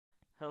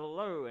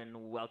Hello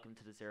and welcome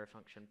to the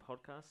ZeroFunction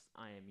Podcast.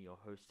 I am your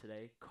host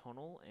today,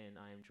 Conall, and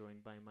I am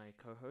joined by my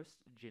co-hosts,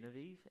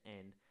 Genevieve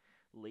and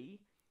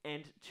Lee.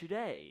 And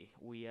today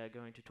we are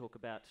going to talk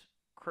about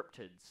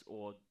cryptids,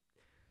 or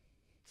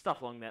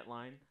stuff along that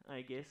line,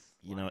 I guess.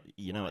 You know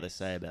what they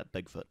say about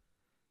Bigfoot?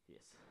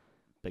 Yes.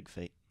 Big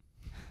feet.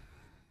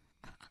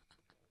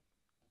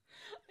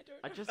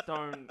 I just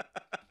don't.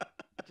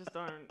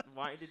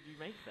 Why did you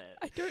make that?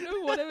 I don't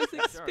know what I was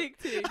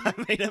expecting. I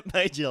mean, it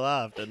made you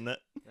laugh, didn't it?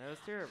 That was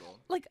terrible.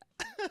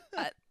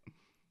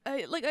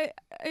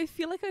 I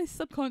feel like I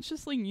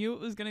subconsciously knew it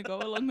was going to go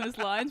along those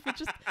lines, but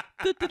just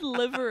the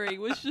delivery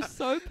was just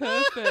so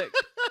perfect.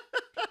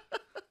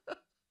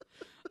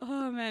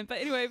 Oh man! But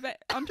anyway,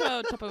 onto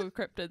our topic of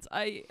cryptids.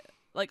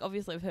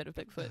 Obviously I've heard of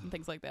Bigfoot and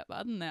things like that, but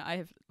other than that,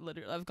 I've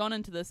gone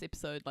into this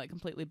episode like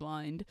completely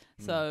blind.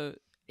 So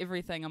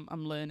everything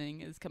I'm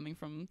learning is coming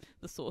from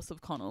the source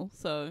of Conall.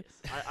 So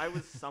yes. I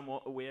was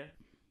somewhat aware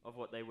of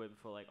what they were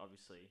before, like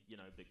obviously,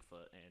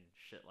 Bigfoot and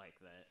shit like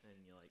that, and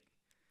you're like,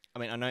 I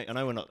mean, I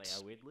know we're not. They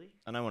are weirdly.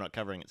 I know we're not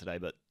covering it today,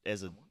 but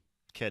as a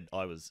kid,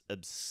 I was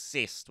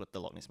obsessed with the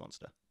Loch Ness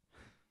monster.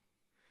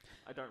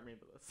 I don't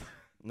remember this.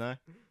 No.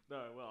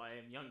 No. Well, I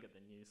am younger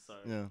than you, so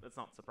that's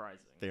not surprising.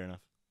 Fair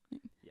enough.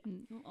 Yeah.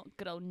 Oh,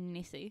 good old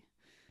Nessie.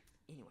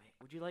 Anyway,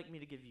 would you like me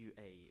to give you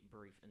a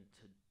brief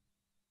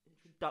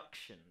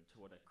introduction to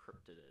what a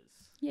cryptid is?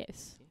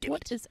 Yes. Yeah.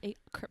 What is a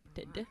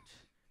cryptid? Right.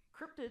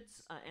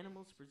 Cryptids are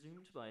animals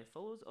presumed by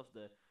followers of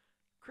the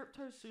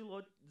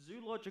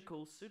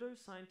cryptozoological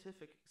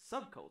pseudoscientific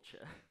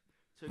subculture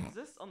to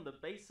exist on the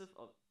basis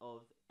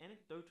of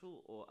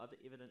anecdotal or other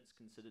evidence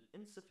considered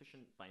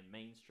insufficient by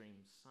mainstream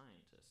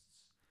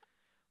scientists.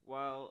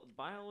 While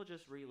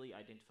biologists rarely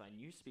identify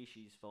new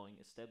species following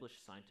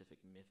established scientific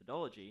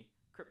methodology,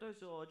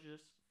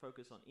 cryptozoologists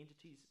focus on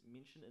entities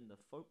mentioned in the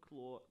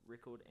folklore,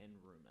 record, and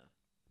rumor.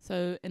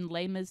 So, in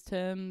layman's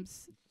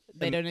terms,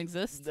 they don't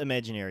exist?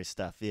 Imaginary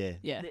stuff, yeah.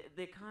 Yeah.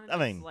 They're kind of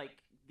like,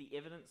 the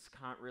evidence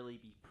can't really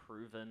be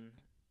proven,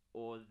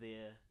 or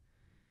they're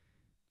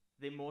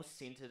more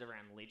centered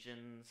around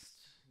legends,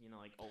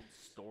 like old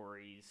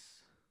stories,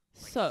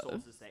 like So,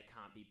 sources that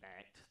can't be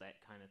backed, that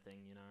kind of thing,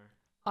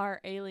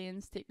 are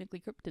aliens technically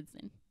cryptids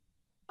then?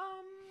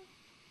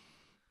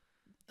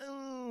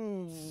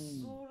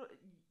 Sort of.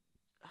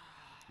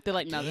 They're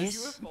like Yes.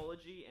 nuggets.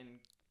 Ufology and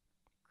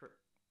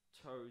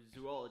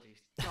cryptozoology.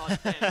 God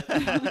damn it,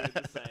 that's hard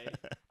to say.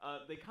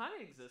 They kind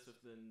of exist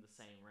within the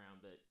same realm,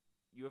 but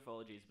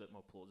ufology is a bit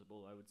more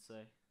plausible, I would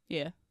say.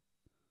 Yeah.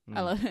 Mm.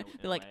 I love In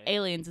a like way.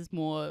 aliens is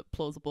more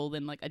plausible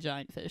than like a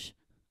giant fish.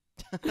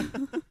 I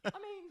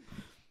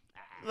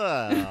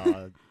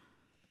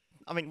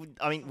mean,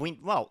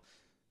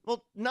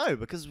 no,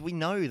 because we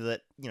know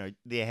that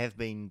there have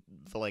been,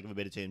 for lack of a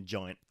better term,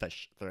 giant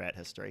fish throughout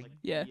history. like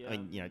Yeah. the, I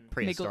mean,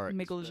 prehistoric.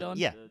 Megalodon.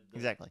 Yeah,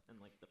 exactly. And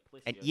like the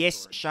And plesiosaurid yes,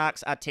 stuff.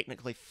 sharks are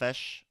technically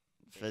fish.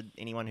 For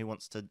anyone who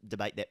wants to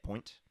debate that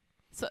point.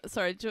 So,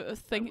 sorry,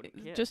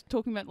 wouldn't care. just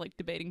talking about like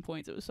debating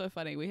points, it was so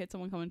funny. We had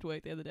someone come into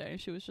work the other day and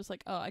she was just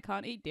like, oh, I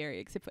can't eat dairy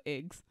except for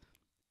eggs.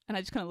 And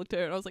I just kind of looked at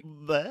her and I was like,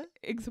 But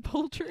eggs are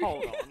poultry.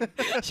 Hold on.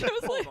 She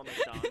was Hold like, on a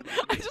second.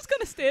 I just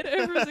kind of stared at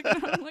her for a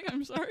second. I'm like,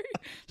 I'm sorry.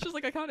 She was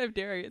like, I can't have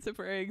dairy except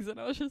for eggs. And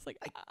I was just like,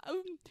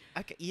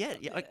 okay, yeah.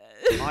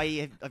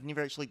 I've never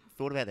actually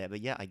thought about that,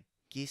 but yeah, I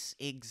guess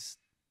eggs.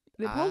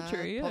 they're are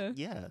poultry, yeah.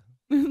 Yeah.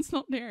 It's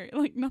not dairy.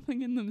 Like,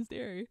 nothing in them is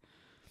dairy.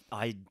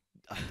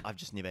 I've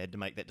just never had to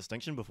make that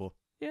distinction before.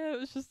 Yeah, it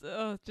was just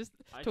I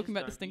talking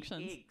about just don't eat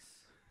distinctions. eggs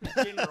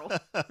in general.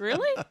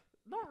 Really?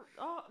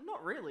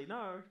 Not really.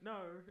 No.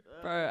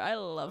 Bro, I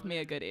love me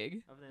a good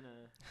egg. Other than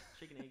a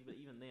chicken egg, but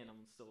even then,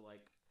 I'm still like,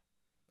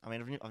 I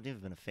mean, I've never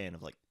been a fan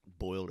of like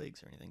boiled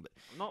eggs or anything, but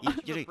I'm not You-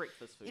 much you of a do-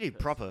 breakfast food. you do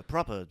person.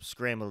 proper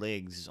scrambled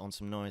eggs on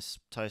some nice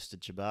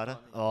toasted ciabatta. I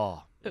mean,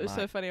 Oh, It was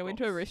so mate. funny. I went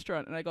to a Box.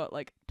 restaurant and I got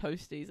like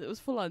toasties. It was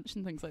for lunch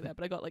and things like that,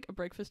 but I got like a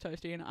breakfast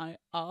toasty and I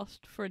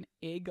asked for an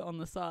egg on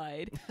the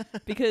side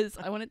because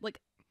I wanted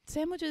like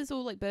sandwiches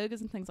or like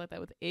burgers and things like that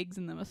with eggs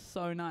in them are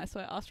so nice.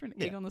 So I asked for an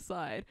egg Yeah. on the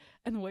side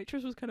and the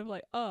waitress was kind of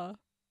like,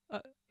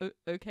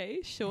 okay,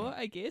 sure,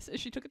 I guess. And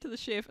she took it to the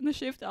chef and the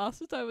chef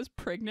asked if I was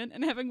pregnant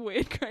and having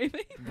weird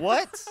cravings.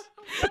 What?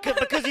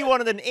 because you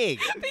wanted an egg.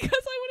 Because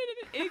I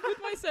wanted an egg with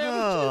my sandwiches.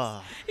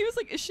 Oh, He was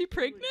like, is she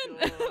pregnant?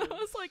 And I God.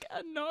 was like,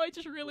 no, I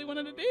just really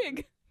wanted an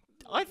egg.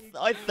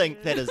 I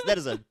think that is a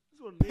This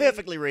one me.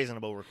 perfectly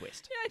reasonable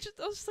request. Yeah,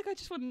 I was just like, I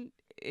just want an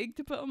egg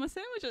to put on my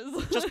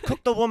sandwiches. Just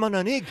cook the woman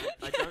an egg.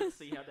 I don't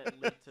see how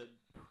that led to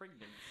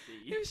pregnancy.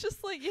 It was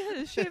just like, yeah,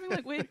 is she having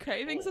like weird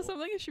cravings or Oh.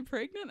 something? Is she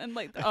pregnant? And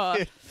like,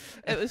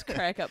 it was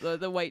crack up though.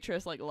 The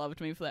waitress like loved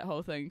me for that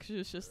whole thing. 'Cause she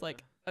was just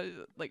like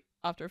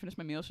after I finished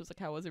my meal, she was like,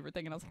 how was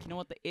everything? And I was like, you know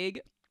what, the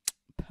egg,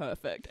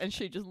 perfect. And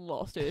she just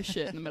lost her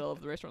shit in the middle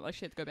of the restaurant. Like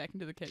she had to go back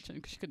into the kitchen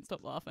because she couldn't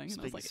stop laughing. And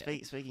I was like,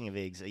 yeah. Speaking of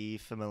eggs, are you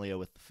familiar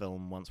with the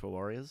film Once Were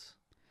Warriors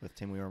with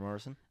Temuera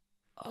Morrison?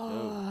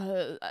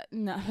 Oh,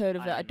 not heard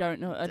of it. I don't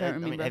know. I don't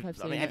remember if I've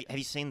seen it. Have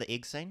you seen the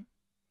egg scene?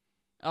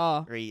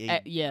 Oh, Where he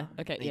yeah.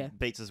 Okay, he yeah.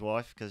 beats his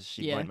wife because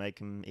she Yeah. won't make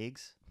him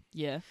eggs.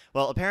 Yeah.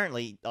 Well,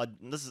 apparently,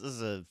 this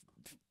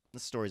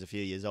story's a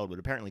few years old, but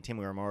apparently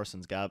Temuera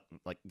Morrison's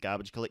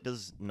garbage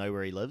collectors know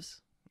where he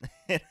lives.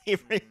 And he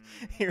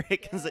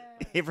reckons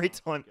that every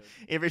time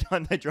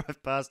they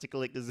drive past to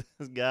collect his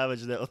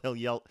garbage,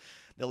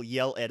 they'll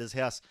yell at his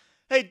house,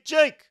 "Hey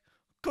Jake,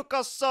 cook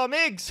us some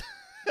eggs."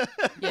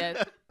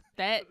 Yeah,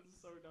 that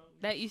So dumb.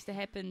 that used to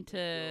happen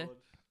to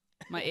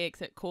my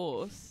ex at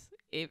course.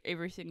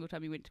 Every single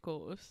time he went to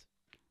course,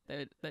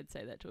 they'd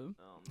say that to him.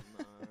 Oh no.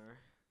 That's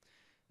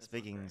not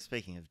Speaking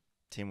great. of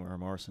Temuera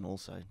Morrison,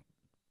 also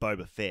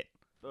Boba Fett,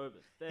 Boba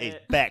he's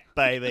Fett. back,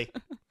 baby.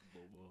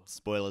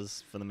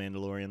 Spoilers for The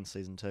Mandalorian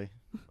season 2.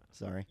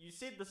 Sorry. You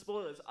said the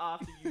spoilers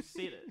after you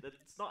said it. That's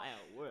not how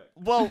it works.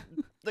 Well,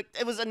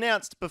 it was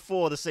announced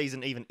before the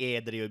season even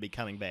aired that he would be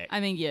coming back. I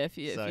mean, yeah, if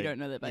you So, don't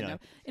know that by you know. now.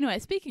 Anyway,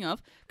 speaking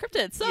of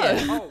cryptids, so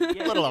Yeah. Oh,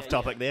 yeah. Little yeah, off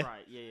topic yeah, there.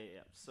 Right, yeah.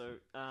 So,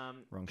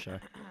 Wrong show.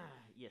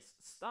 yes,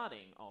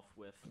 starting off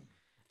with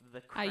the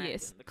ah Kraken.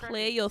 yes, The clear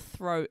Kraken- your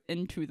throat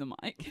into the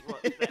mic. Well,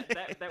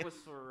 that was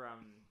for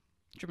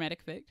Dramatic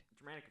effect.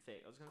 dramatic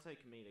effect. I was going to say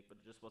comedic, but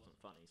it just wasn't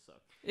funny, so.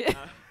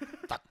 Yeah.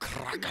 The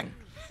Kraken.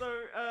 So,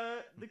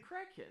 the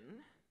Kraken,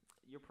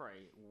 you're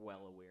probably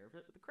well aware of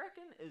it, but the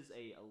Kraken is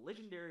a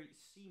legendary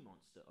sea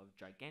monster of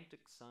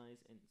gigantic size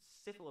and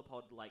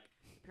cephalopod-like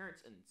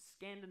appearance in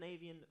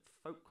Scandinavian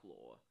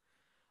folklore.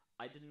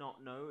 I did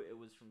not know it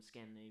was from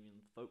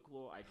Scandinavian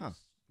folklore. I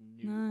just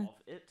knew No. of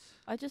it.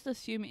 I just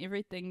assume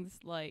everything's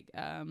like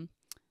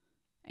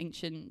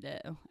ancient.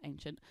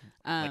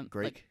 Like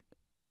Greek.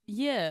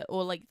 Yeah,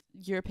 or like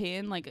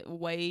European, like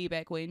way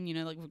back when,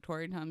 like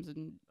Victorian times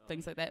and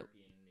things like that.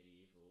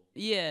 European,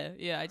 medieval.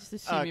 Yeah. I just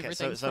assume Okay,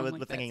 everything's so from we're like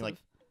that thinking sort like,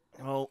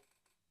 well,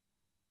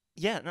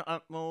 yeah, no,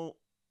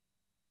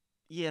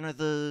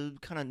 the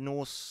kind of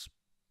Norse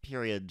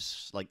period,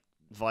 like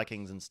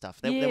Vikings and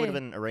stuff. That would have Yeah.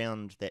 been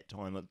around that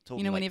time. We're of,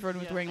 talking when like everyone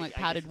was Yeah, wearing I- like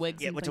I powdered guess-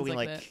 wigs Yeah, and we're things talking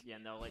like like that. Yeah,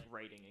 and they were like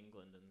raiding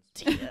England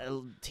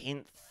and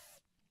 10th,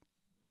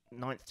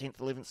 9th, 10th,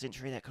 11th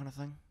century, that kind of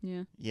thing.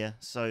 Yeah. Yeah,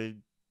 so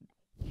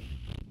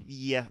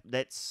yeah,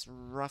 that's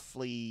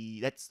roughly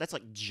that's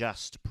like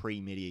just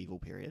pre-medieval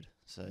period.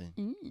 So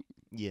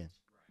yeah,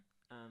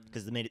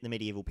 because the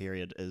medieval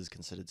period is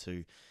considered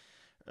to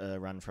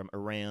run from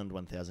around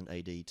 1000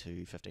 AD to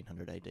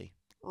 1500 AD,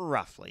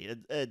 roughly.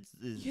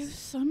 You have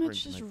so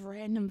much just reasonably-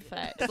 random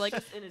facts. it's Like,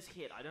 just in his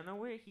head. I don't know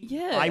where he.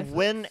 Yeah. I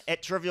win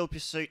at Trivial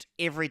Pursuit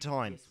every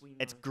time. Yes, we know.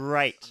 It's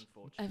great.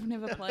 Unfortunate. I've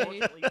never played.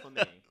 Unfortunately for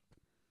me,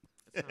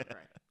 it's not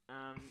great.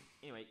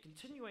 Anyway,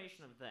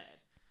 continuation of that.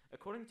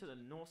 According to the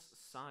Norse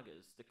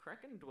sagas, the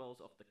Kraken dwells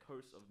off the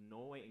coasts of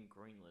Norway and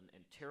Greenland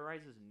and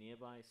terrorizes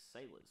nearby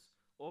sailors.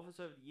 Authors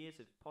over the years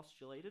have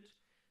postulated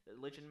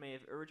that legend may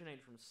have originated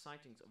from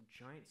sightings of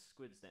giant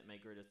squids that may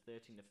grow to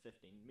 13 to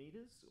 15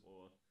 meters,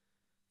 or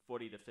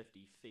 40 to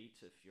 50 feet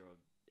if you're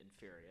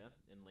inferior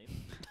in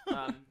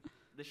length.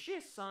 The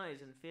sheer size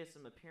and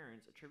fearsome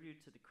appearance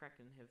attributed to the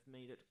Kraken have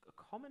made it a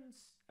common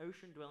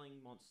ocean-dwelling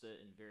monster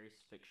in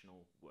various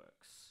fictional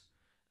works.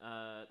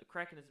 The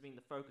Kraken has been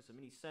the focus of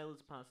many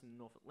sailors passing the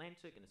North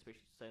Atlantic, and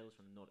especially sailors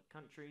from the Nordic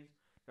countries.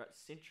 Throughout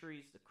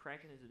centuries, the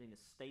Kraken has been a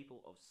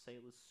staple of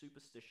sailors'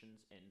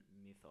 superstitions and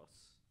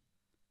mythos.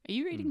 are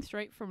you reading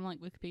straight from like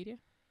Wikipedia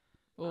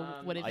or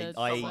whatever? I- it's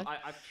I- like?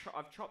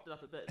 I've chopped it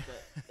up a bit,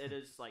 but it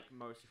is like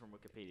mostly from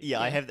Wikipedia. Yeah,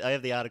 I Yeah.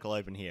 have the article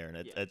open here,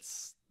 and Yeah.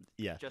 it's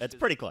Just it's 'cause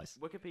pretty close.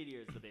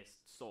 Wikipedia is the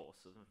best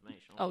source of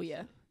information. Oh,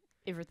 yeah. obviously.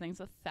 Everything's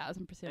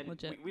 1,000% And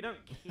legit. we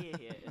don't care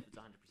here if it's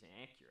 100%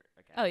 accurate.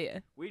 Okay. Oh yeah.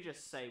 We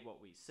just say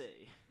what we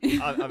see.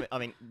 I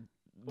mean,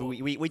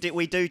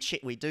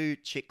 we do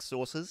check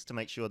sources to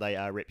make sure they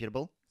are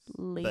reputable.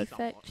 Leave Somewhat.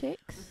 fact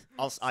checks.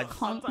 I've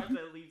Sometimes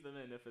they leave them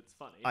in if it's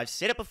funny. I've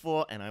said it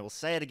before, and I will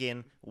say it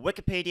again.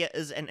 Wikipedia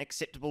is an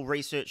acceptable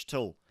research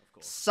tool. Of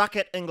course. Suck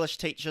it, English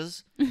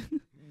teachers.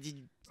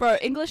 Bro,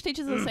 English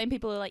teachers are the same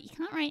people who are like, you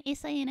can't write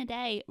essay in a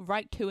day.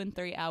 Write 2 and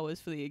 3 hours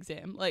for the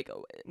exam. Like,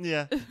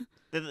 Yeah.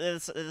 They're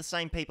the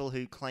same people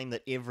who claim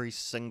that every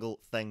single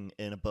thing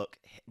in a book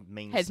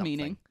means has something.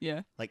 meaning.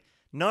 Yeah. Like,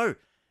 no,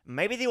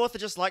 maybe the author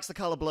just likes the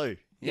color blue.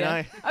 You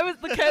know? I was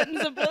the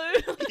curtains are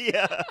blue.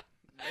 Yeah.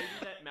 Maybe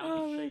that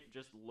mountain shape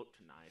just looked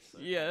nice.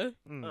 Okay? Yeah.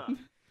 Mm. Ugh.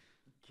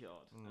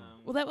 God.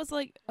 Well, that was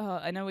like,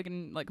 I know we're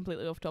getting like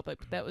completely off topic,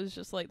 but that was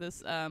just like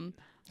this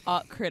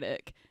art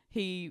critic.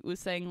 He was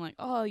saying like,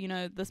 oh,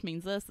 this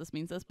means this,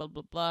 blah,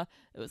 blah, blah.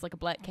 It was like a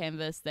black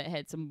canvas that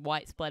had some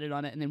white splattered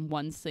on it and then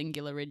one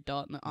singular red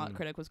dot. And the art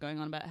critic was going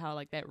on about how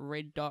like that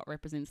red dot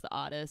represents the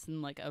artist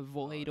and like a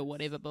void or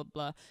whatever, blah,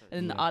 blah. So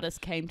And then the Yeah. artist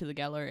came to the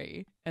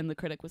gallery and the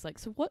critic was like,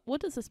 so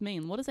what does this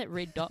mean? What does that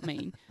red dot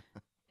mean?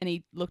 And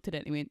he looked at it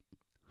and he went,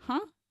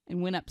 huh?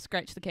 And went up,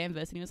 scratched the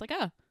canvas and he was like,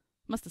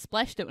 must have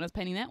splashed it when I was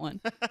painting that one.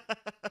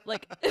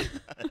 Like,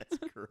 That's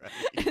great.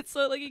 it's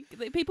so like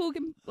people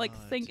can like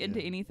Oh, think into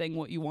dear. anything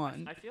what you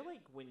want. I feel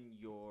like when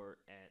you're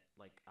at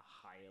like a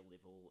higher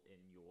level in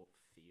your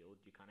field,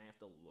 you kind of have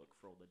to look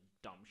for all the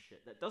dumb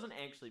shit that doesn't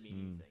actually mean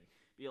anything.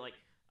 Be like,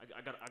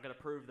 I gotta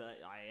prove that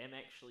I am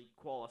actually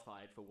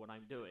qualified for what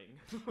I'm doing.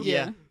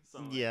 Yeah.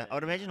 Something like Yeah, that, I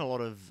would imagine a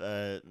lot of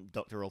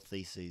doctoral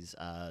theses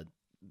are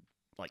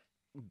like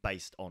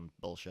based on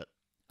bullshit.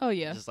 Oh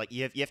yeah. Just like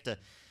you have to.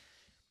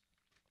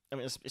 I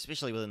mean,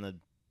 especially within the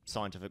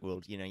scientific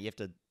world, you have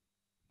to.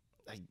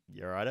 Hey,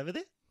 you alright over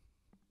there?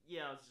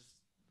 Yeah, I was just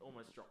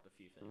almost dropped a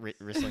few things.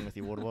 Wrestling with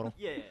your water bottle.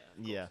 Yeah,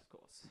 Yeah. of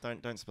course.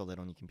 Don't spill that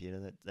on your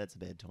computer. That's a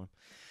bad time.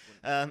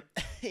 Wouldn't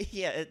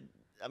Yeah.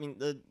 I mean,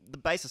 the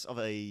basis of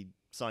a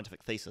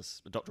scientific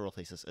thesis, a doctoral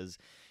thesis, is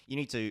you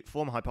need to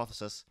form a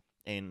hypothesis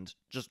and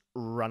just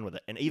run with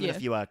it. And even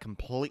if you are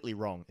completely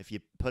wrong, if you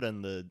put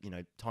in the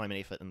time and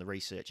effort and the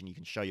research, and you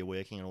can show you're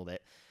working and all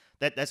that,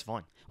 that's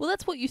fine. Well,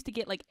 that's what used to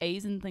get like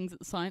A's and things at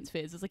the science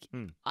fairs. It's like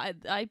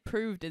I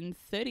proved in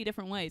 30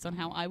 different ways on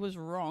how I was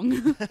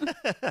wrong.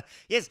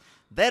 Yes,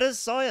 that is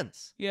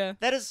science. Yeah.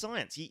 That is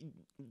science.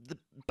 The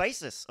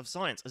basis of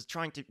science is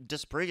trying to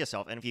disprove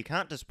yourself, and if you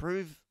can't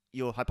disprove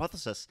your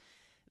hypothesis,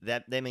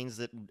 that means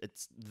that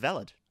it's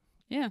valid.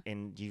 Yeah.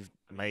 And you've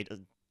made a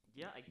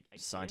I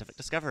scientific guess,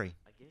 discovery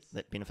I guess.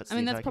 that benefits I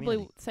mean, the that's entire probably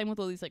community. same with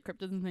all these like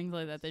cryptids and things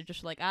like that. They're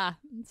just like,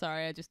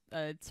 sorry, I just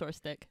saw a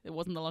stick. It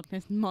wasn't the Loch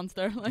Ness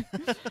monster. Like,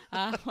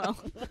 well.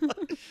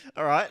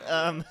 All right.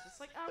 It's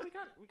like, we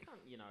can't,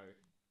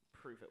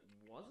 prove it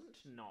wasn't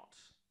not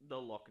the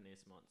Loch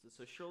Ness monster.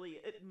 So surely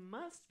it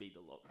must be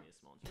the Loch Ness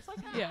monster. It's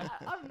like, Yeah.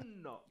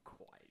 I'm not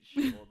quite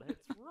sure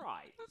that's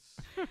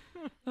right.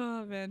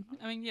 Oh man.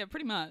 I mean, yeah,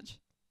 pretty much.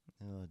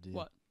 Oh dear.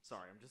 What?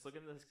 Sorry, I'm just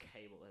looking at this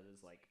cable that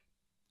is like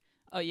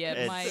Oh yeah,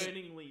 It's- my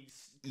concerningly,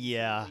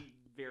 Yeah. completely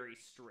very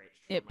stretched.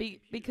 yeah. from my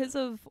computer. Because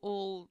of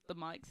all the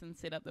mics and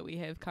setup that we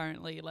have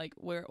currently, like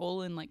we're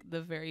all in like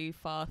the very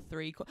far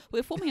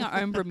we're forming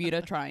our own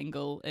Bermuda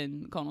Triangle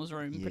in Conall's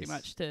room, pretty Yes.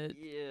 much to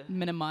Yeah.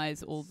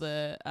 minimize all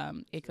the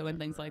echo and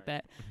things like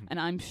that. And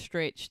I'm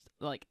stretched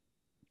like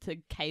to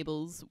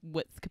cables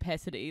width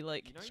capacity,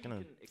 like You know Just you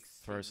gonna can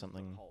throw extend the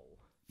something- pole.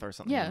 Throw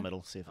something in Yeah. the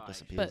middle, see if it Oh,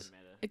 disappears. doesn't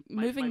matter.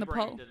 moving my the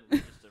brain pole. didn't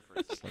register for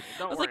a second.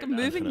 Don't was like worry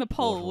about moving it. the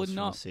pole portals would from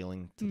not the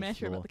ceiling to matter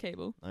the about floor the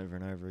cable. over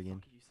and over again.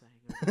 What are you saying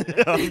over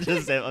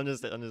there? I'm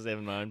just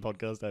having my own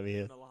podcast over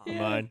here. Having a laugh.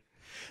 Yeah. Mine.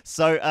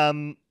 So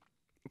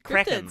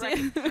Kraken.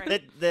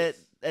 Cryptids. That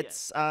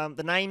it's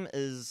the name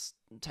is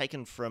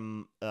taken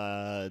from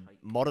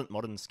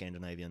modern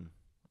Scandinavian,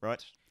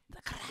 right?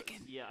 The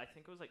Kraken. Yeah, I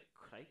think it was like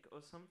crake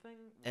or something.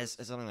 As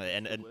was something like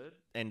that, the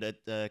and word.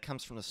 it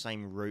comes from the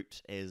same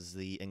root as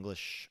the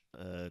English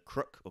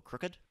crook or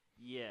crooked.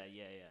 Yeah.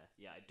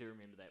 I do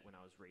remember that when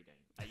I was reading.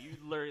 Are you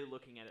literally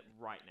looking at it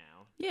right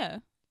now? Yeah.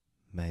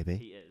 Maybe.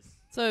 He is.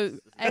 So This is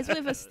as we've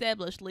good.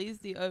 established, Lee's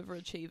the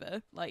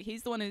overachiever. Like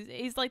he's the one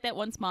he's like that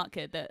one smart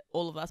kid that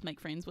all of us make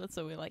friends with.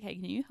 So we're like, hey,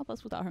 can you help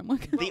us with our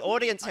homework? The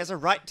audience has a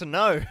right to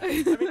know. I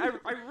mean,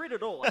 I read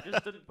it all. I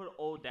just didn't put it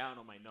all down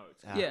on my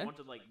notes. Ah. Yeah. I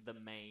wanted like the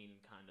main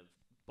kind of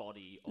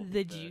body of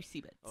the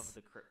juicy bits. of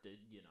the cryptid,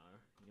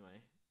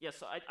 Anyway, yeah.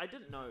 So I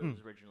didn't know it was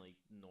originally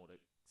Nordic,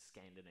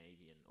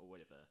 Scandinavian, or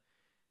whatever.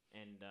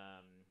 And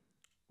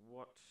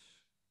what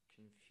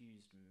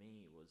confused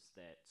me was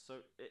that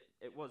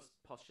it was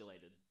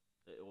postulated,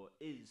 or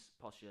is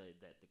postulated,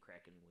 that the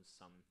Kraken was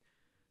some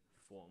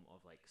form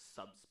of like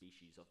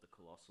subspecies of the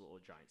colossal or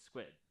giant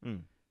squid.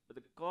 But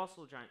the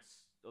colossal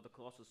or the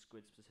colossal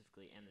squid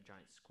specifically, and the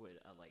giant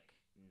squid are like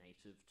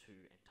native to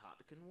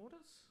Antarctican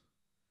waters.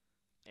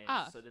 And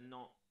so they're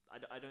not.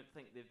 I don't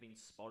think they've been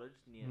spotted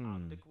near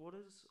Arctic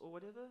waters or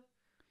whatever,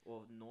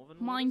 or northern.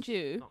 Mind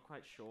waters. you- Not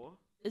quite sure.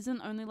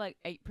 Isn't only like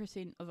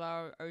 8% of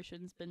our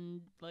oceans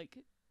been like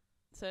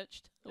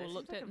searched or That seems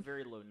looked like at? a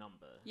very low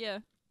number. Yeah.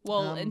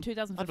 Well, in I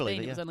 2015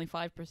 believe it, it was yeah. only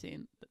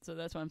 5%. So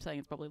that's why I'm saying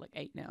it's probably like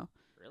 8 now.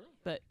 Really?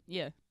 But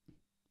yeah,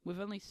 we've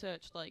only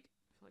searched like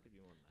I feel like it'd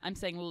be more than that. I'm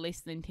saying less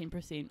than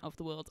 10% of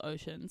the world's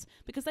oceans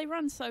because they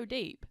run so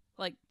deep.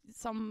 Like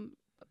some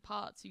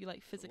parts you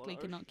like physically of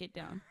cannot ocean. get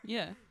down.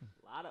 Yeah.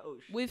 A lot of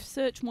ocean. We've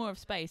searched more of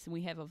space than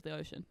we have of the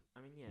ocean.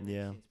 I mean, Yeah. it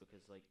makes sense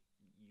because like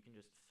you can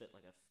just fit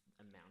like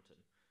a mountain.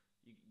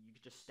 You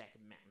could just stack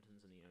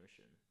mountains in the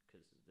ocean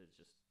because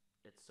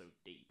it's so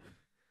deep.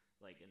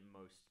 Like in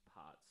most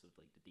parts of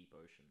like the deep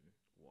ocean,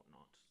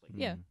 whatnot. Like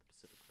Yeah. the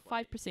Pacific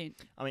plate.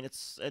 5%. I mean,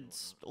 it's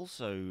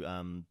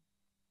also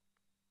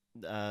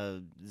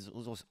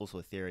there's also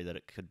a theory that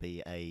it could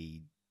be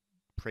a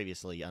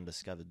previously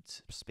undiscovered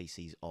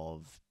species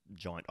of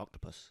giant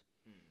octopus.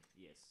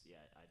 Yes, yeah,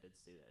 I did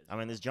see that. As I mean,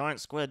 well. there's giant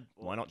squid.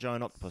 Why Or not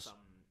giant octopus?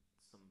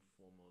 Some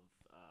form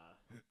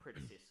of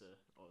predecessor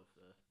of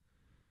the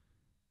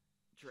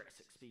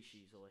Jurassic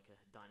species, or like a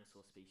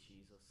dinosaur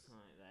species, or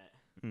something like that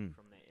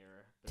from that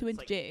era. But To it's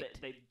like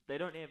interject. they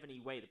don't have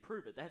any way to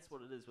prove it. That's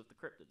what it is with the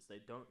cryptids. They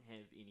don't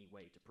have any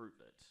way to prove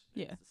it.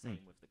 And Yeah. it's the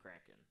same with the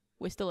Kraken.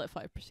 We're still at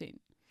 5%.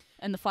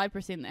 And the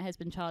 5% that has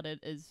been charted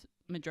is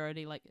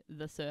majority like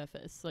the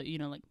surface. So,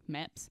 like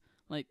maps.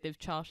 Like they've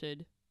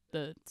charted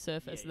the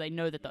surface. Yeah, They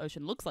know that the yeah.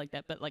 ocean looks like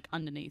that, but like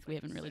underneath we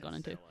Like haven't really gone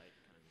into. satellite kind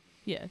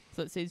of- Yeah.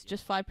 So it says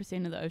just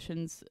 5% of the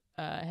oceans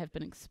have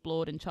been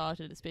explored and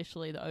charted,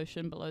 especially the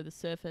ocean below the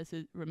surface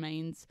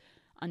remains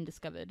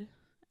undiscovered.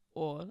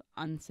 or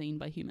unseen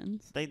by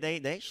humans.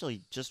 They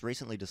actually just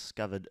recently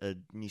discovered a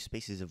new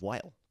species of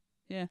whale.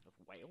 Yeah. Of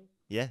whale?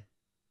 Yeah.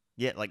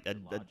 Yeah, like a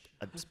Large.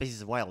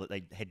 species of whale that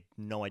they had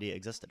no idea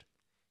existed.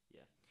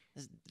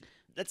 Yeah.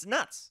 That's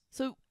nuts.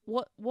 So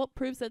what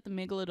proves that the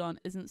megalodon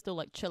isn't still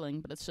like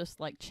chilling, but it's just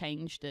like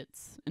changed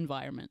its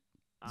environment?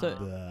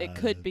 So it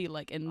could be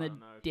like in I the don't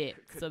know,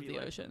 depths could of be the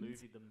like oceans. The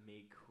movie The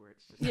Meg, where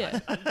it's just Yeah.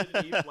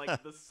 underneath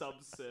like the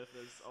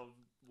subsurface of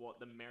what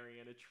the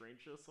Mariana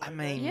Trench or something.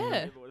 mean-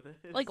 Yeah. Whatever it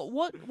is. Like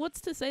what's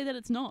to say that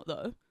it's not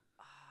though?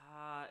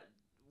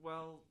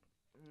 Well,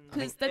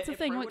 'Cause that's the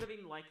thing, It like- would have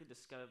been likely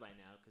discovered by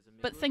now, because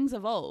But things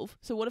evolve.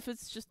 So what if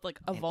it's just like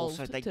And evolved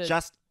also, they to?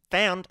 just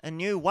found a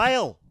new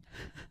whale.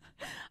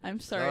 I'm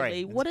sorry, Sorry.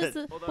 Lee. What is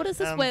Although, what is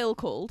this um, whale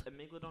called? a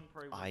megalodon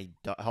probably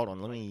Hold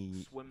on, let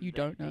me. swim You that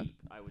don't know? deep,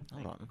 I would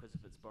think, Hold on. because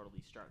of its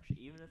bodily structure.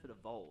 Even if it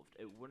evolved,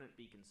 it wouldn't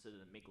be considered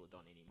a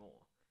megalodon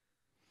anymore.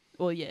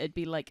 Well, yeah, it'd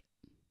be like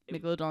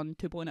It- Megalodon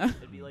 2.0.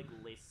 It'd be like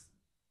less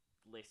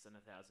than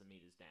 1,000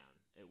 meters down.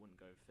 It wouldn't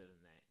go further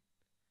than that.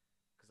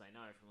 Because I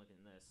know from looking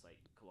at this, like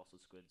colossal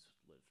squids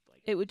lived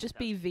like. It would just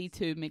be 1,000 meters.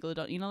 V2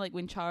 Megalodon. You know, like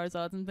when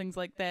Charizards and things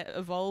like that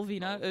evolve. You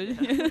know. Oh, yeah.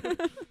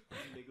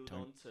 Megalodon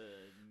Don't to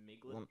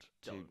Megalodon. want to.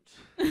 Don't.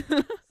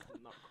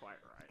 Not quite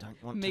right.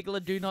 Don't want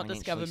Megala, do not to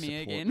discover me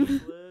financially again.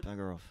 support Megalod-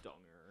 Bugger off. Donger.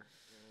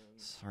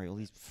 Sorry, all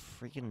these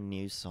freaking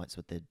news sites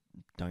with their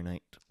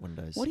donate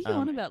windows. What are you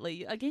on about,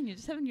 Lee? Again, you're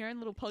just having your own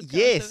little podcast.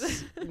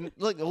 Yes.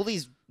 Look, all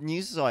these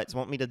news sites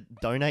want me to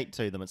donate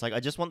to them. It's like, I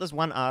just want this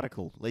one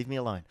article. Leave me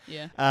alone.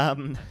 Yeah, I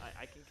can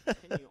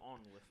continue on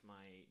with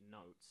my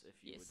notes if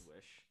you Yes. would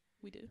wish.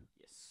 we do.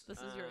 Yes.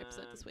 This is your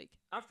episode this week.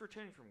 After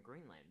returning from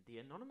Greenland, the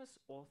anonymous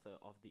author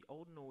of the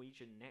Old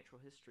Norwegian natural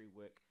history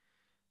work,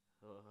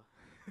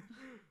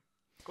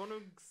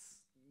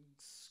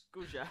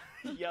 Konungskuja.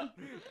 Yep,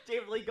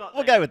 definitely got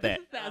We'll that. go with that.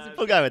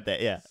 We'll go with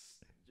that, yeah.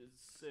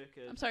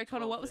 Circa I'm sorry,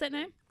 Connor, what was that 1250.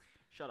 name?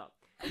 Shut up.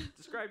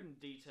 Described in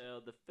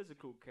detail the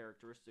physical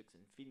characteristics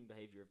and feeding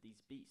behavior of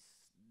these beasts.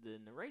 The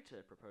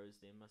narrator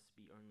proposed there must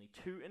be only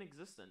two in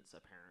existence,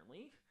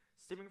 apparently,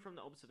 stemming from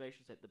the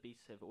observations that the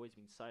beasts have always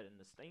been sighted in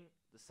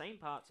the same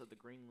parts of the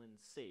Greenland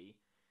Sea,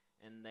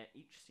 and that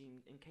each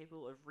seemed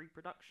incapable of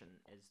reproduction,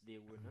 as there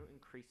were no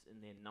increase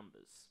in their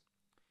numbers.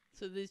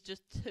 So there's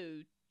just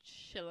two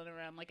chilling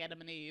around like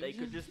Adam and Eve. They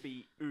could just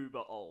be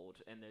uber old,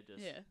 and they're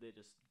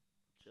just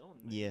chilling.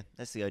 man. Yeah,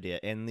 that's the idea.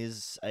 And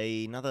there's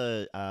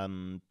another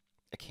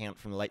account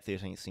from the late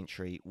 13th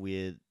century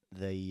where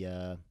they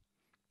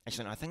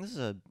actually, no, I think this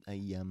is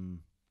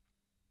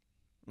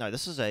no,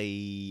 this is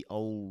a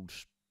old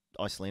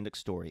Icelandic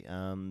story.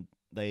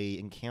 They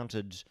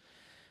encountered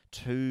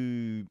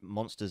two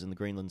monsters in the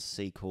Greenland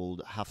Sea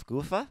called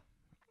Hafgufa,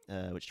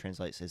 which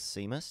translates as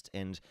sea mist,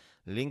 and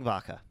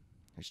Lyngbaka,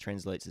 which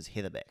translates as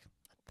heatherback.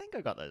 I think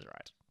I got those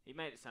right. He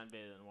made it sound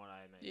better than what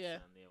I made Yeah. it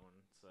sound the other one.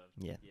 So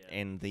Yeah. yeah.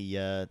 And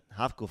the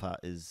Hafgufa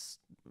is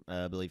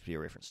believed to be a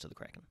reference to the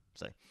Kraken.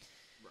 So,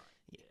 Right.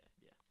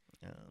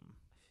 Yeah.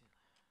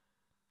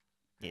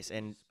 yes, Kraken's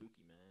and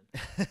spooky,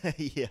 man.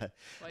 yeah.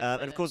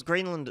 And of course,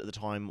 Greenland at the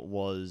time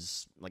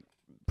was like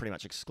pretty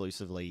much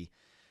exclusively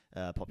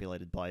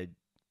populated by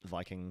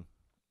Viking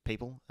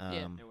people. Yeah.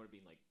 It would have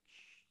been like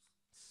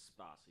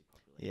sparsely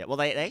populated. Yeah, well,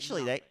 they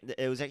actually Nothing.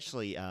 it was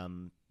actually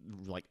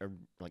like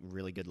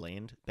really good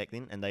land back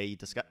then, and they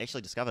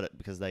actually discovered it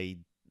because they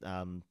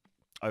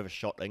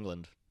overshot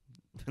England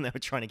when they were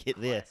trying to get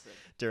there Classic.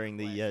 during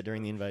the Classic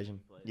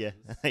invasion. overshooting Yeah,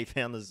 places. they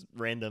found this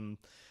random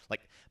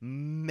like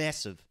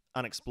massive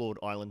unexplored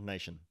island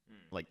nation. Mm.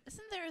 Like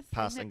Isn't there a thing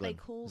past that England. they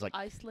call It's like-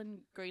 Iceland,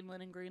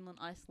 Greenland, and Greenland,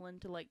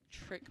 Iceland to like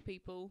trick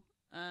people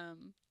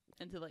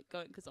into like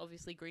going, because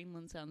obviously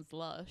Greenland sounds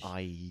lush.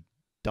 I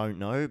don't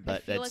know,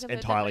 but feel that's like I've heard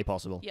that, entirely like-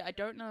 possible. Yeah, I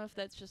don't know if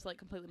that's just like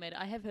completely made.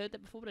 I have heard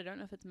that before, but I don't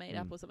know if it's made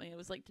up or something. It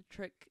was like to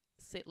trick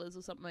settlers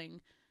or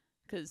something,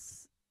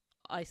 because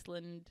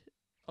Iceland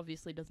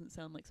obviously doesn't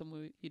sound like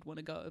somewhere you'd want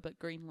to go, but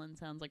Greenland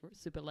sounds like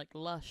super like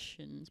lush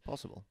and It's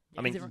possible. Yeah,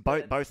 I mean,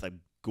 everyone- both are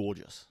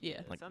gorgeous. yeah.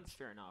 It Like- sounds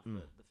fair enough, Mm.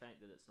 but the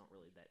fact that it's not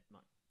really that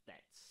much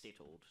that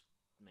settled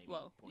maybe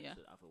Well, points yeah.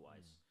 it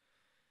otherwise.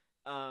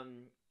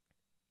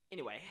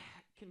 Anyway,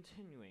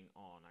 continuing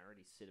on, I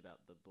already said about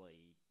the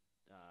bloody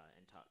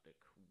Antarctic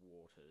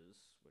waters,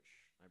 which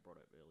I brought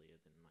up earlier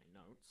than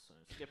my notes, so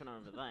skipping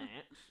over that.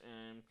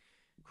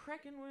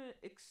 Kraken were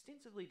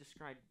extensively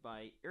described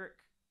by Eric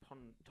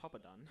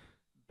Pontoppidan,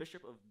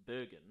 Bishop of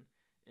Bergen,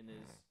 in his...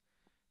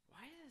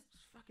 Why are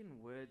these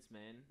fucking words,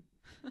 man?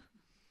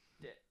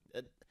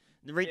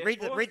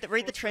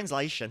 Read the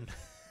translation.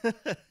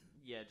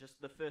 Yeah,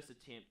 just the first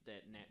attempt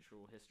at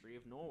natural history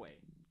of Norway.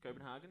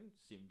 Copenhagen,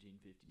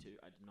 1752.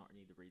 I did not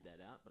need to read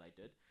that out, but I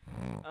did.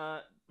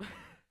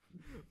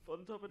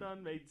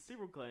 Pontoppidan made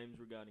several claims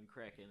regarding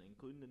Kraken,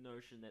 including the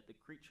notion that the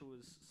creature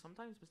was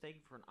sometimes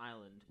mistaken for an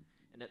island,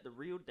 and that the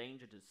real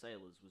danger to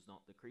sailors was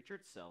not the creature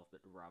itself,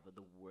 but rather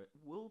the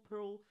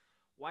whirlpool.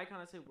 Why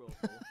can't I say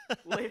whirlpool?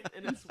 Left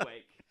in its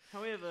wake.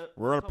 However,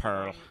 Whirlpool.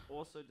 Pontoppidan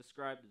also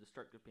described the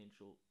destructive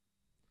potential.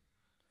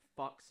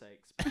 Fuck's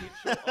sakes,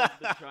 potential of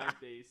the giant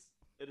beast.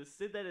 It is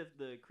said that if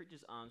the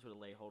creature's arms were to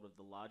lay hold of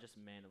the largest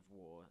man of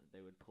war,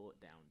 they would pull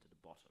it down to the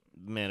bottom.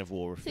 Man of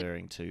war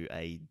referring to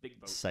a Big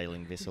boat.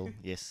 sailing vessel.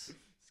 Yes.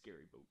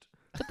 Scary boat.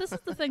 But this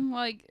is the thing,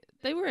 like,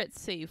 they were at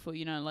sea for,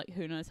 you know, like,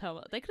 who knows how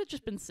long. They could have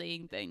just been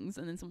seeing things,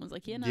 and then someone's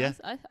like, yeah, no, Yeah.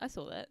 I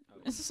saw that. Oh,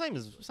 It's the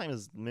same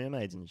as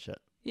mermaids and shit.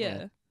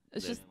 Yeah.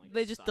 It's They're just, like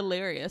they're just siren.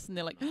 delirious, and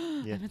they're like, I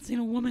Yeah. haven't seen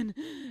a woman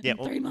Yeah, in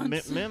 3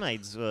 months.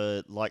 mermaids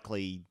were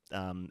likely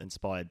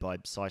inspired by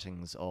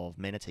sightings of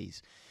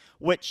manatees,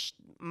 which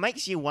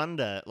makes you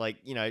wonder, like,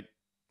 you know,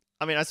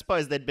 I mean, I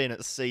suppose they'd been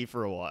at sea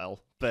for a while,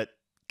 but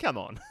come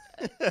on.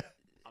 I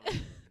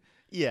mean,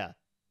 Yeah.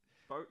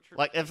 boat trip.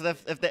 Like,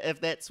 if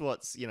that's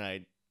what's,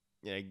 getting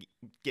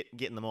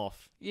them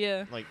off,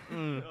 Yeah. like,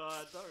 Don't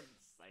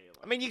say it.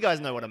 I mean, you guys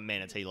know what a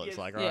manatee looks Yes,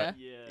 like, Yeah. right?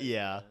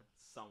 Yeah.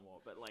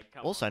 Somewhat, but like,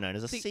 come Also on. known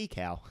as a See- sea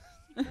cow.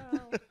 Well,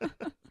 it's a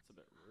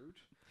bit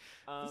rude.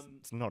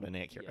 It's not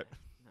inaccurate.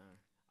 Yeah, no.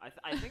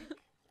 I think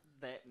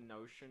that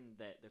notion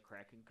that the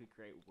Kraken could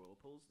create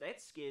whirlpools, that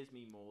scares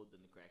me more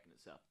than the Kraken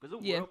itself. Because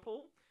a Yeah.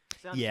 whirlpool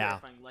sounds Yeah.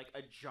 terrifying, like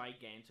a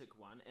gigantic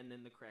one, and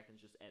then the Kraken's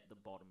just at the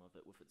bottom of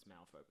it with its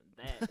mouth open.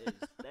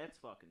 That's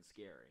fucking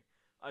scary.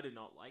 I do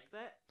not like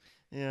that,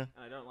 Yeah.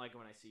 and I don't like it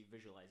when I see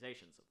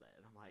visualizations of that.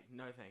 And I'm like,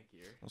 no, thank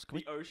you. Well, can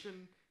we- The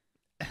ocean,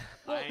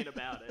 Well, I ain't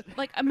about it.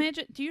 Like,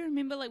 imagine, do you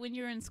remember, like, when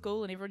you were in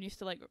school and everyone used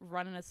to, like,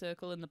 run in a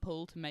circle in the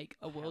pool to make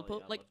a Hell whirlpool?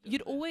 yeah, I Like, love doing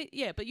you'd that. always,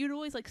 but you'd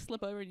always, like,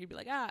 slip over and you'd be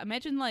like,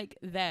 imagine, like,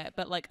 that,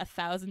 but, like,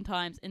 1,000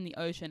 times in the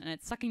ocean and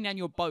it's sucking down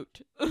your boat.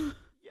 Yeah,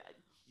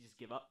 you just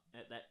give up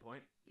at that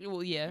point.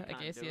 Well, yeah, You I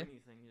can't guess, do yeah.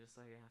 anything. You're just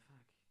like, yeah,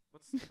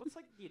 fuck. What's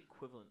like the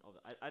equivalent of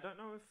it? I don't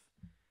know if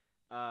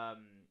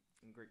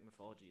in Greek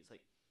mythology it's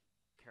like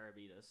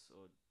Charybdis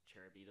or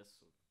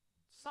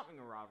something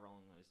or rather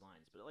along those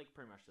lines, but it like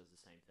pretty much does the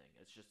same thing.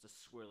 It's just a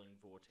swirling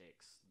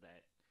vortex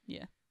that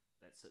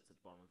sits at the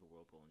bottom of the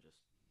whirlpool and just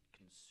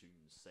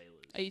consumes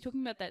sailors. Are you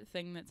talking about that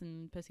thing that's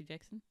in Percy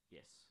Jackson?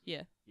 Yes.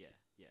 Yeah. Yeah.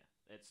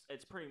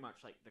 It's pretty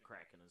much like the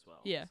Kraken as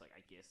well. Yeah. It's like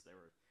I guess they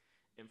were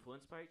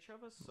influenced by each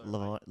other. So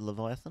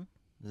Leviathan?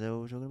 Is that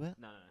what we're talking about?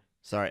 no.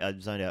 Sorry, I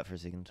zoned out for a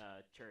second.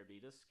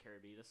 Charybdis,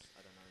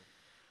 I don't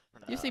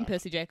know. You've seen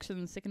Percy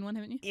Jackson's second one,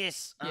 haven't you?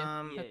 Yes.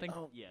 Yeah, yeah, that thing.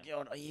 Oh yeah.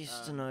 God, I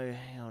used to know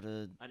how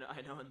to. I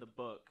know in the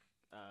book,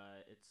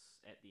 it's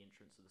at the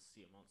entrance of the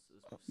Sea of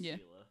Monsters with Yeah.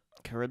 Sealer.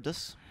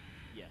 Charybdis.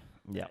 Yeah.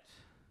 Yeah.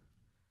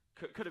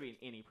 Could have been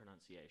any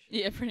pronunciation.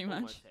 Yeah, pretty much.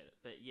 Almost had it.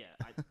 But yeah,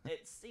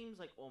 it seems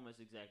like almost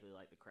exactly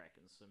like the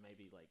Kraken, so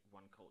maybe like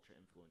one culture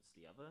influenced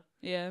the other.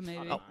 Yeah,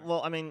 maybe. Oh. Oh,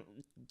 well, I mean,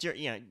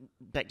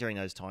 back during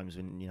those times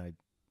when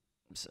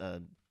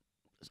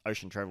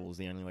ocean travel was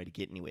the only way to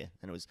get anywhere,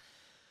 and it was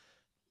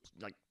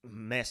like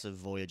massive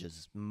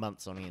voyages,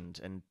 months on end,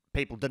 and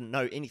people didn't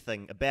know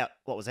anything about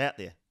what was out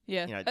there.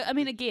 Yeah. you know, I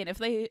mean, again, if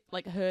they,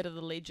 like, heard of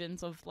the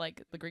legends of,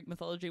 like, the Greek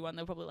mythology one,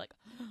 they're probably like,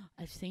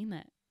 I've seen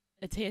that.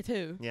 It's here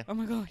too. Yeah. Oh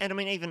my gosh. And I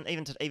mean, even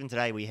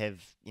today we have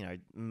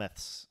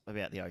myths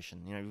about the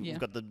ocean. Yeah. We've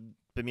got the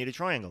Bermuda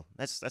Triangle.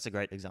 That's a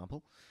great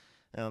example.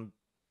 And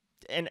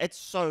it's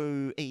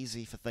so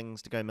easy for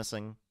things to go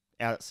missing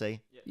out at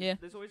sea. Yeah.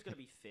 There's always going to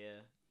be fear,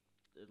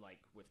 like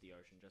with the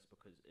ocean, just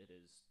because it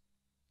is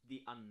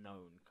the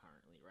unknown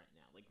currently right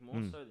now. Like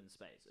more so than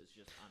space, it's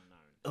just unknown.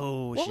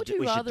 Oh, What would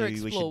you rather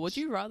explore? Would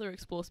you rather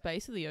explore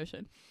space or the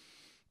ocean?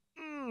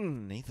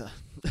 Neither.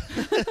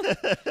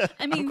 I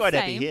mean, I'm quite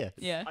happy same. here.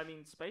 Yeah. I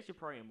mean, space you're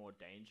probably in more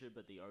danger,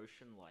 but the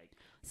ocean, like,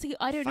 See,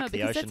 I don't Fuck know the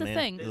because ocean, that's the man.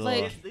 thing. there's, Ugh.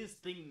 Like, there's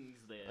things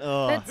there.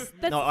 Oh, that's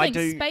no, the I thing.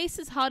 do. Space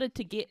is harder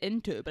to get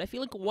into, but I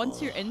feel like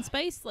once you're in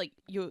space, like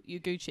you're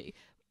Gucci.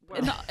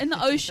 In the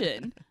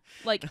ocean,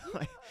 like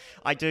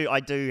I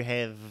do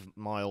have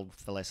mild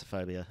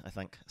thalassophobia, I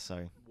think.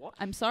 So What?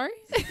 I'm sorry.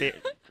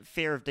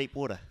 fear of deep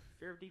water.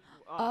 Fear of deep.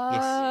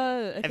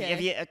 Oh, Have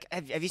okay.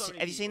 you So many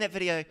have you seen people that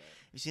video? say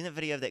Have you seen that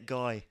video of that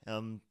guy?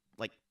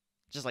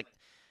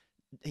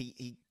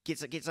 He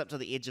gets up to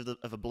the edge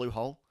of a blue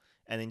hole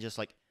and then just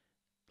like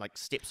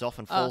steps off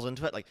and falls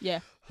into it. Like Yeah.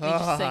 He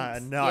just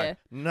sinks. no, Yeah.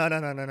 no.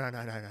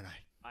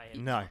 I have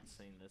No. not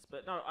seen this,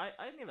 but no, I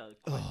never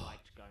quite Ugh.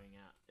 liked going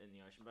out in the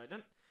ocean. But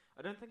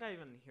I don't think I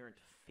even inherent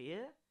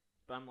fear.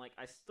 But I'm like,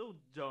 I still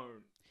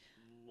don't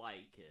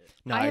like it.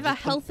 No, I have a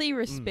just healthy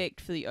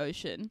respect for the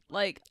ocean.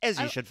 Like as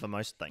you I- should for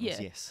most things. Yeah.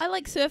 Yes. I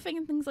like surfing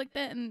and things like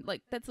that, and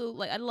like that's all.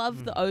 Like I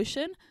love the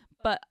ocean,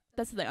 but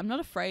that's the thing. I'm not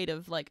afraid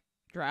of like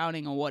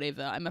drowning or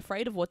whatever. I'm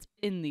afraid of what's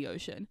in the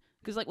ocean.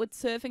 Because like with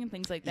surfing and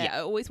things like that, Yeah.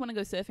 I always want to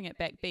go surfing at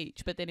Back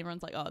Beach, but then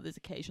everyone's like, oh, there's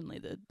occasionally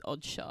the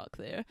odd shark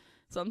there.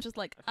 So I'm just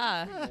like,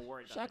 I think I'm more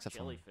worried sharks about are the fine.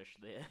 jellyfish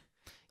there.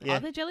 Yeah. Are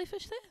there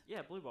jellyfish there?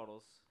 Yeah, blue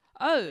bottles.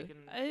 Oh, They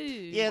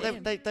can- Yeah,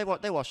 damn.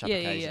 they wash up Yeah,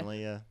 yeah, yeah.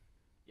 occasionally. Yeah.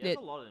 Yeah, there's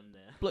Yeah. a lot of them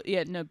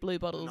there. Blue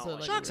bottles Not are like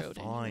like Sharks real are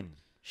danger. fine.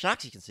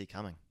 Sharks you can see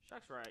coming.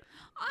 Sharks, right?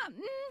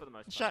 Mm, For the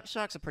most part.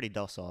 Sharks are pretty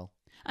docile.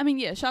 I mean,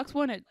 yeah, sharks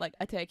won't like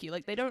attack you.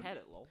 Like they don't Had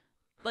it, lol.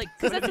 like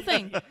because that's the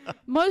thing.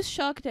 Most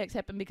shark attacks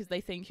happen because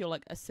they think you're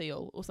like a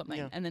seal or something,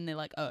 Yeah. and then they're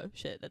like, oh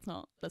shit, that's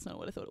not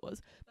what I thought it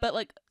was. But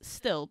like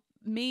still,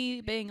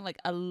 me being like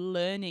a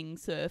learning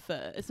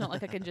surfer, it's not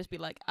like I can just be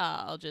like,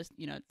 I'll just,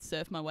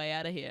 surf my way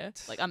out of here.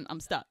 Like I'm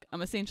stuck.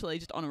 I'm essentially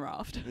just on a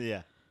raft,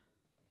 Yeah.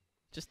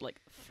 just like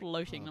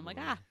floating. Oh, I'm like,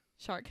 boy.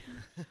 shark.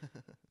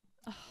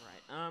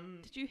 Right.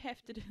 Did you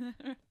have to do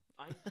that?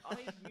 I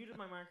muted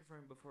my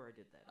microphone before I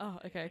did that. Oh,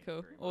 okay, Thank you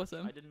cool. very much.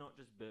 Awesome. I did not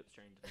just burp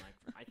straight into the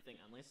microphone. I think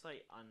unless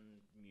I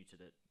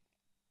unmuted it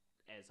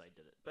as I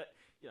did it. But,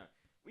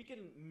 we can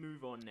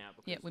move on now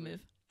because Yeah, we we're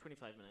move.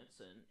 25 minutes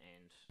in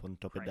and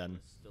Pontopidan. Craig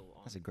is still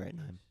on. That's a great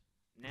name.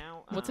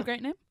 Now, What's a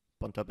great name?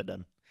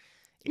 Pontopidan.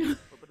 name?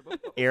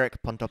 Eric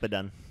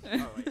Pontopidan.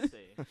 Oh, I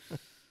see.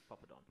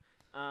 Pop it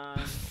on.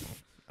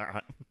 All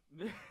right.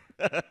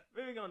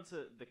 Moving on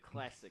to the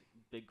classic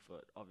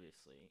Bigfoot,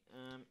 obviously.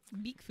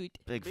 Bigfoot.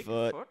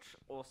 Bigfoot.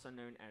 Also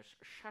known as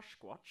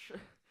Sasquatch,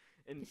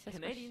 in Sasquatch.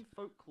 Canadian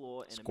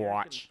folklore and Squatch.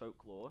 American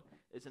folklore,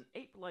 is an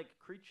ape-like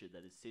creature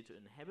that is said to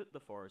inhabit the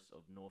forests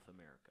of North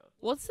America.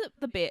 What's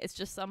the bet? It's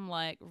just some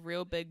like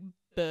real big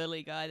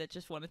burly guy that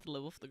just wanted to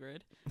live off the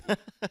grid.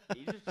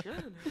 He's just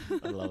chilling.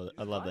 I love it.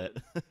 I He's love that.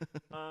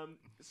 vibing.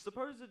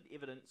 Supposed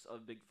evidence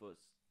of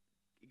Bigfoot's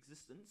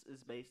existence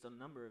is based on a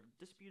number of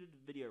disputed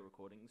video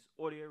recordings,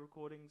 audio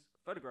recordings,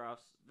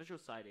 photographs, visual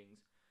sightings,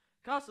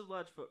 casts of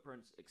large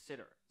footprints,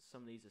 etc.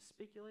 Some of these are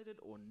speculated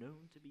or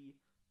known to be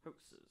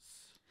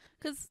hoaxes.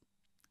 Because,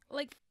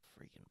 like,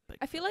 Freaking Bigfoot.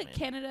 I feel like man.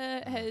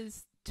 Canada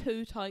has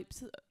two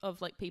types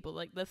of like people,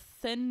 like the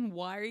thin,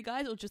 wiry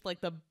guys, or just like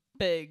the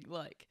big,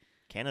 like,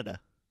 Canada.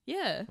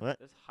 yeah. What?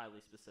 That's highly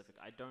specific.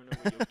 I don't know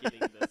where you're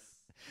getting this.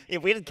 Yeah,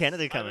 where did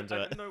Canada come I into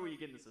don't it? know where you're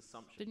getting this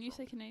assumption. Didn't you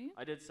from. say Canadian?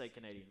 I did say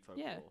Canadian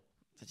folklore. Yeah.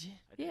 Did you?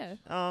 I did. Yeah.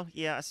 Oh,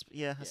 yeah. I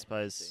Yeah,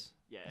 suppose.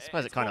 see. Yeah, I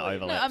suppose it it's kinda probably-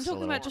 No, overlaps I'm a talking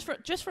little.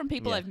 about just from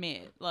people Yeah. I've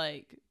met.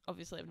 Like,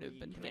 obviously, I've How never many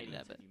been to Canada,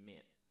 Canadians but have you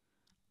met?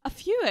 a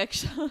few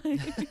actually.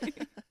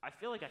 I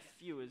feel like a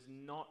few is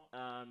not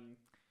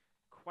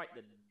quite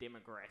the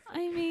demographic.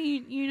 I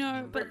mean,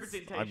 but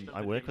representation of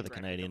I the work with a demographic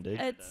Canadian of dude.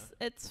 Canada.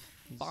 it's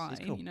He's fine.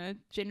 cool.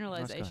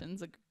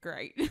 Generalizations are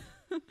great.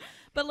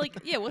 But like,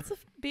 yeah, what's the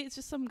bet? It's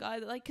just some guy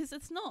that like, because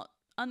it's not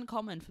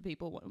uncommon for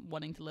people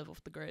wanting to live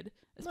off the grid,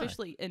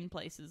 especially in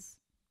places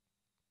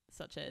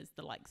such as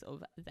the likes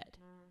of that.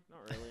 No,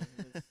 not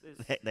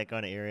really. That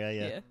kind of area,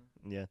 yeah.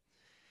 Yeah.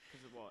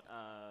 Because of what?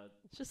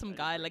 It's just some I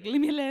guy agree. like,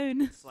 leave me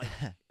alone. It's like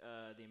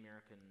the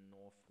American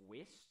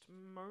Northwest.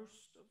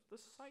 Most of the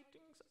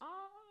sightings are.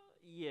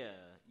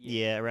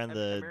 Yeah, around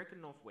the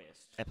American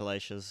Northwest.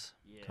 Appalachias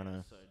Yeah,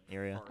 kinda so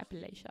area. foresty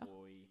Appalachia.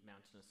 boy,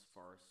 mountainous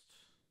forest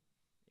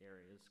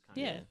areas.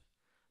 Yeah. Of.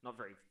 Not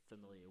very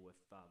familiar with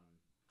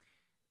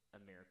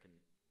American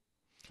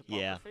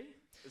Yeah. topography.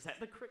 Is that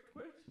the correct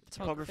word?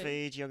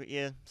 Topography, geography,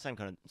 yeah, same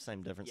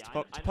difference. Yeah, I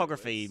know the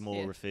Topography words.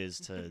 more Yeah. refers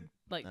to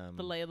Like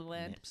the lay of the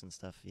land. maps and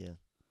stuff, yeah.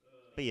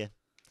 But yeah,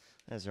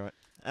 that's right.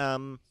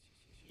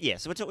 Yeah,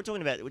 so we're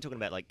talking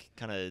about like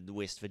kind of the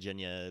West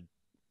Virginia,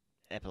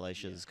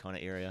 Appalachias kind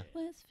of area.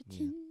 West Yeah.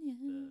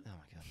 Virginia. Oh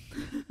my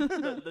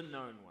god. the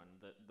known one,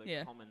 the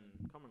Yeah.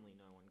 commonly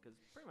known one, because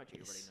pretty much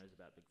everybody Yes. knows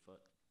about Bigfoot.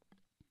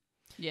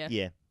 Yeah.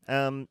 Yeah.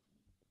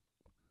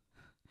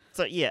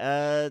 So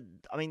yeah,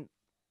 I mean,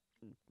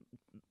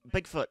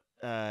 Bigfoot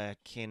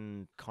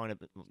can kind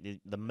of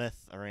the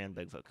myth around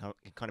Bigfoot can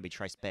kind of be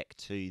traced back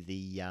to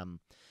the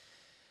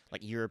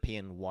like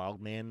European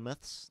wild man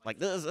myths. Like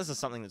this is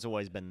something that's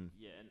always been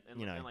Yeah,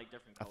 and and like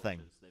different a cultures,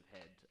 thing. they've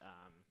had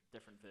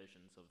different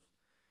versions of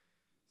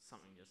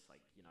something just like,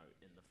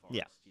 in the forest,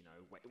 Yeah.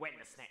 waiting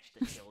to snatch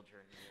the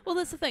children. Well,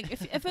 that's the thing.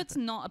 If it's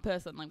not a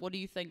person, like, what do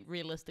you think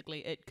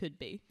realistically it could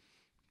be?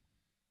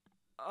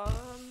 From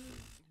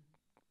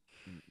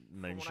what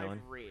moonshine.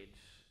 I've read,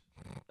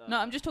 No,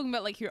 I'm just talking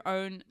about like your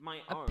own my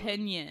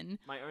opinion.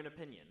 My own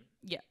opinion.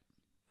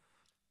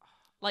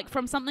 Like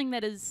from something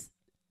that is,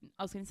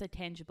 I was going to say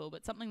tangible,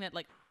 but something that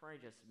like, Probably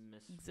just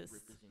Exists.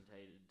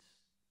 misrepresented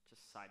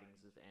just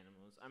sightings of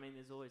animals. I mean,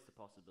 there's always the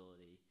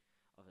possibility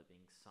of it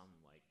being some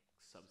like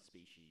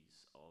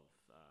subspecies of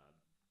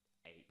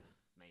ape,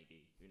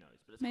 maybe. Who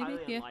knows? But it's Maybe,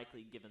 highly yeah.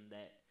 unlikely given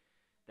that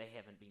they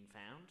haven't been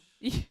found.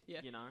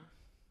 yeah.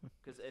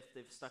 Because if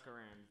they've stuck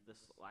around this,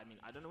 I mean,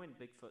 I don't know when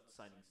Bigfoot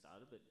sightings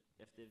started, but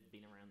if they've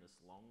been around this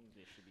long,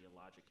 there should be a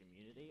larger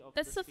community of.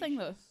 That's the thing,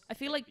 though. species I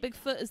feel that like can be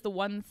Bigfoot found. is the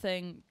one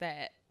thing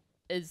that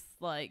is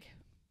like,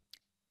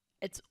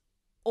 it's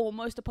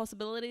almost a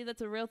possibility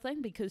that's a real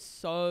thing because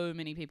so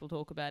many people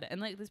talk about it,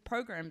 and like there's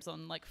programs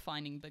on like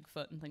finding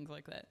Bigfoot and things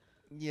like that.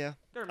 Yeah.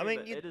 Gotta I mean,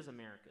 remember, it is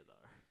America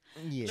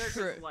though. Yeah. They're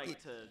True. just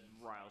like to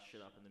rile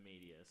shit up in the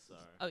media, so.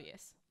 Oh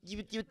yes.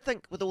 You'd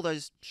think with all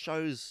those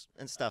shows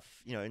and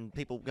stuff, and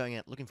people going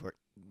out looking for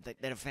it,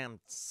 they'd have found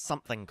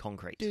something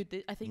concrete.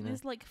 Dude, I think You know?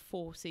 there's like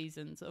 4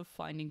 seasons of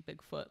Finding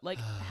Bigfoot. Like,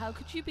 how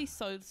could you be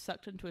so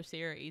sucked into a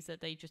series that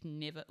they just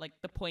never, like,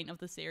 the point of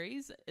the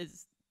series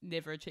is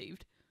never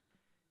achieved?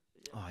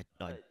 Oh, I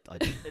But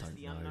it's don't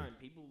the know. unknown.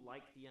 People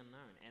like the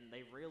unknown, and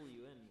they reel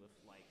you in with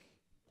like,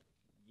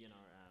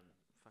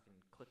 fucking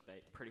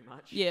clickbait, pretty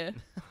much. Yeah.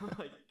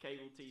 Like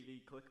cable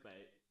TV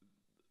clickbait.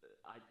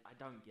 I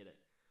don't get it.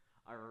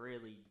 I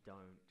really don't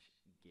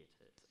get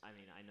it. I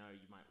mean, I know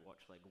you might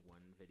watch like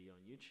one video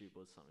on YouTube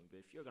or something, but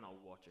if you're gonna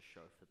watch a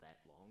show for that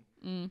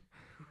long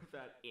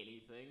without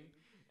anything,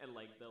 and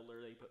like they'll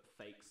literally put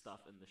fake stuff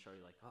in the show,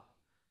 you're like, oh,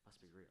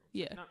 must be real. It's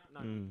Yeah. like, no,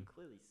 you can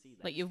clearly see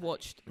that. Like you've fake.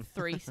 watched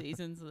 3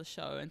 seasons of the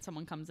show, and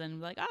someone comes in and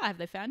be like, have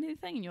they found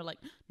anything? And you're like,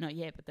 no,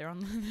 but they're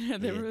on.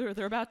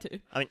 They're about to.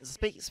 I mean,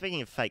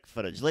 speaking of fake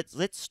footage,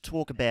 let's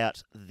talk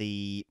about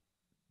the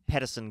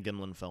Patterson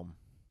Gimlin film.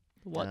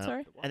 What?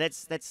 Sorry. And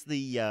that's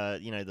the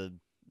the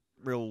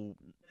real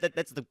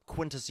that's the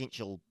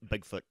quintessential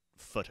Bigfoot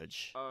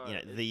footage.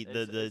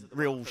 The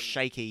real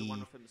shaky. The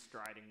one of him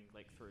striding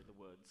like through the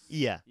woods.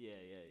 Yeah.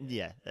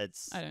 Yeah.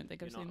 It's. I don't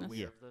think I've seen this.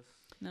 Aware of this?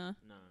 No.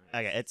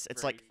 Okay, it's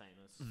very like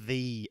famous.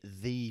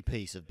 the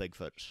piece of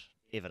Bigfoot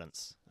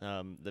evidence.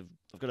 I've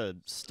got a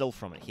still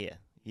from it here.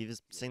 You ever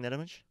seen that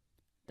image?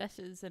 This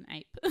is an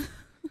ape.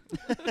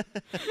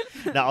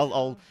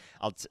 No,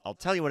 I'll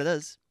tell you what it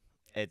is.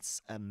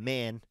 It's a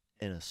man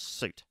in a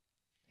suit.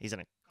 He's in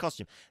a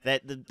costume.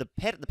 That the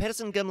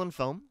Patterson Gimlin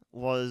film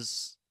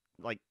was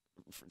like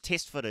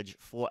test footage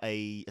for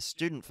a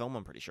student film.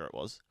 I'm pretty sure it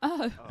was.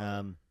 Oh.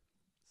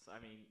 So, I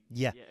mean,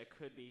 yeah, it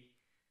could be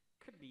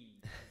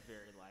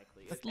very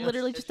likely. It's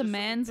literally just a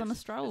man's on a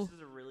stroll. This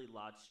is a really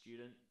large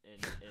student in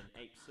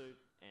ape suit,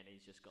 and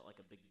he's just got like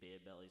a big bear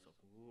belly. He's like,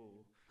 whoa.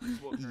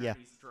 He's walking around,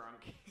 he's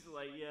drunk. He's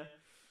like,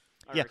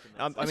 I reckon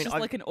that's I mean, just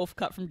like an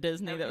offcut from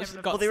Disney that was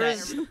got there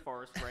sacked. is a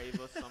forest rave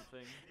or something.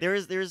 there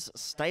is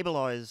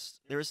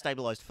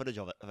stabilized footage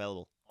of it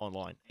available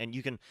online, and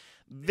you can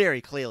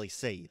very clearly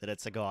see that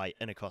it's a guy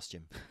in a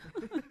costume.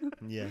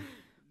 Yeah.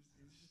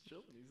 He's just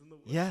chilling. He's in the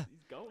woods. Yeah.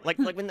 He's going. Like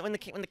when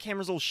the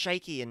camera's all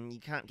shaky and you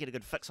can't get a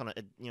good fix on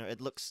it,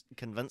 it looks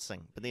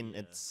convincing. But then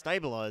it's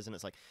stabilized and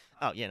it's like,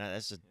 oh yeah, no,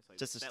 that's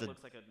just that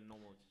looks like a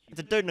normal. it's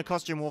a dude in a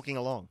costume walking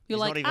along. You're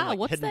He's like, not even,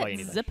 what's hidden by that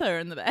anything. zipper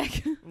in the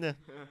back? Yeah.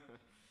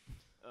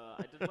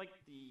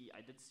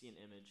 I did see an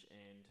image,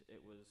 and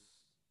it was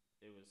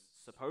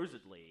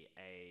supposedly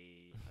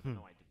I don't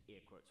know, I did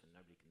air quotes and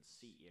nobody can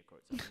see air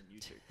quotes on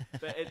YouTube,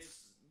 but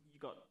you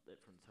got it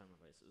from the Toma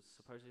Base. It was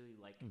supposedly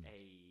like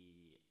a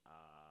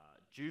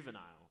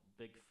juvenile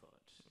Bigfoot.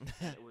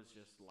 And it was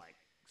just like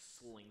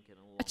slinking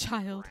along. A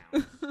child. The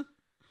ground.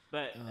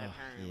 But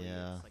apparently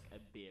it's like a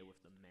bear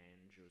with the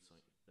mange or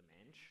something.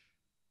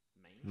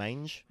 The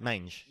mange?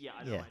 Mange. Yeah,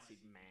 I know. I said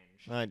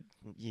mange.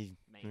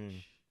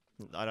 Mange.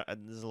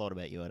 There's a lot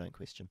about you I don't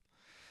question.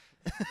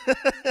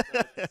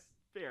 That's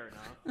fair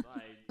enough.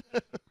 I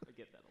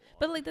get that a lot.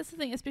 But like that's the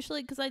thing,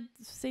 especially because I've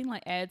seen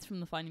like ads from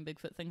the Finding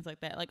Bigfoot, things like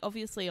that. Like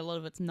obviously a lot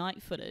of it's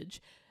night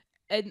footage,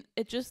 and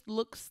it just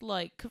looks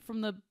like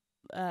from the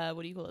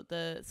what do you call it?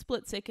 The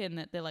split second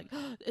that they're like,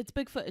 oh, it's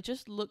Bigfoot. It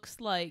just looks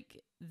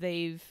like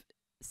they've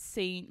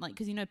seen like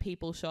because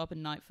people show up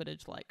in night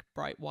footage like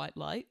bright white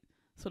light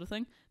sort of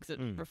thing because it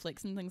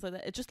reflects and things like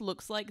that. It just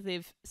looks like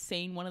they've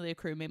seen one of their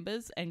crew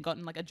members and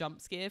gotten like a jump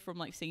scare from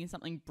like seeing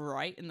something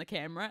bright in the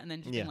camera and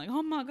then just being like,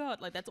 oh my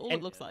god, like that's all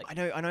it looks like.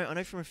 I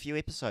know from a few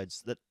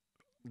episodes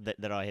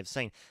that I have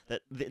seen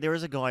that there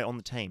is a guy on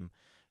the team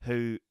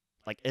who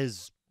like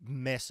is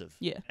massive.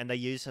 Yeah. And they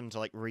use him to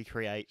like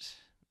recreate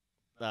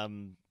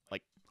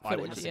like Footage,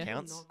 eyewitness yeah.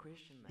 accounts. Not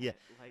question that. Yeah.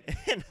 Like,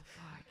 And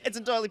it's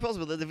entirely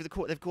possible that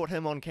they've caught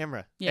him on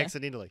camera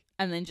accidentally.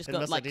 And then just And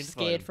got like misidentified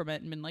scared him. from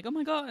it and been like, oh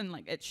my god, and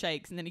like it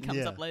shakes and then he comes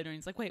Yeah. up later and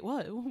he's like, wait,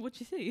 what'd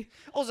you see?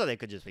 Also, they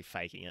could just be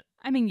faking it.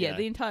 I mean, Yeah.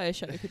 the entire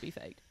show could be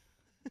faked.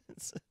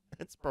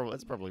 It's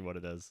probably what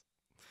it is.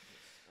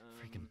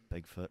 Freaking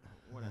Bigfoot.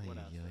 What Ay, else do ay.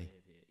 I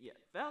have here? Yeah,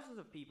 thousands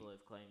of people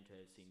have claimed to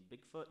have seen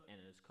Bigfoot, and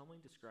it is commonly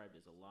described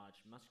as a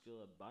large,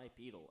 muscular,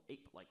 bipedal,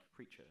 ape-like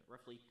creature,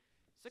 roughly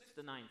 6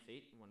 to 9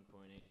 feet, 1.8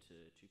 to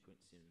 2.7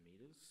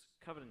 meters,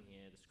 covered in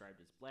hair,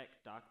 described as black,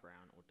 dark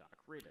brown, or dark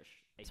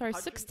reddish. Sorry,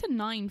 6 to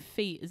 9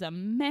 feet is a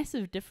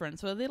massive difference.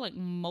 So are there like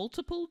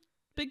multiple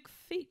big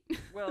feet?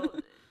 Well,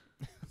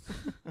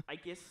 I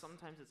guess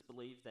sometimes it's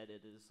believed that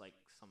it is like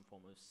some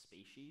form of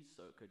species,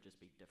 so it could just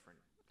be different.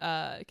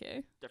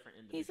 Okay. Different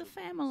individuals. He's a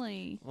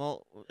family.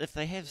 Well, if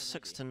they have Yeah,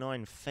 6 maybe. to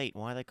 9 feet,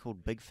 why are they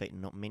called big feet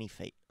and not many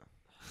feet?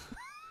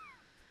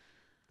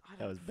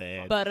 That was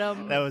bad. But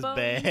That was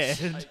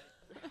bad.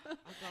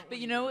 But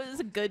you know, it was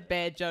a good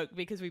bad joke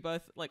because we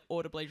both like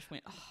audibly just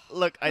went, oh.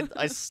 Look,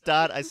 I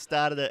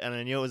started it and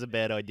I knew it was a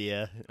bad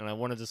idea and I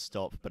wanted to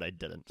stop, but I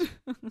didn't.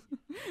 You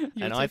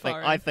And were too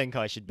far in. I think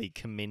I should be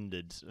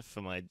commended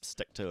for my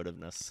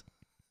stick-to-itiveness.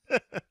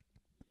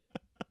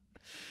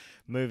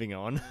 Moving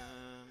on.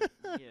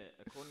 Yeah,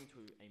 according to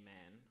a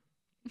man.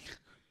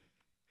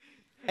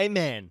 A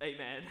man. A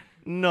man.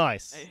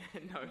 Nice.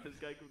 No, this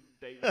guy called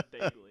David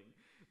Dagling.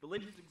 The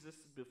legends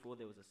existed before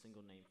there was a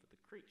single name for the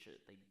creature.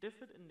 They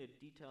differed in their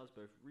details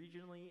both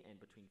regionally and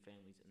between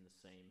families in the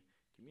same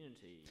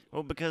community.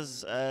 Well,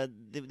 because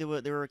there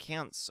were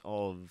accounts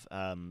of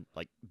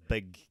like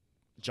big,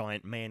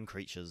 giant man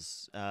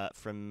creatures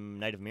from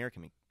Native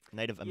American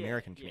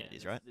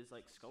communities, right? There's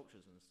like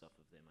sculptures and stuff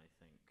of them, I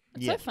think.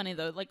 It's so funny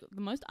though, like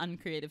the most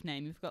uncreative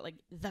name, you've got like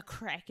the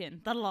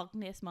Kraken, the Loch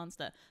Ness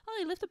Monster. Oh,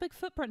 he left a big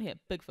footprint here.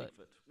 Bigfoot.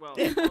 Well,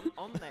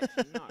 on that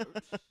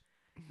note,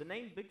 The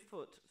name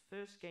Bigfoot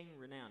first gained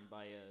renown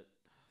by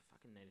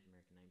fucking Native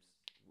American names.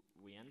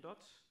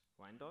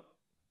 Wyandotte?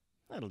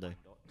 That'll do.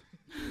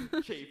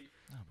 Chief,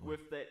 Oh, boy.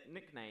 with that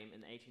nickname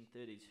in the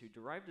 1830s, who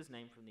derived his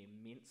name from the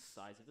immense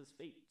size of his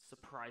feet,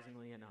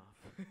 surprisingly enough.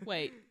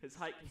 Wait, His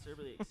height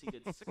considerably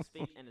exceeded 6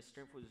 feet, and his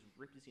strength was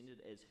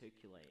represented as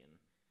Herculean.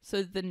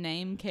 so the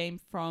name came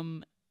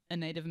from a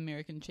Native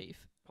American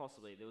chief.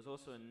 Possibly. There was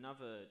also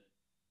another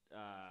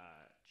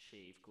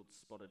chief called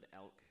Spotted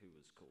Elk who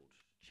was called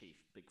Chief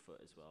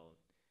Bigfoot as well,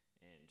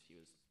 and he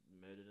was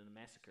murdered in a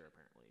massacre,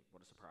 apparently.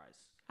 What a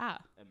surprise. Ah,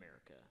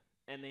 America.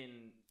 And then...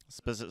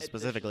 Specifically,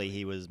 additionally-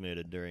 he was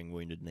murdered during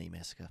Wounded Knee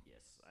Massacre.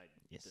 Yes, I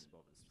Yes. didn't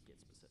bother to get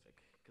specific,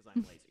 because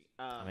I'm lazy.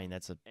 I mean,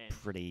 that's a and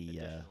pretty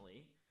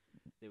additionally,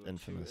 there were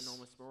infamous. 2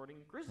 enormous marauding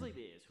grizzly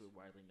bears who were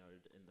widely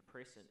noted in the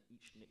press and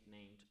each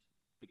nicknamed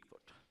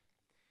Bigfoot.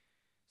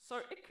 So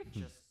it could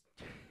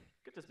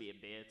just be a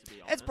bear, to be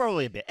honest. It's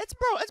probably a bear. It's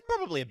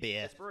probably a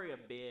bear. It's probably a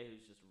bear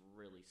who's just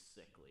really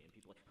sickly, and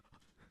people are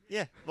like,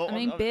 Yeah. Well, I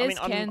mean, bears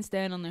I'm- can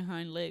stand on their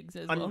hind legs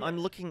as well. I'm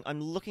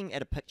looking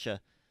at a picture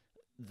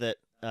that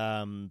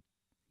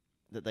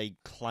that they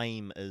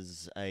claim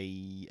is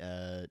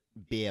a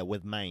bear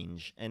with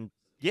mange, and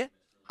yeah,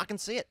 I can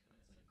see it.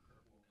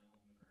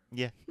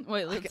 Yeah,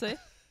 Wait, let's see.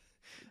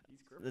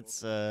 he's crippled.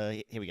 it's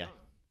here we go. Oh,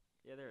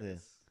 yeah, there it Yeah.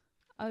 is.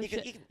 Oh You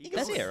shit! can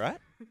That's- see it, right?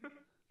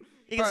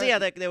 You can Bro. see how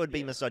that would be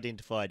Yeah.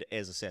 misidentified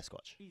as a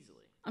Sasquatch. Easily.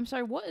 I'm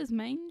sorry. What is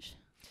mange?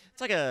 It's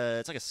like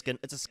a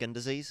skin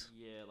disease.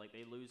 Yeah, like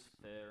they lose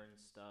fur and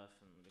stuff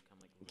and become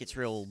like It gets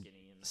really real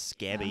skinny and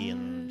Scabby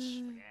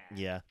and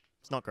yeah,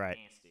 it's not great.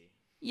 nasty.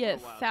 Yeah,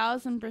 Oh, wow.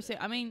 1000%.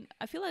 I mean,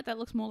 I feel like that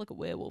looks more like a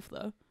werewolf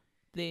though.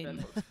 Than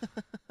That looks-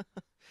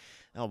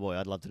 Oh boy,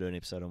 I'd love to do an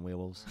episode on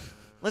werewolves. uh,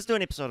 Let's do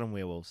an episode on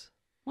werewolves.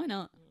 why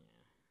not? yeah.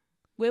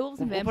 Werewolves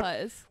and We'll put-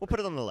 vampires. We'll put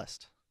it on the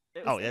list.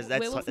 It Oh, was- yes, that's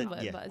Werewolves and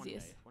yeah. vampires. One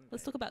Yes. day, one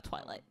Let's day. talk about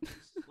Twilight.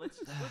 Let's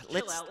chill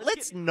Let's out. let's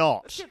Let's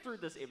not. get through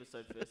this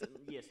episode first. And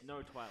yes,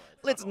 no Twilight.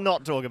 Fuck Let's off.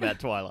 not talk about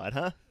Twilight,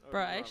 huh? Oh,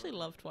 Bro, I actually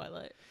love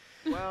Twilight.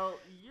 Well,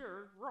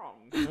 you're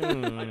wrong. I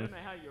Mm. don't know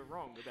how you're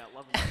wrong about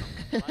loving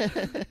something.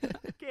 I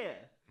don't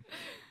care.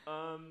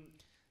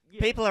 Yeah.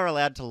 People are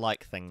allowed to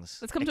like things,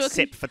 Let's come to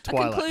except for a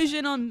Twilight.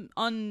 conclusion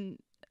on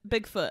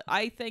Bigfoot.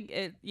 I think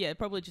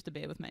probably just a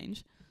bear with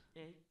mange.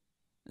 Yeah,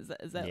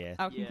 Is that Yeah.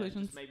 our yeah,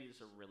 conclusions? just maybe just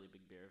a really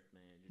big bear,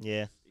 man.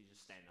 Yeah. He's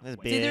just standing up. There's a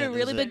waving. bear, It's either a there's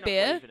really a- big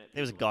bear.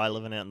 There was a guy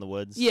living out in the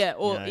woods. Yeah,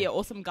 you know.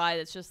 or some guy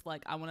that's just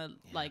like, I want to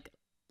Yeah. like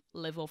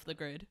live off the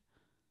grid.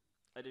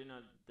 I do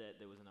know that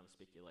there was another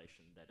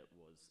speculation that it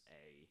was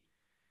a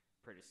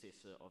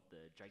predecessor of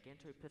the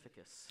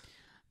Gigantopithecus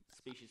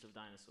species of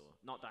dinosaur.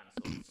 Not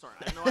dinosaur. Sorry,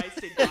 I know I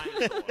said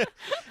dinosaur.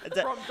 It's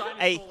a- From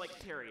dinosaur-like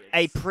periods.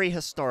 a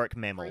prehistoric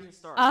mammal.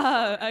 Prehistoric. Oh,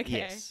 sorry. okay.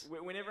 Yes.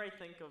 Whenever I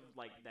think of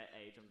like that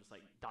age, I'm just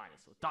like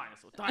dinosaur.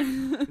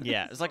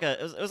 Yeah, it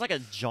was like a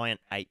giant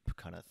ape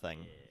kind of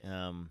thing.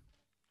 Yeah.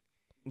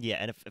 Yeah,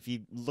 and if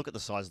you look at the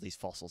size of these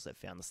fossils they've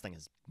found, this thing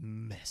is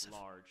massive.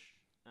 Large.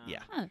 Yeah.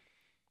 Huh.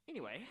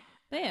 Anyway.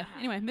 There.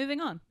 Anyway, moving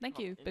on. Thank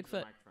hop you, into the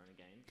Bigfoot. microphone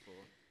again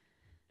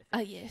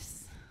for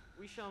Yes.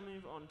 We shall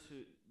move on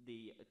to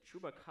the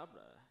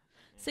chupacabra.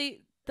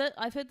 See,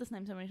 I've heard this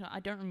name so many times.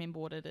 I don't remember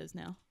what it is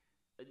now.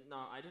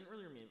 No, I didn't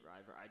really remember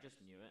either. I just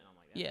knew it, and I'm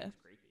like, Yeah. that's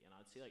creepy. And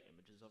I'd see like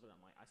images of it.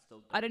 I'm like, I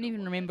still. I don't know even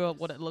what remember that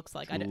what is. it looks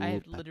like. I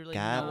have literally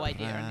no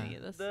idea on any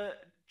of this. The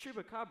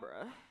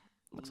chupacabra,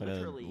 Looks like a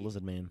literally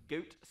lizard man.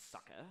 goat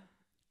sucker.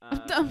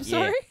 I'm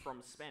sorry?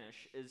 From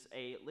Spanish, is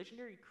a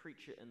legendary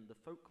creature in the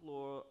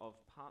folklore of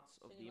parts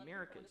of the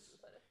Americas.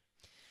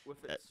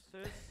 With its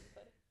first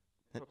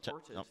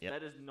purported, yep.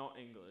 that is not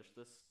English.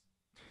 This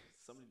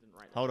somebody didn't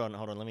write. Hold that.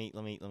 on. Let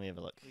me have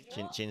a look.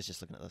 Jen's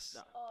just looking at this.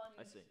 No,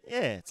 I see.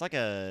 Yeah, it's like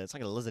a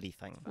lizardy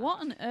thing.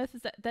 What on earth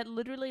is that? That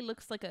literally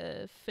looks like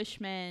a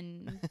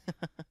fishman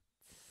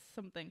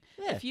something.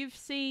 Yeah. If you've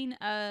seen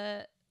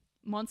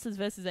Monsters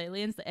vs.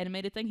 Aliens, the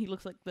animated thing, he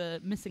looks like the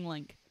missing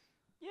link.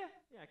 Yeah,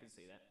 I can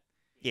see that.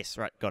 Yes,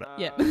 right, got it.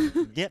 Yeah.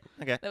 Yep.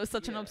 Okay. That was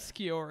such an Yeah.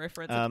 obscure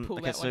reference. I had to pull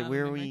Okay, that one so out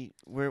where of are memory.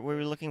 where are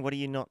we looking? What are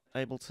you not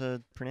able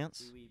to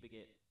pronounce? We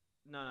beget.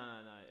 No.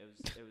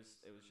 It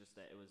was just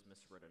that it was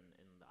miswritten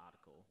in the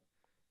article,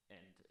 and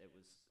it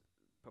was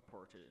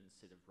purported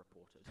instead of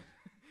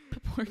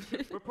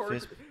reported.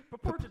 Purported.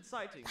 Purported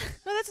sightings.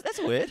 No, that's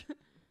a word.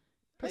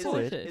 That's a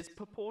word. Purported. Is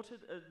purported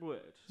a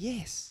word?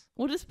 Yes.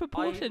 What does I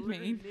purported literally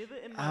mean? never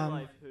in my Um,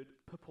 life heard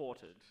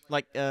purported.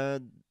 Like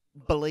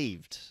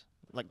believed.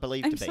 Like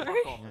believed I'm to be.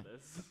 sorry? Fuck off it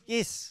is.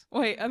 Yes.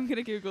 Wait, I'm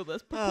gonna Google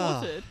this. Ah.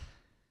 Purported.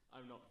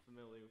 I'm not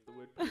familiar with the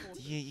word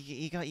purported.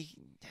 You got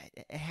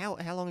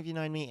how long have you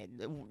known me?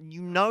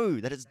 You know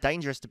that it's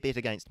dangerous to bet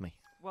against me.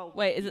 Well,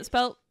 Wait, is it yes.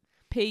 spelled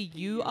P-U-R?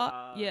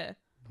 P-U-R. Yeah.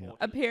 Purported.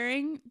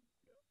 Appearing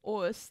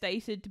or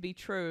stated to be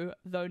true,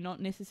 though not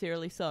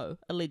necessarily so.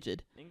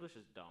 Alleged. English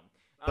is dumb.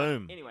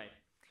 Boom. Anyway,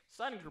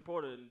 sightings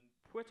reported in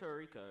Puerto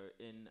Rico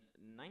in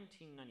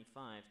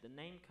 1995. The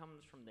name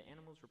comes from the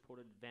animal's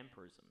reported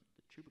vampirism.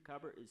 The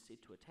chupacabra is said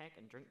to attack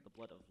and drink the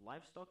blood of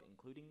livestock,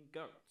 including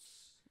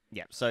goats.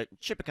 Yeah. So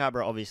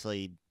chupacabra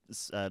obviously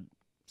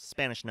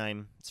Spanish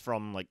name. It's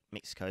from like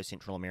Mexico,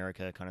 Central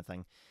America kind of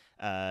thing.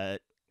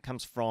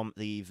 Comes from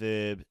the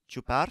verb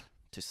chupar,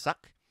 to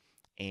suck,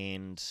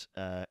 and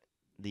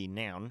the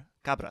noun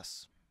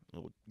cabras,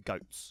 or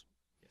goats.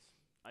 Yes.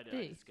 I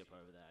did skip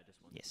over that. I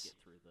just wanted to get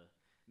through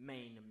the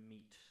main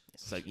meat.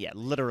 So yeah,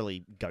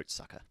 literally goat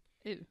sucker.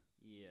 Ew.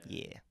 Yeah.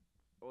 Yeah.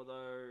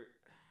 Although,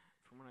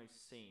 from what I've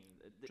seen,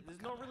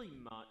 there's not really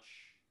much.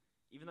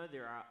 Even though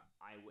there are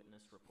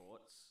eyewitness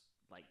reports,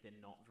 like they're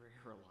not very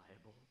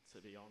reliable,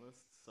 to be honest.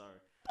 So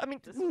I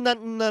mean,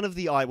 none of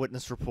the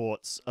eyewitness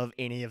reports of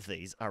any of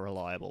these are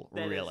reliable,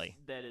 really.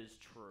 That is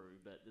true,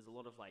 but there's a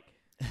lot of like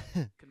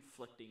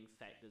conflicting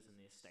factors in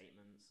their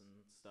statements and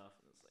stuff,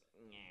 and it's like,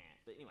 nah.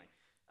 But anyway,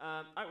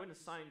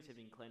 eyewitness sightings have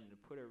been claimed in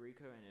Puerto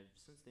Rico and have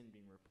since then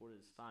been reported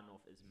as far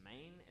north as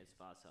Maine, as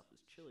far south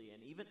as Chile,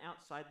 and even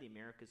outside the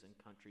Americas in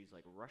countries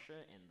like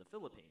Russia and the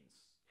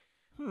Philippines.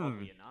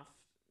 Oddly enough,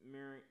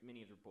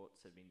 many of the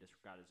reports have been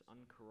disregarded as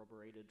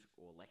uncorroborated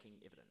or lacking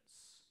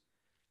evidence.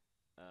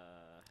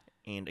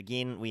 And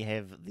again, we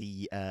have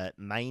the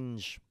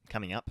mange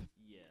coming up,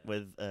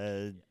 with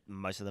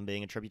most of them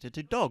being attributed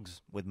to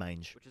dogs with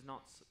mange. Which is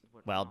not...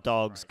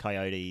 dogs, surprising.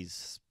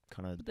 coyotes,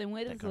 kind of. But then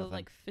where does the kind of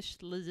like fish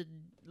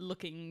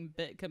lizard-looking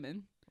bit come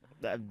in?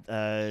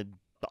 The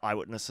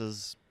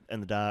eyewitnesses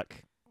in the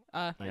dark,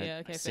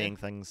 Okay, seeing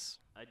fair. things.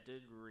 I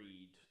did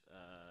read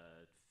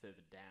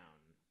further down.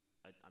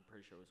 I'm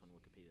pretty sure it was on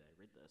Wikipedia. I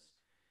read this.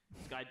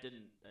 This guy did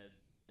an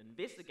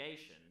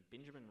investigation.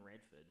 Benjamin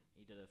Radford.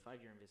 He did a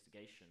 5-year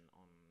investigation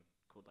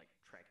called like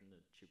Tracking the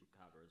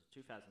Chupacabra. It was a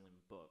 2011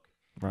 book.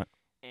 Right.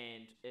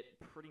 And it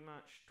pretty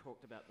much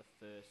talked about the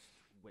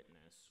first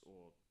witness,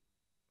 or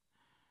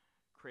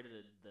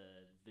credited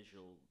the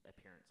visual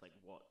appearance, like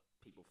what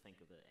people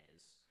think of it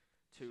as,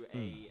 to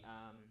a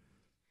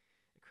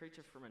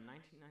creature from a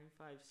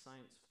 1995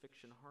 science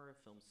fiction horror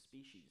film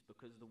Species,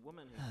 because the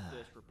woman who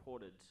first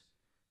reported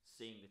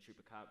seeing the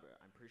Chupacabra,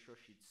 I'm pretty sure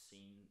she'd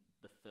seen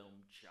the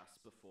film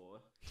just before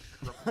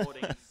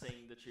reporting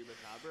seeing the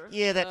Chupacabra.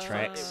 Yeah, that So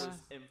tracks. it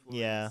was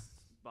influenced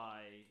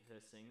by her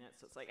seeing that,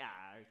 so it's like,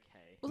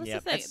 okay. Well, that's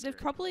Yep. the thing. That's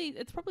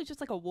It's probably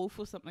just like a wolf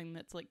or something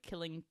that's like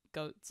killing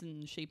goats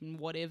and sheep and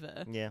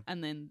whatever. Yeah.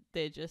 And then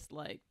they're just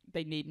like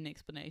they need an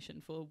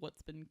explanation for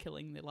what's been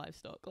killing their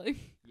livestock. Like.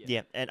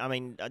 Yeah, and I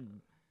mean,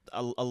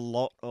 a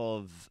lot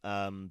of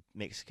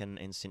Mexican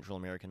and Central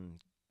American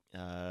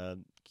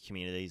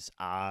communities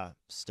are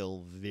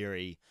still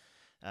very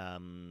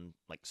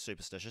like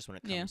superstitious when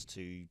it comes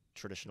to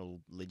traditional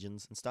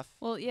legends and stuff.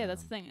 Well, yeah,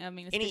 that's the thing. I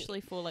mean, any-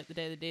 especially for like the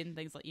Day of the Dead and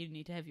things, like you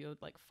need to have your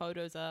like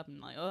photos up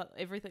and like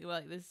everything.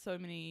 Like, there's so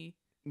many.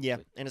 Yeah,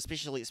 and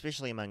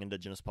especially among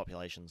indigenous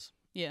populations.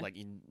 Yeah. Like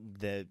You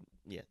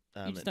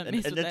just don't and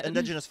mess with that.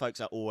 indigenous folks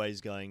are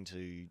always going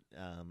to,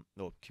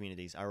 or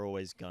communities are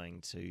always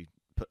going to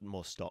put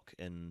more stock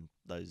in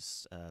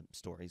those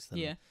stories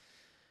than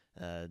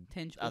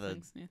tangible other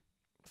things. Yeah.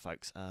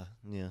 folks are.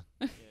 Yeah.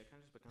 Yeah, it kind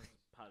of just becomes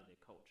part of their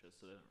culture,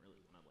 so they don't really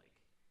want to like.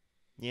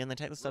 Yeah, and they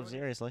take the stuff ruin it.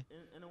 seriously.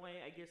 In a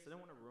way, I guess they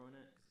don't want to ruin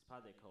it because it's part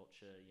of their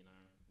culture, you know.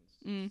 It's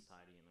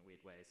society in a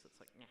weird way, so it's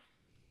like, nah.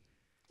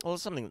 Well,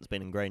 it's something that's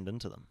been ingrained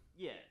into them.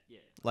 Yeah.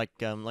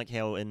 Like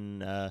how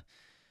in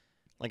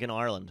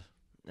Ireland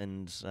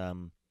and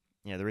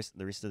the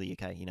rest of the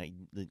UK, you know,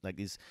 like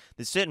there's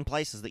certain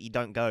places that you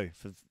don't go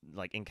for,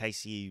 like, in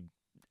case you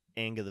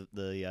anger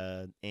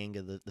the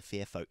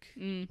fair folk,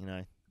 you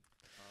know.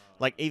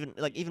 Like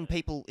even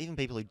people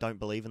who don't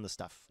believe in the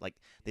stuff, like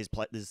there's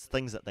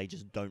things that they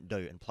just don't do,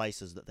 and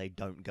places that they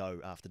don't go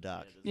after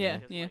dark.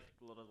 There's like,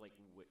 a lot of like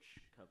witch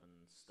coven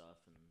stuff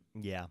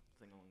and Yeah,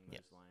 thing along those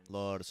lines. a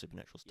lot of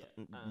supernatural stuff.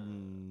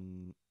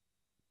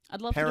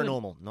 I'd love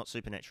Paranormal, not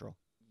supernatural.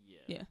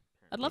 Yeah.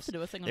 I'd love to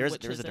do a thing on There is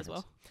witches a as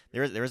well.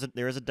 difference.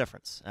 There is a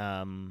difference. I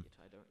don't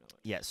know it.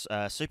 Yes,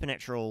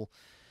 supernatural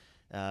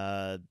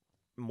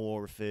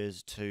more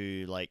refers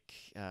to like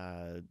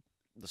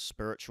the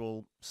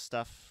spiritual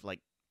stuff,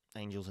 like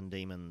angels and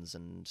demons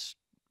and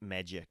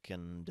magic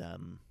and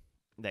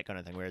that kind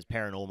of thing. Whereas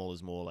paranormal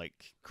is more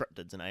like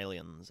cryptids and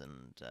aliens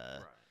and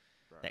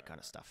that kind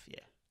of stuff.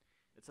 Yeah.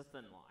 It's a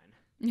thin line.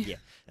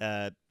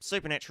 Yeah.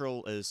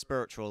 Supernatural is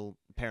spiritual.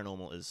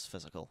 Paranormal is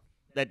physical.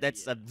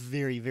 That's a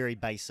very, very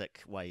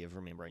basic way of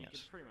remembering it. You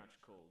can pretty much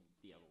call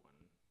the other one,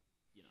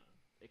 you know,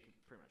 it can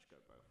pretty much go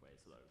both ways,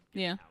 though.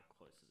 Yeah. How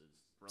close it is.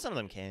 Some of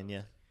them related, can,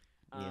 yeah.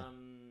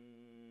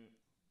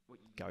 What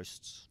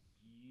Ghosts.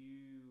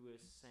 you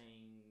were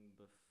saying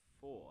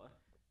before,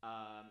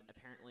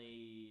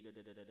 apparently,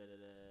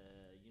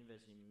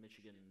 University of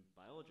Michigan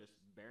biologist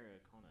Barry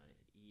O'Connor,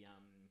 he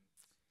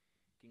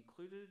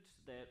concluded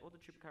that all the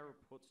chupacabra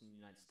reports in the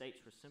United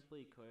States were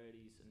simply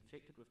coyotes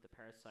infected with the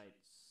parasite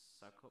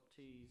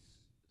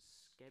Sarcoptes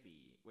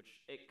scabi,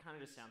 which it kind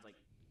of just sounds like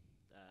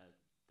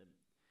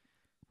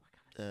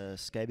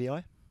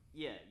Scabiei?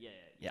 Yeah.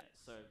 Yeah.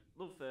 So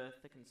little fur,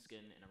 thickened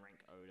skin, and a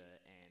rank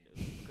odor, and it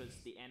was because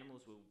the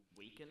animals were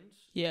weakened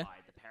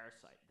by the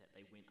parasite that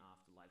they went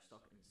after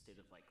livestock instead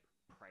of like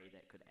prey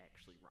that could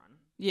actually run.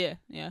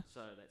 Yeah.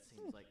 So that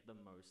seems like the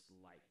most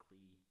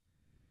likely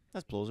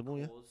That's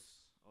plausible, yeah. cause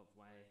of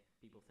why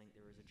people think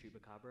there is a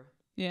chupacabra.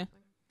 Yeah.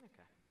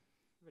 Okay,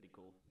 pretty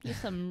cool.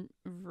 Just some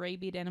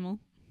rabid animal.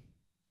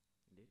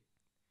 Indeed.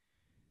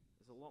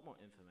 There's a lot more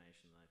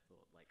information than I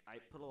thought. Like, I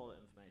put a lot of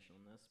information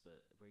on this,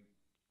 but we're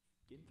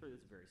getting through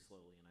this very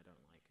slowly, and I don't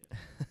like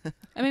it.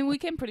 I mean, we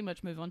can pretty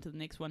much move on to the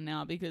next one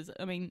now because,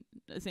 I mean,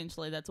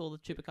 essentially that's all the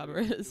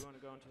chupacabra Do is. you want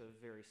to go into a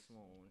very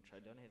small, which I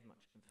don't have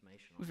much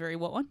information on. Very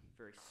what one?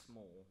 Very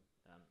small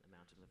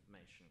amount of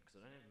information, because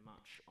I don't have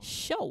much on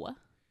Sure.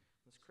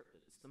 this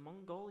cryptid. It's the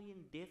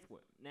Mongolian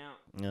deathworm. Now,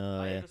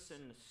 Oh, I yeah. have a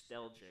certain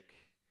nostalgic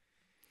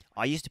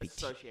I used to be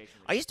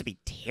association with I used to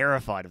be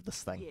terrified of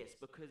this thing. Yes,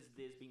 because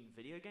there's been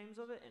video games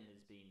of it, and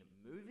there's been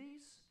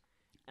movies.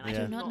 And I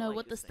Yeah. do not know like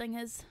what this thing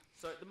is.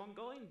 So the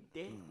Mongolian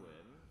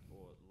deathworm,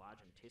 or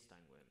large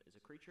intestine worm, is a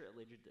creature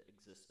alleged to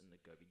exist in the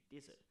Gobi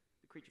Desert.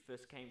 The creature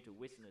first came to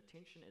Western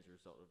attention as a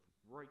result of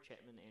Roy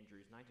Chapman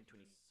Andrews'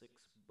 1926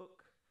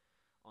 book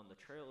On the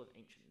Trail of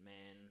Ancient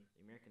Man.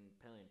 The American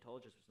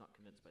paleontologist was not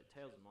convinced by the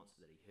tales of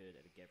monsters that he heard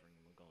at a gathering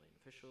of Mongolian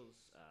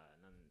officials.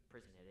 None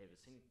present had ever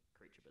seen the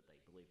creature, but they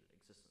believed it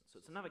existed. So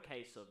it's another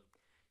case of,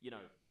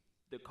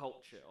 the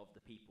culture of the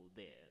people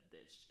there.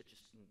 It's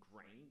just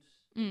ingrained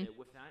there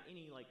without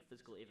any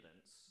physical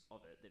evidence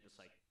of it. They're just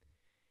like,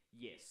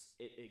 yes,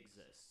 it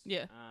exists.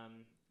 Yeah.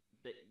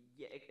 But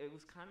yeah, it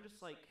was kind of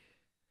just like.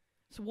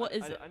 So what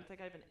is it? I don't think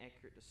I have an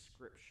accurate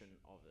description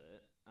of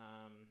it.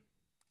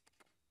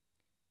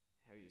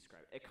 How do you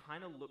describe it? It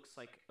kind of looks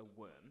like a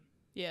worm.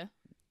 Yeah.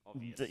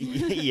 Obviously.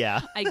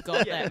 Yeah. I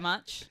got Yeah. that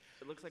much.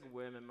 It looks like a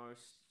worm, and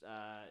most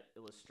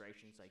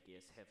illustrations, I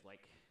guess, have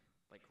like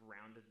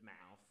rounded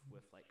mouth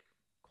with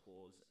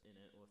claws in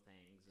it or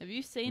things. Have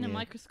you seen a Yeah.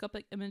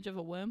 microscopic image of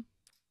a worm?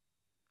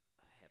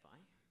 Have I?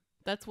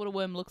 That's what a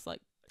worm looks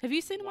like. Have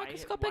you seen a Why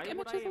microscopic would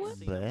image I of a have worm?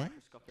 seen a Bleh.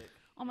 microscopic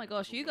Oh my image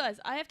gosh, of a you worm? guys,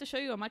 I have to show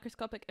you a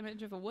microscopic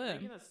image of a You're worm.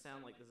 making it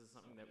sound like this is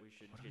something that we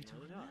should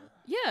genuinely know.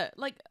 Yeah,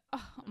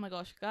 oh my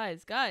gosh,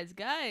 guys.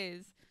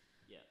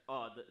 Yeah.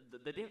 Oh, the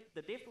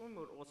death worm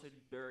would also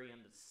bury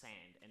under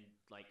sand and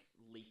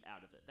leap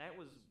out of it. That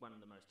was one of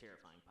the most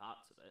terrifying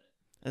parts of it.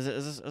 Is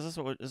this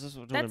what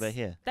we're talking about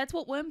here? That's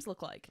what worms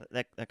look like.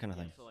 That kind of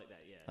Yeah, thing. so like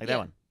that. Yeah. Like Yeah. that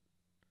one.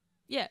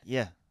 Yeah,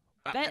 Yeah.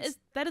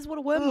 that is what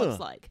a worm looks Ugh.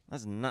 like.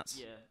 That's nuts.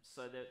 Yeah,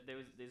 so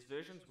there's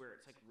versions where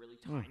it's really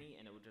tiny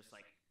and it would just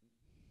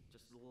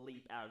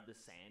leap out of the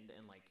sand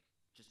and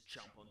just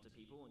jump onto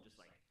people and just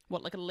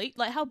What, like a leap?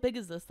 Like, how big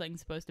is this thing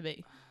supposed to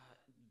be?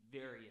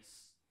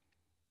 various.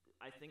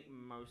 I think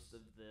most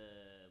of the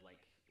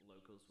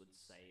locals would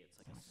say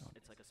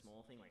it's like a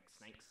small thing, like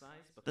snake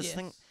size. Because This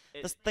thing-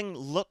 it- This thing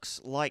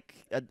looks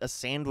like a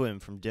sandworm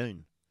from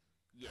Dune.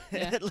 yeah.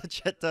 Yeah. It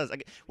legit does.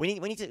 Okay, we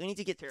need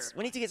to get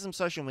Terrifying. some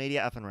social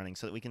media up and running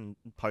so that we can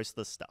post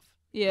this stuff.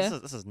 Yeah.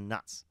 This is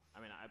nuts.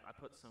 I mean, I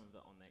put some of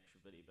it on the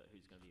actual video, but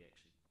who's going to be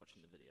actually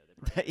watching the video? They're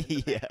probably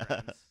in the Yeah.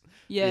 backgrounds.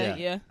 Yeah.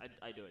 Yeah.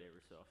 I do it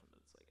every so often, but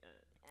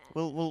it's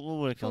We'll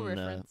work For on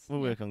reference, we'll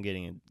yeah. work on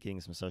getting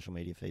some social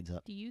media feeds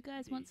up. Do you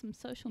guys want some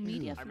social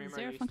media I for the remember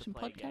I used to ZeroFunction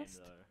play a game, podcast?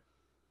 though.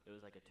 It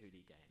was like a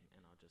 2D game,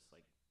 and I'll just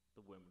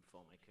the worm would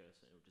follow my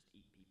cursor, and it would just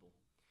eat people.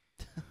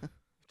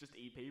 Just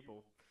eat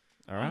people.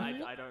 All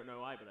right. I don't know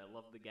why, but I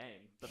loved the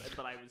game. But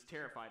I was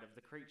terrified of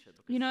the creature.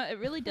 Because You know, it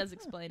really does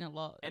explain a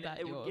lot and about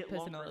it your would get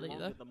longer and personality,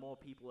 longer though. the more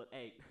people it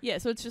ate. Yeah,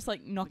 so it's just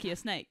like Nokia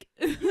Snake,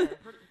 Yeah,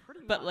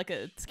 pretty but much. like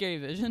a scary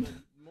version. But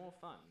more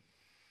fun.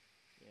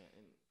 Yeah,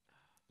 and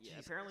yeah.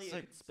 Jeez, Apparently, so-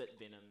 it could spit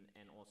venom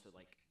and also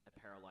a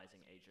paralyzing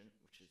agent,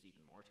 which is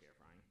even more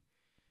terrifying.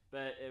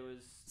 But it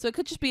was So it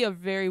could just be a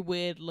very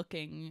weird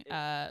looking.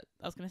 I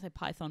was gonna say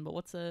python, but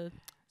what's a?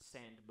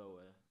 sand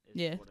boa is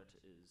Yeah. what it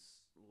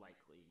is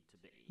likely to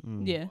be.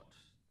 Mm. Yeah. What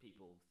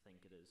people think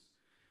it is,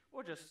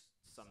 or just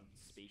some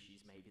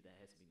species maybe that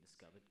hasn't been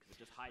discovered because it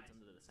just hides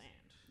under the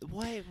sand.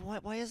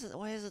 Why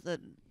is it that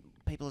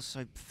people are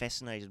so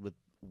fascinated with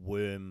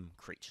worm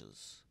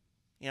creatures?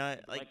 You know,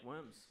 Like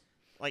worms.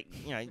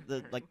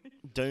 the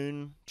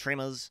Dune,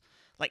 Tremors.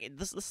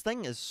 This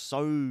thing is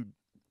so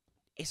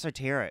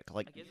esoteric.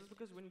 I guess it's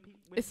because when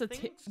It's a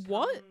things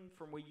what? come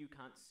from where you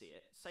can't see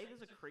it, say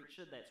there's a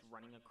creature that's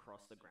running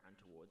across the ground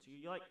towards you,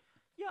 you're like,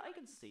 yeah, I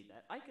can see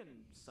that. I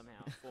can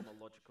somehow form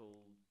a logical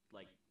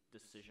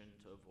decision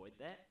to avoid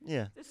that.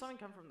 Yeah. There's something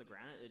come from the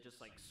ground, it just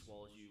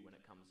swallows you when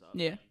it comes up.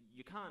 Yeah.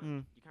 You can't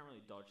Mm.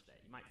 really dodge that.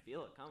 You might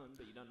feel it coming,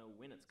 but you don't know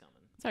when it's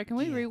coming. Sorry, can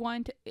we Yeah.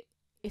 rewind to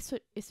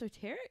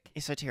esoteric?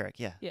 Esoteric.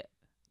 Yeah. Yeah.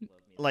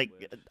 Love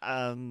me that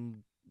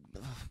word.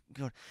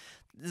 God,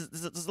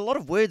 there's a lot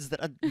of words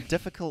that are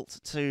difficult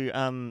to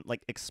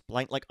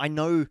explain. I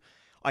know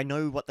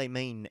what they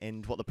mean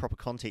and what the proper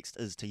context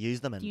is to use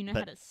them in. Do you know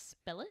how to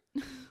spell it?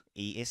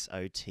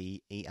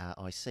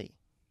 ESOTERIC.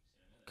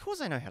 Of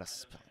course, I know how to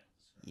spell.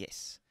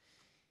 Yes.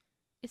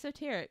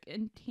 Esoteric,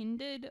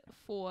 intended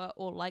for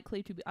or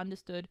likely to be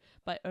understood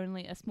by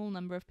only a small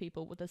number of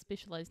people with a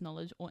specialized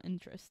knowledge or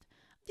interest.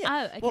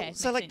 Yeah. Oh, okay. Well,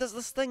 so makes sense.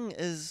 this thing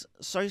is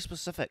so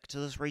specific to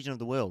this region of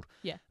the world.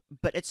 Yeah.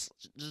 But it's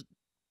just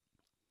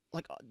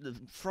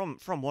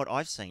from what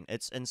I've seen,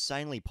 it's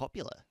insanely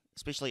popular,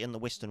 especially in the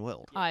Western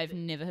world. Yeah, I've there-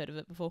 never heard of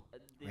it before.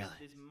 Really?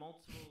 There's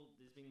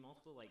been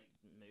multiple like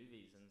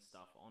movies and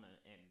stuff on it,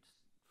 and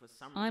for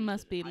some I reason,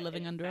 must be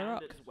living it under a found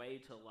rock. its way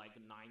to like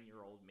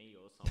 9-year-old me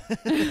or something,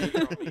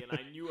 8-year-old me, and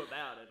I knew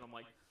about it. And I'm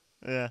like,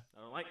 Yeah.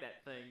 I don't like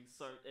that thing.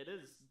 So it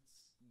is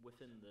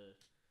within the.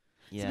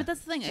 Yeah. So, but that's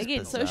the thing. It's just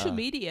Again, social bizarre.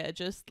 media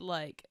just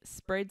like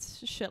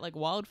spreads shit like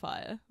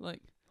wildfire. Like,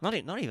 Not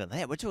even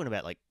that. We're talking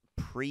about like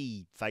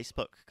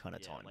pre-Facebook kind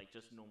of time. Like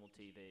just normal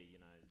TV, you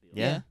know.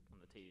 Yeah. On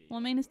the TV. well,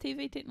 I mean, is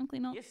TV technically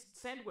not? Yes,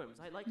 sandworms.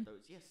 I like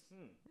those. Yes.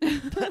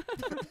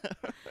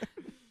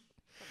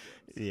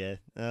 Yeah.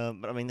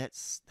 But I mean,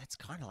 that's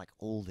kind of like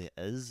all there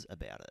is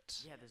about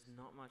it. Yeah, there's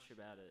not much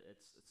about it.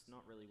 It's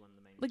not really one of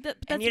the main. Like that.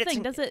 And That's yet the it's thing.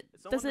 in- Does it?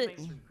 It's not Does one of the it?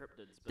 mainstream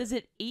cryptids. But Does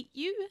it eat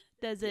you?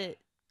 Does Yeah. it?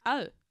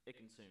 Oh, It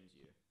consumes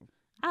you.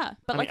 but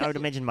I like mean, I would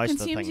imagine most of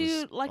the consumes things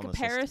you like on a this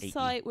list eat you.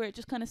 parasite where it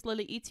just kind of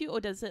slowly eats you, or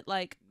does it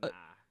like? Nah.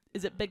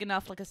 Is it big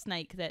enough like a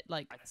snake that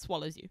like I-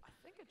 swallows you? I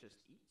think it just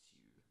eats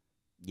you.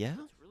 Yeah.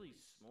 It's really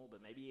small,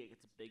 but maybe it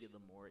gets bigger the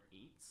more it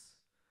eats.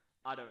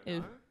 I don't Ew.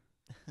 know.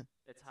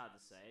 It's hard to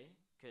say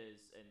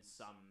because in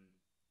some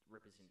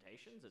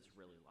representations it's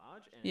really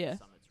large, and Yeah. in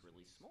some it's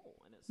really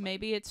small, and it's like,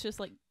 Maybe it's just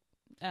like,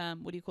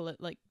 what do you call it?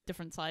 Like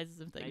different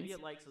sizes of things. maybe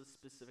it likes a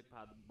specific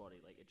part of the body,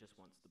 like it just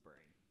wants the brain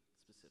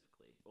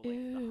specifically, or like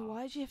the Ew, heart.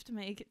 why'd you have to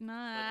make it? Like,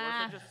 Nah.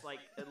 what if it just like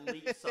it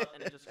leaps up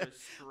and it just goes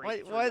straight Why-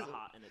 through why the is it-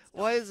 heart and it's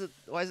Why done?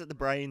 is it the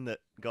brain that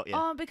got you?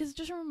 Oh, because it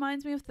just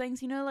reminds me of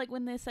things, you know, like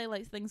when they say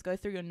like things go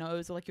through your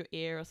nose or like your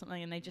ear or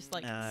something, and they just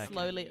like Ah, okay.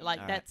 slowly, like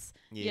Alright. that's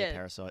yeah, yeah.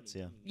 parasites.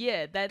 Yeah.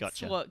 yeah, that's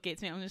Gotcha. what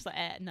gets me. I'm just like,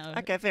 no.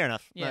 Okay, fair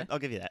enough. Yeah. No, I'll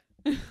give you that.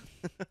 Yeah.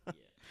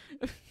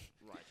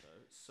 Righto.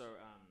 So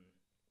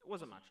it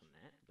wasn't much on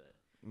that, but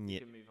we Yeah.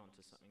 can move on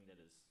to something that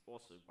is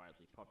also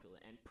widely popular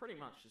and pretty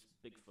much just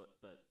Bigfoot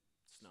but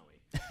snowy.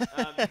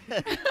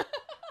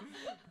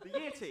 The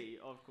Yeti,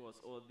 of course,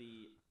 or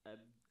the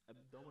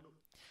abdominal.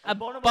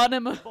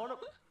 Abominable.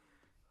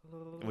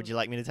 Would you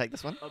like me to take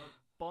this one?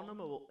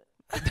 Abominable.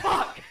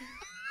 Fuck.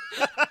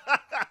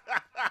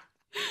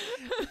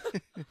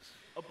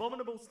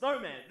 Abominable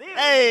snowman. There we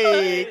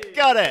Hey, go.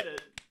 got Did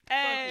it.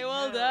 Hey, Fucking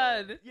well hell.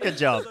 done. Yeah, Good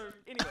job. So,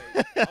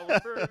 anyway, I'll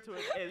refer to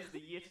it as the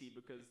Yeti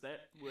because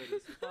that word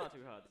is far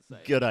too hard to say.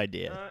 Good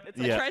idea. It's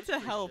I Yeah. tried to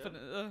creature. help, and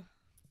The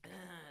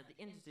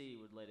entity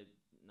would later.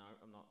 No,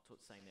 I'm not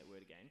saying that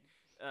word again.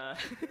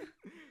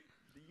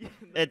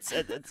 It's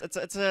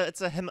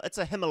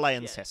a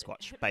Himalayan yeah,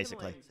 Sasquatch,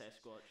 basically. Himalayan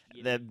Sasquatch.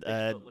 Yeah, The,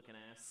 Bigfoot-looking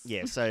ass.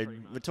 Yeah, so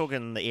pretty we're much.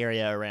 talking the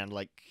area around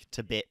like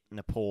Tibet,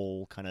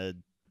 Nepal, kind of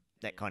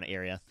that Yeah. kind of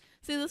area.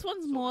 see, this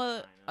one's Sort of more.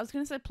 China. I was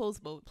gonna say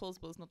plausible. But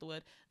plausible is not the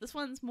word. This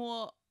one's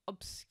more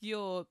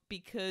obscure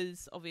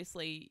because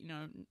obviously, you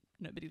know,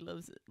 nobody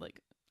lives like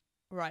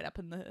right up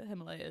in the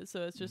Himalayas,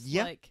 so it's just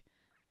Yeah. like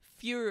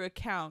fewer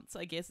accounts.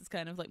 I guess it's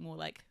kind of like more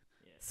like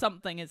Yeah.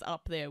 something is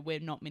up there where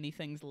not many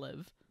things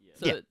live. Yeah.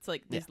 So Yeah. it's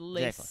like there's Yeah,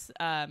 less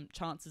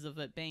chances of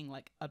it being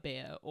like a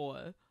bear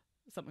or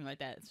something like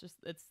that.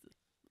 It's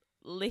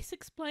less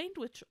explained,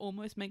 which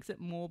almost makes it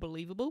more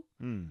believable.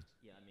 Hmm.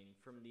 Yeah, I mean,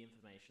 from the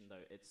information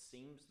though, it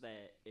seems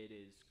that it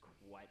is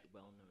quite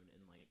well known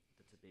in like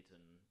the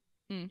Tibetan,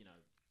 Mm. you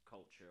know,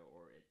 culture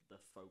or the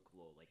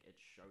folklore. Like it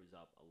shows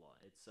up a lot.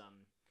 It's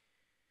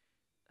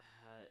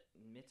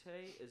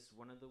mete is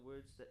one of the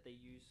words that they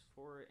use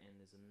for it, and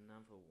there's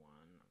another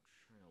one. I'm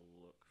trying to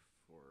look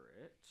for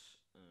it.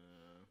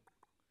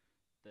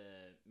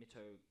 The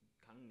mito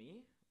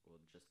kangni, or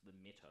just the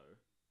mito,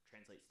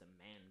 translates to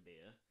man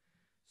bear.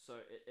 So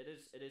it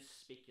is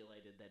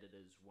speculated that it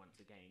is once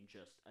again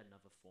just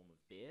another form of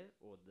bear,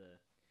 or the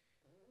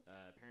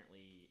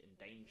apparently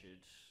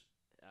endangered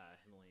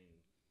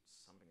Himalayan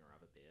something or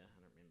other bear. I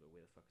don't remember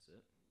where the fuck is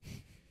it.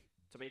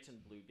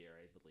 Tibetan blue bear,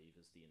 I believe,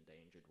 is the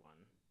endangered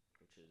one,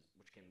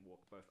 which can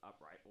walk both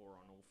upright or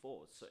on all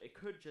fours. So it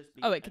could just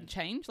be. Oh, it can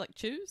change, like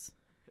choose.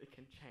 It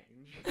can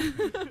change.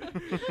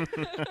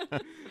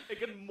 It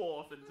can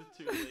morph into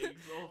 2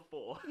 legs or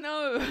 4.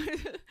 No,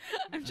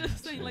 I'm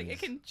just saying, like, it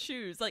can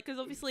choose. Like, because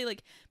obviously,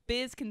 like,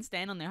 bears can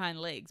stand on their hind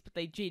legs, but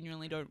they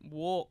genuinely don't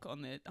walk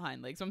on their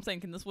hind legs. So I'm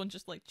saying, can this one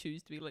just, like,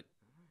 choose to be, like,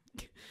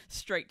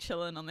 straight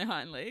chilling on their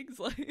hind legs?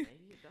 Like,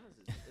 Maybe it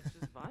does. It's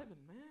just vibing,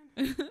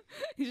 man.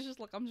 he's just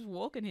like, I'm just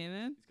walking here,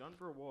 man. He's gone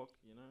for a walk,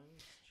 you know,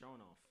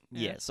 showing off.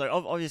 Yeah. So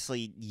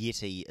obviously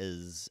Yeti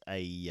is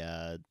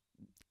a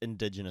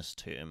indigenous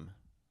term.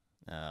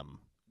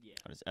 Yeah.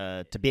 What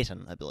is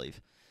Tibetan, I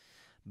believe.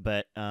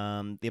 But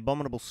the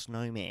abominable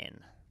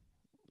snowman.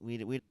 We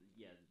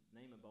Yeah, the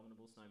name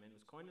Abominable Snowman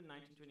was coined in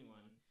 1921,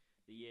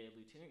 the year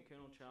Lieutenant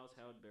Colonel Charles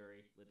Howard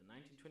Bury led the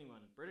 1921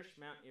 British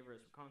Mount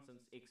Everest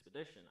Reconnaissance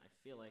Expedition. I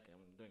feel like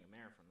I'm doing a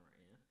marathon right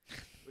here.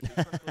 Which is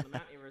chronicled the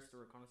Mount Everest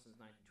Reconnaissance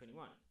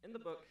 1921. In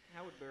the book,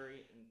 Howard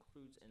Bury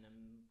includes an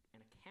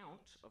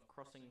account of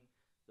crossing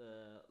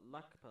the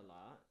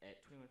Lakpala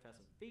at 21,000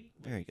 feet.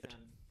 where Very he good.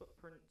 found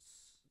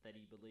footprints that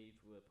he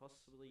believed were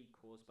possibly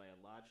caused by a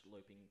large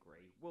loping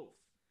grey wolf,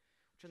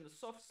 which in the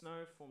soft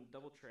snow formed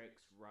double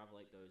tracks rather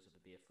like those of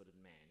a barefooted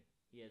man.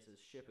 He, as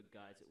his shepherd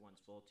guides, at once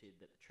volunteered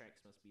that the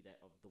tracks must be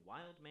that of the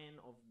wild man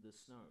of the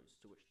snows,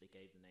 to which they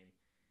gave the name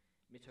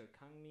Meto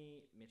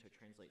Kangmi. Meto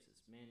translates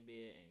as man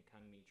bear, and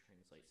Kangmi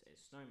translates as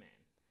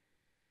snowman.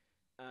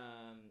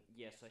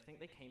 So I think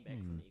they came back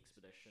from the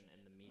expedition,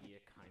 and the media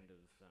kind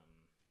of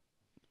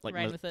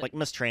Ran with it. like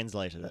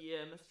mistranslated it.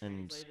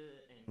 mistranslated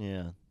it,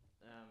 and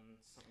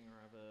something or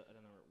other. I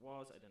don't know what it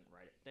was. I didn't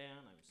write it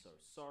down. I'm so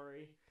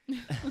sorry.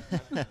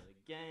 I've done it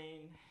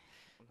again.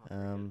 I'm not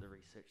very good at the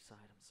research side.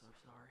 I'm so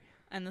sorry.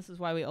 And this is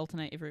why we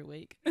alternate every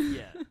week.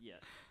 yeah.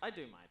 I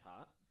do my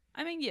part.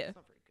 I mean, yeah.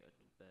 It's not very good,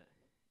 but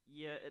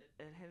yeah, it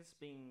has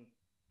been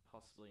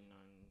possibly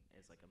known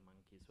as like a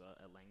monkey as well,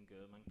 a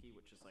langur monkey,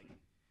 which is like,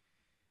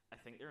 I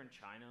think they're in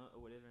China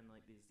or whatever, and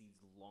like there's these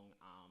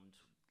long-armed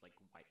like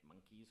white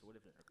monkeys or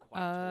whatever. They're quite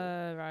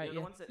tall. Right. They're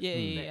the ones that,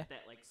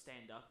 that like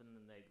stand up and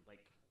then they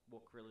like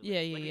walk really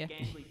like a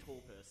gangly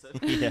tall person.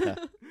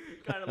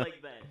 Kind of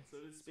like that. So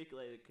it was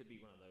speculated it could be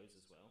one of those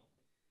as well.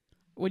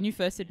 When you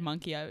first said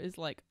monkey, I was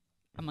like,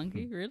 a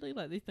monkey? Really?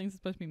 Like, these things are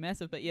supposed to be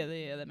massive, but yeah,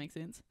 that makes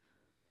sense.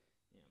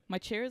 Yeah. My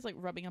chair is like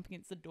rubbing up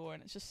against the door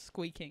and it's just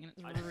squeaking and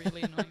it's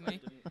really annoying me. I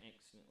didn't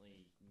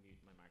accidentally mute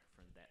my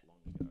microphone that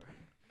long ago.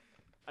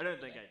 I don't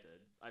think I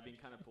did. I've been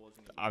kind of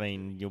pausing. I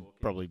mean, you'll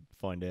probably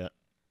find out.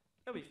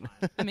 It'll be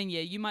fine. I mean,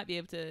 yeah, you might be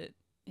able to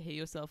hear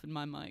yourself in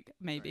my mic,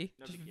 maybe.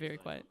 Right. Just Nobody very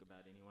cares what I quiet.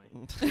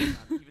 talk about anyway.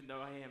 Even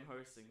though I am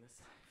hosting this.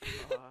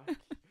 Fuck.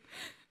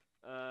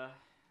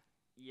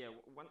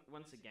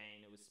 Once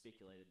again, it was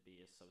speculated to be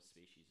a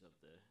subspecies of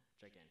the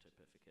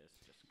Gigantopithecus,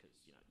 just because,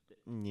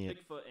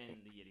 Bigfoot and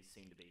the Yeti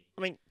seem to be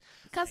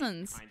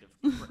Cousins. kind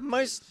of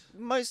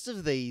Most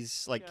of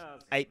these like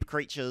ape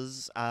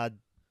creatures are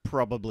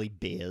probably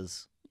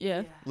bears.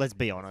 Yeah. Let's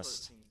be That's what it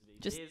honest. seems to be.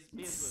 Just bears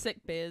with sick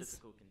bears.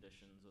 physical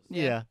conditions or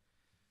something. Yeah.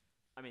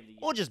 I mean,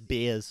 Or just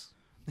bears.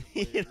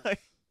 You know?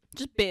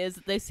 Just bears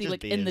that they see Just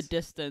like in the bears.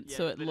 distance,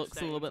 so it they're looks a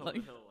standing little on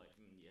bit top like. of the hill,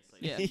 yes, I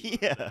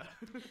Yeah.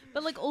 see.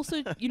 But like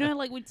also,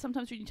 like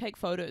sometimes when you take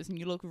photos and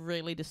you look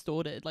really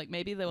distorted, like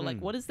maybe they were like,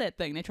 "What is that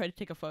thing?" They tried to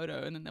take a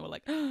photo and then they were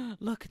like, oh,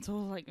 "Look, it's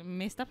all like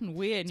messed up and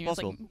weird." And It's you're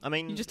just possible. like, I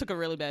mean, "You just took a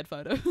really bad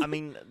photo." I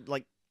mean,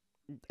 like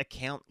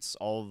accounts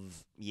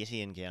of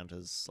Yeti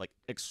encounters like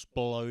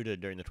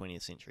exploded during the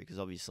 20th century because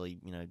obviously,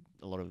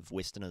 a lot of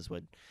Westerners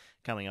were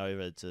coming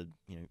over to,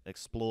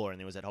 explore, and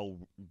there was that whole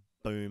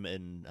boom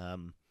in,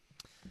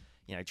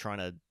 trying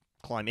to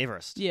climb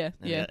Everest. Yeah,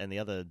 And the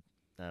other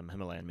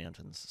Himalayan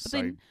mountains. But so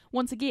then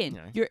once again,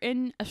 you know. you're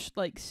in a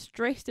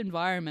stressed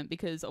environment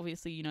because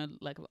obviously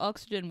lack of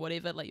oxygen,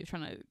 whatever. Like you're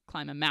trying to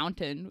climb a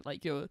mountain,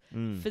 like you're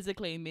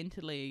physically and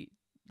mentally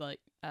like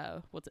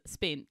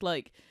spent.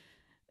 Like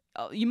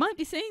you might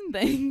be seeing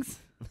things.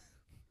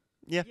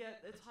 Yeah. Yeah,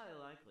 it's highly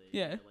likely.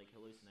 Yeah. Like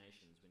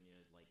hallucinations when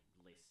you're like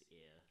less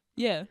air.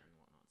 Yeah.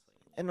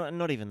 And whatnot. And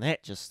not even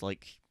that, just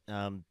like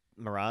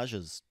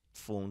mirages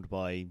formed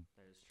by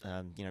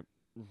That is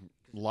true.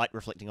 light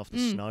reflecting off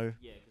the snow.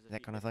 Yeah, because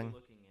that kind of thing.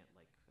 Looking at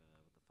like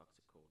what the fuck's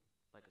it called,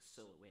 like a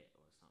silhouette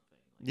or something.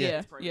 Like, Yeah.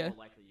 it's probably more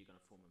likely you're gonna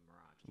form a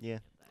mirage. Yeah.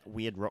 looking at that.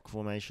 Weird rock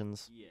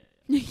formations. Yeah.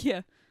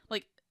 Yeah.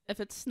 Like if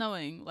it's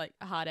snowing like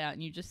hard out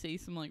and you just see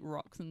some like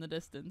rocks in the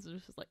distance,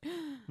 it's just like,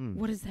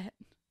 what is that?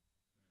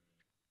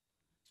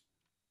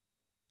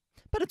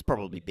 But it's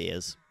probably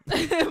bears.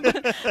 Sorry,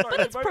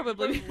 it's you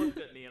probably- both looked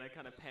at me and I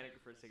kind of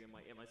panicked for a second.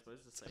 Like, am I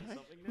supposed to say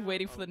something now?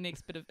 Waiting for Oh. the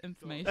next bit of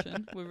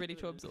information we're ready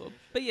to absorb.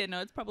 But yeah,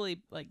 no, it's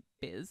probably like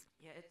bears.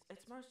 Yeah,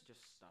 it's mostly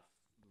just stuff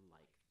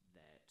like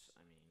that.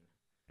 I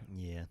mean,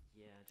 Yeah.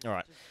 yeah. Just, All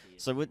right. just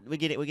weird So we're stuff.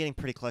 getting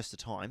pretty close to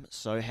time.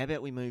 So how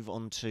about we move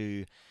on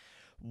to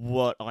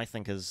what I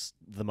think is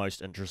the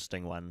most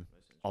interesting one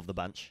of the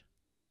bunch?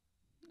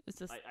 Is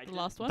this I the did-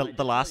 last The- one? I did the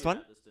tell last you one?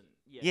 about this, didn't-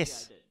 Yeah,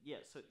 Yes. Yeah, I did. Yeah,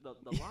 so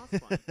the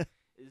last one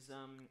is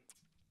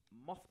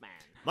Mothman.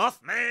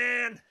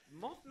 Mothman.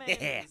 Mothman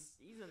Yeah.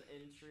 he's an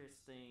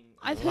interesting.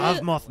 I've Love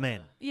heard-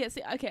 Mothman. Yeah,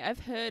 see, okay, I've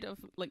heard of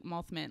like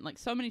Mothman like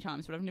so many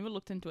times, but I've never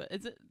looked into it.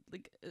 Is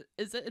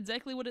it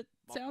exactly what it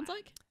sounds Mothman.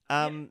 like?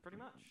 Yeah, pretty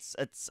much.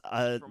 It's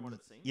From what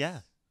it seems.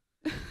 yeah.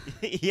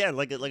 Yeah,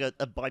 like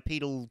a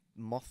bipedal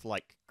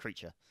moth-like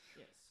creature,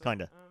 Yeah, so,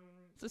 kinda.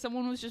 So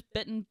someone was just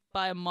bitten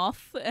by a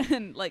moth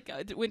and like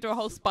went through a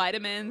whole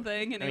Spider-Man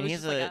thing, and I he mean,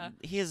 was just like,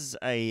 here's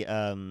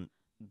a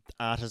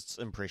artist's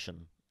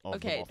impression of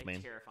Okay. the a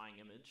Mothman. terrifying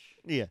image.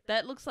 Yeah.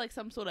 that looks like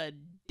some sort of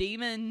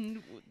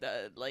demon.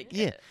 Like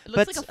Yeah, it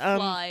looks but, like a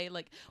fly.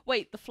 Like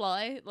wait, the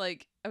fly?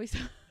 Like how he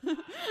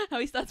how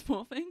he starts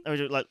morphing?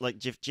 Oh, like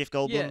Jeff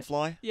Goldblum Yeah.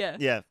 fly. Yeah,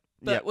 Yeah.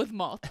 but with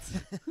moths.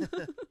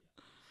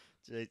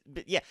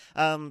 But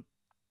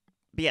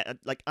yeah,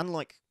 like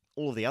unlike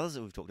all of the others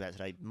that we've talked about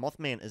today,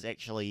 Mothman is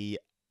actually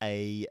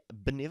a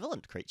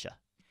benevolent creature.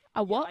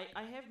 A what?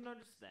 I have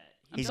noticed that.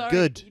 I'm He's sorry.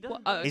 good. He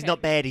doesn't What- do He's okay.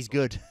 not bad. He's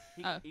good.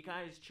 He, Oh. he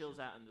kind of just chills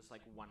out in just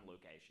like one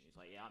location. He's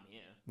like, yeah, I'm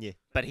here. Yeah,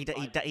 but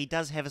he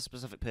does have a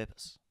specific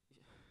purpose.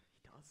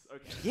 He does.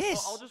 Okay.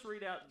 Yes. I'll just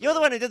read out. You're the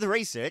one who did the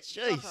research.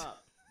 Shut Jeez.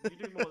 up. You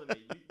do more than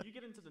me. You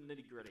get into the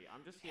nitty gritty.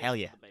 I'm just here Hell for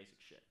yeah. the basic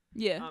shit.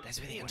 Yeah. That's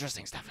where the anyway.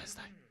 interesting stuff is,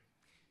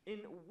 though. In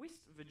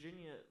West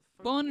Virginia.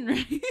 Born and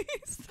folklore-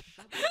 raised.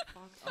 Shut the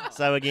fuck up.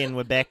 So again,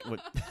 we're back.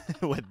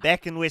 We're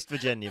back in West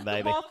Virginia,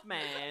 baby.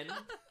 Mothman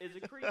is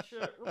there's a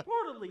creature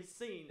reportedly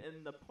seen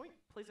in the Point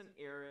Pleasant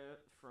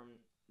area from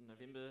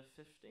November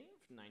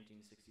 15th,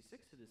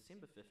 1966 to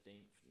December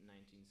 15th,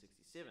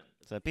 1967.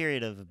 So a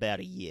period of about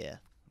a year,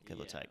 give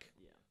or take.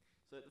 Yeah.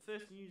 So the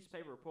first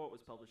newspaper report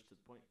was published to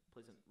the Point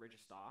Pleasant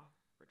Register,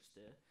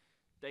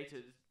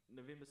 dated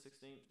November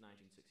 16th,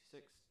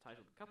 1966,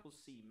 titled Couples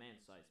See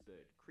Man-Sized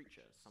Bird,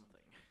 Creature,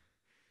 Something.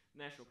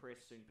 National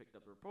press soon picked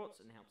up the reports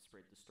and helped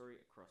spread the story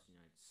across the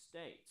United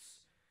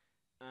States.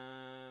 The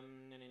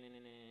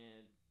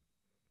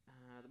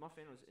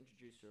Mothman was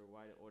introduced to a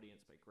wider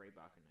audience by Gray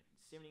Barker in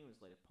 1970 and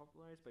was later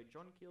popularized by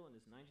John Keel in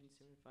his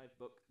 1975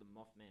 book, The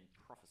Mothman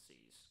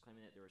Prophecies,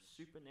 claiming that there are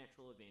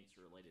supernatural events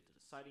related to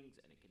the sightings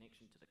and a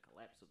connection to the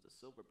collapse of the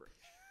Silver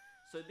Bridge.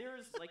 So there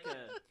is like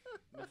a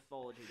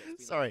mythology that's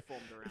been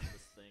formed around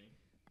this thing.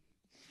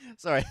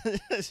 Sorry,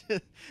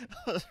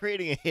 I was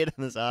reading ahead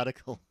in this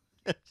article.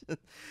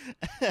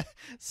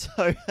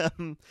 So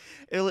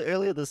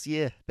earlier this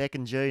year, back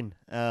in June,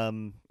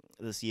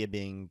 this year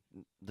being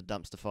the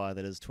dumpster fire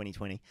that is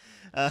 2020,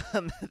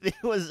 there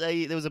was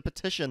a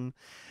petition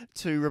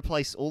to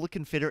replace all the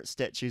Confederate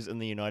statues in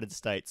the United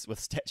States with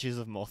statues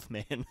of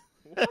Mothman.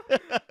 What?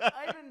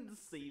 I didn't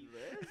see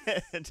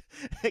this. And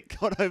it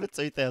got over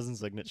 2,000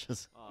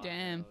 signatures. Oh,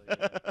 Damn. hell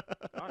yeah.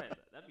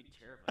 That'd be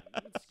terrifying.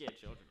 You would scare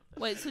children with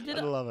that. Wait, so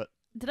I love it.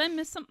 did I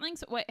miss something?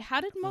 So, wait,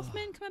 how did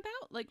Mothman come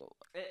about? Like,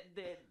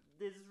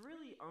 There's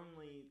really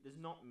there's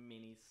not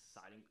many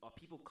sightings. Or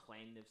people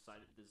claim they've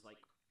sighted. There's like.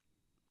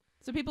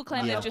 so people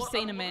claim Yeah. they've just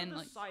seen a lot man. of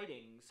the Like,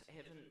 sightings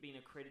haven't been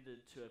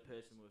accredited to a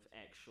person with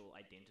actual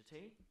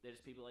identity.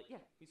 There's people like,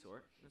 yeah, we saw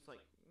it. And it's like,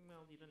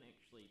 well, you didn't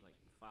actually like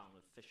file an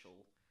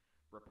official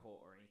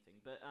report or anything.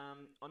 But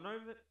on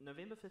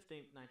November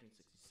 15th,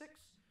 1966,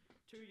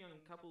 two young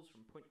couples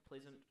from Point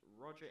Pleasant,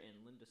 Roger and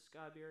Linda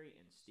Scarberry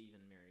and Steve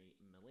and Mary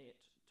Millett,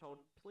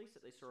 told police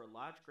that they saw a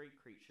large grey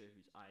creature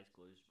whose eyes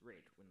glowed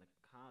red. When the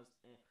car's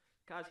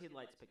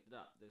headlights picked it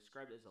up, they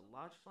described it as a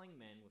large flying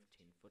man with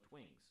 10-foot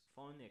wings.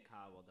 Following their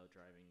car while they were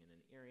driving in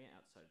an area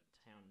outside of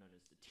town known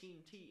as the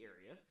TNT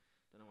area.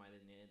 Don't know why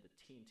they're near the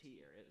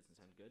TNT area. It doesn't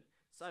sound good.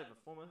 Site of a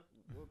former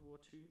World War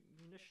II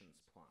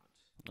munitions plant.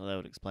 Well, that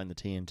would explain the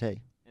TNT.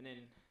 And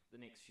then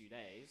the next few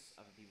days,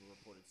 other people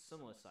reported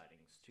similar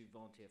sightings. Two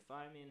volunteer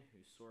firemen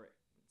who saw it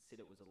said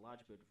it was a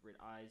large bird with red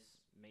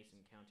eyes. Mason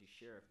County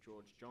Sheriff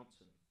George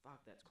Johnson, fuck,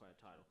 that's quite a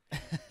title,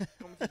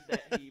 commented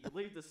that he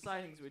believed the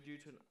sightings were due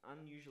to an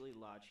unusually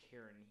large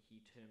heron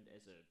he termed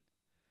as a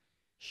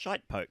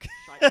Shite poke.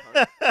 shite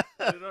poke.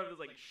 I don't know if it was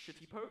like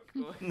shitty poke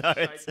or No,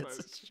 shite it's poke.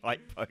 a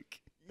shite poke.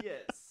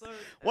 Yeah, so...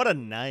 What a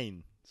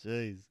name.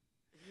 Jeez.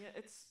 Yeah,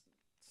 it's...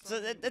 So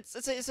something-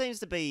 it seems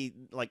to be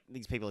like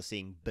these people are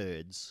seeing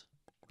birds,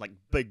 like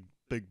big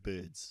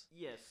birds.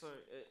 Yeah, so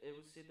it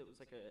was said that it was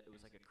like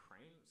a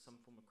crane, some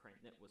form of crane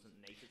that wasn't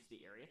native to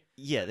the area.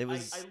 Yeah, there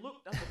was. I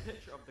looked up a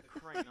picture of the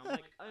crane. I'm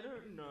like, I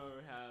don't know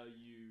how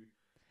you.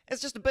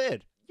 It's just a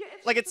bird. Yeah,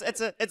 Like just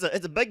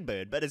it's a big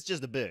bird, but it's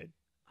just a bird.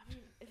 I mean,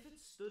 if it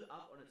stood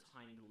up on its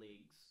hind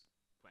legs,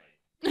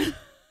 wait,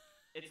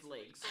 its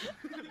legs,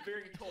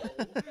 very tall.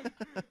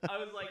 I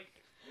was like,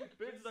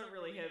 birds don't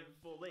really have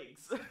 4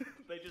 legs.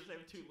 They just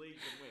have 2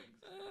 legs and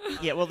wings.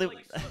 Yeah, well, it's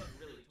like stood up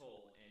really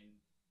tall and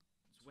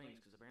its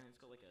wings, because apparently it's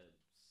got like a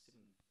 7.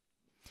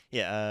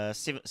 Yeah,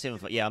 7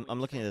 foot. Yeah,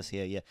 I'm looking at this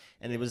here. Yeah,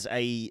 and there was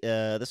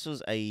this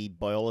was a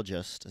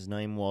biologist. His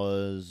name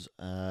was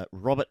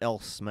Robert L.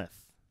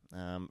 Smith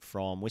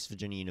from West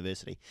Virginia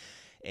University,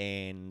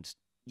 and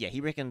yeah,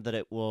 he reckoned that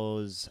it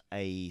was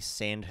a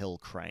sandhill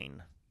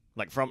crane.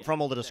 Like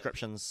from all the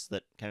descriptions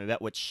that came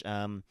about, which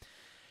it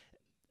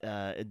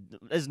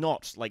is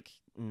not like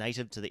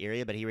native to the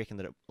area, but he reckoned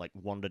that it like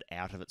wandered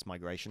out of its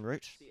migration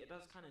route. See, it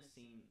does kind of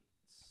seem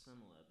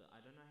similar, but I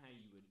don't know how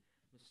you would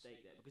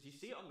mistake that, because you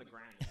see it on the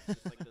ground, and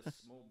it's just like this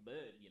small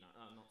bird, you know,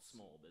 not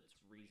small, but it's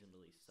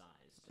reasonably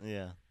sized.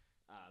 Yeah.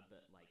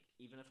 But like,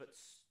 even if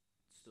it's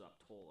stood up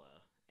taller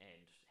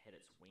and had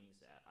its wings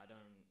out, I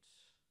don't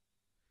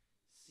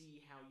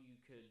see how you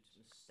could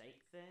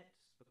mistake that,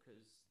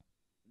 because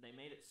they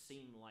made it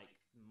seem like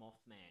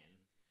Mothman,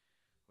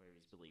 where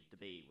he's believed to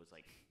be, was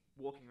like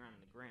walking around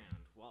on the ground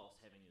whilst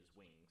having his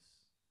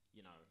wings,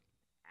 you know,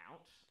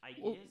 out, I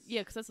well, guess.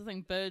 yeah, because that's the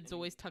thing. Birds I mean-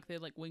 always tuck their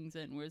like wings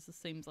in, whereas this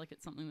seems like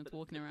it's something that's But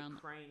walking the around.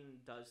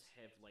 crane does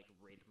have like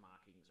red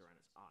markings around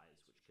its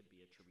eyes, which could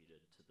be attributed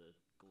to the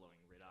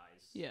glowing red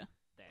eyes Yeah.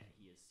 that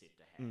he is said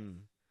to have.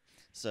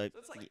 So So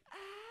it's like, you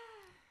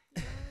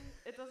know,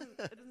 it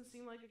doesn't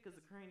seem like it, because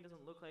the crane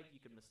doesn't look like you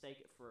could mistake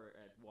it for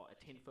a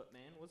 10-foot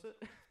man, was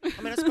it?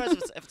 I mean, I suppose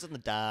if it's in the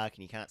dark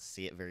and you can't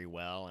see it very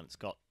well, and it's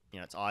got, you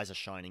know, its eyes are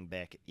shining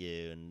back at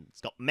you, and it's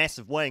got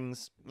massive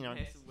wings, you know.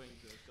 Massive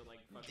wings, and it's got like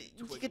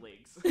You fucking twig could-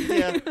 legs.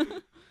 Yeah.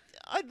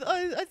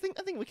 I think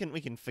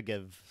we can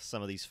forgive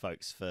some of these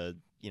folks for,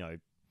 you know,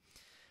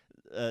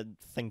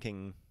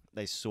 thinking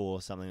they saw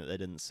something that they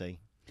didn't see.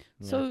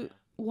 Yeah. So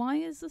why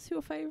is this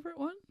your favorite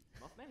one?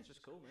 Mothman's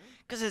just cool, man.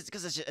 Because it's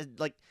just,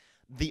 like,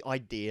 the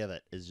idea of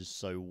it is just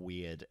so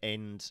weird.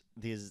 And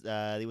there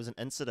was an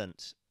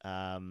incident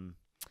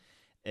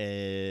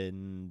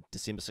in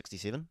December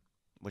 '67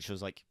 which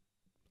was like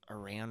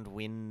around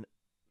when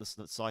the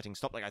sighting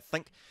stopped. Like I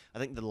think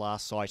the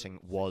last sighting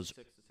was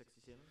 66 to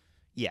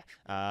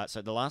 67?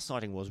 so the last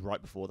sighting was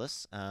right before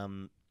this.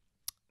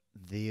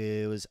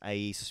 There was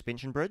a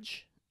suspension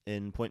bridge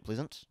in Point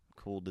Pleasant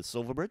called the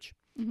Silver Bridge,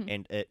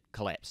 and it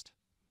collapsed.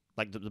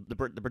 Like the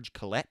bridge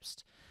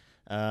collapsed,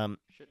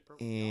 Shit,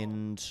 probably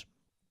and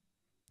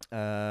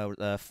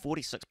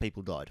 46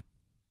 people died.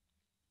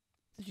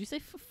 Did you say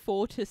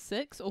 4 to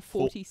 6 or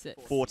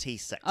 46?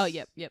 46. Oh,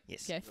 yep. Yes,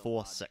 Okay.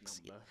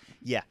 46.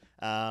 Yeah.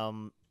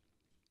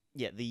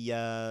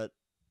 The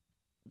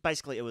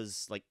basically it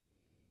was like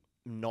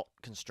not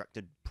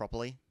constructed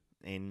properly,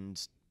 and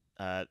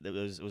it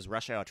was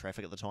rush hour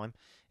traffic at the time,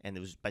 and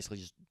there was basically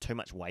just too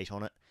much weight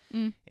on it,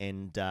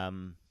 and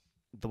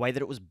the way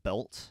that it was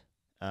built,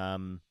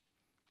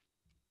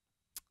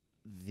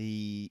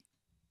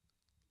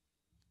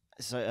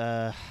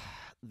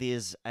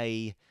 there's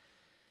a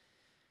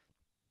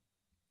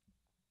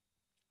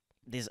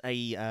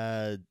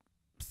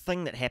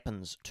thing that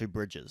happens to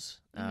bridges.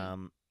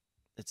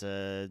 It's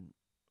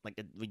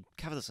we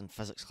covered this in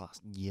physics class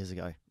years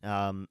ago.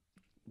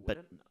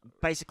 But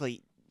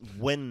basically,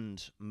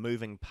 wind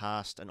moving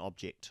past an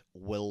object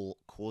will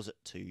cause it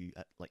to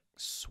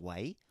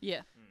sway.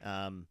 Yeah.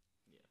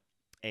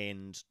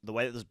 And the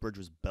way that this bridge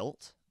was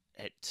built,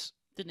 it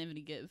Didn't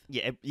even give.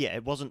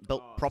 it wasn't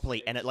built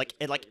properly, and it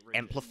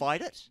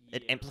amplified it.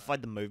 It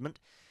amplified the movement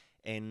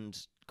and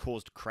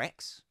caused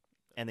cracks.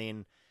 And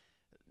then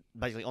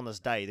basically on this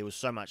day there was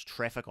so much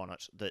traffic on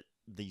it that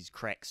these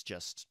cracks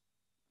just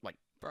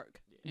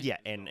Broke.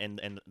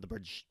 and the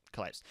bridge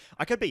collapsed.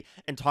 I could be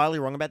entirely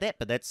wrong about that,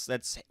 but that's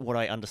what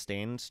I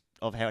understand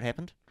of how it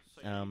happened. So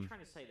you're trying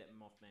to say that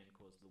Mothman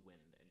caused the wind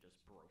and just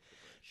broke the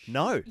bridge?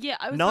 No. Yeah,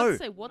 I was No. about to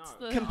say, what's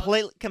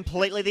the...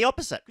 Completely the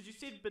opposite. Because you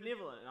said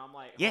benevolent, and I'm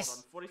like, Yes.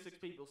 hold on, 46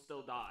 people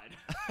still died.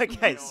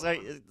 Okay, Hold so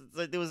on.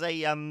 there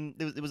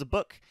was a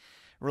book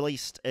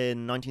released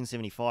in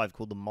 1975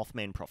 called The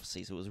Mothman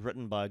Prophecies. It was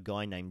written by a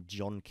guy named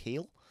John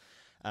Keel.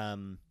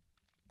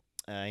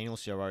 He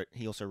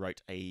also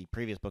wrote a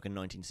previous book in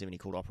 1970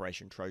 called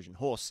Operation Trojan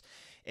Horse,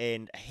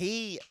 and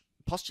he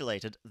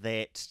postulated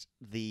that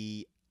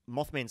the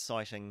Mothman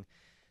sighting,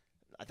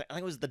 I think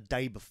it was the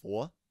day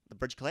before the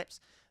bridge collapse,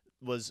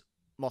 was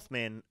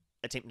Mothman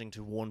attempting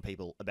to warn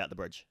people about the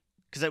bridge,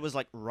 because it was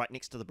right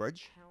next to the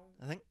bridge. How?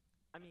 I think.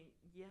 I mean,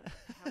 yeah.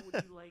 How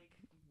would you warn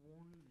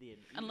them?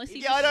 Unless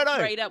he I don't know.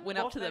 straight up went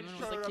up to them Mothman and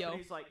was showed like, up yo.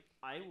 and he's like,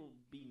 I will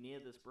be near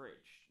this bridge.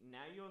 Now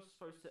you're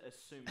supposed to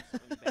assume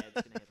something bad's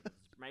gonna happen.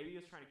 Maybe he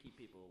was trying to keep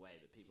people away,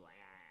 but people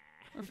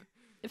are like,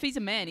 If he's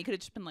a man, he could have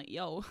just been like,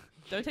 yo,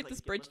 don't take this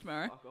 "Get bridge the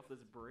tomorrow. Fuck off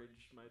this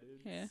bridge, my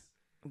dudes. Yeah.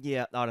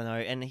 Yeah, I don't know.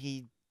 And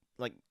he,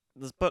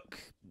 this book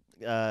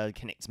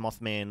connects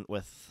Mothman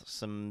with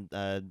some,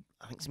 I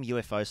think some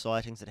UFO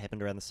sightings that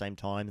happened around the same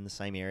time in the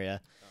same area.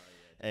 Oh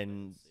yeah.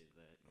 And- I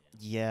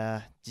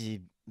see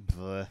that,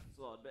 Bleh. It's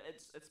odd, but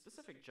it's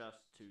specific just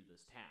to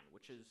this town,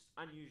 which is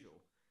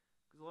unusual.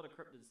 Because a lot of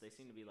cryptids, they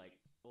seem to be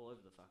all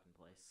over the fucking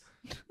place.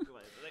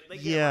 they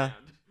get Yeah. around.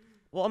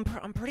 Well,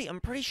 I'm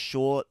pretty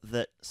sure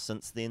that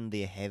since then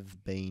there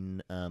have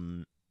been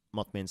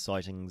Mothman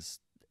sightings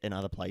in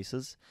other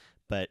places,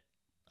 but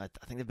I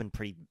think they've been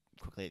pretty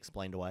quickly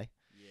explained away.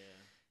 Yeah.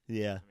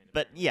 Yeah, I mean,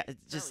 but apparently- yeah,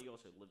 it's just apparently he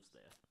also lives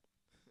there.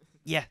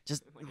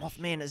 just Like a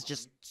Mothman shit is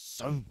just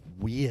one. so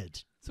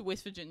weird. So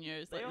West Virginia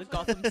is They the also-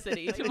 Gotham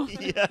City they to also-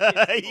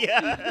 Mothman. Yeah,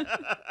 yeah.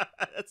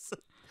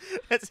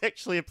 That's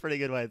actually a pretty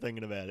good way of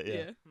thinking about it.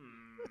 Yeah.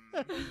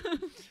 Yeah. Very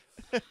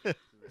odd.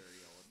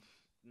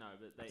 No,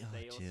 but they Oh,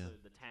 also, dear.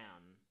 the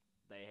town,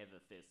 they have a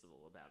festival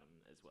about him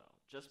as well.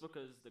 Just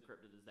because the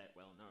cryptid is that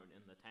well known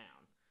in the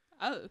town.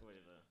 Oh,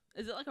 Whatever.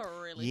 is it like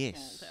a really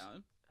Yes. small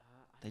town? I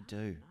They don't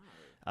do.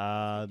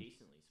 know. It's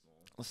decently small.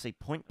 Let's see.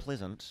 Point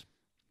Pleasant,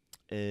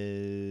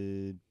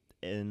 in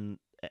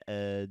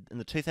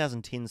the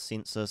 2010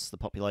 census, the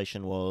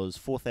population was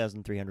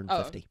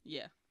 4,350.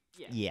 Yeah.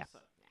 Yeah. So,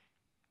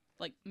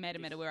 Like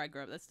Matamata, where I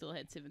grew up, that still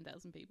had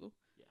 7,000 people.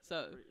 yeah.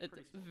 So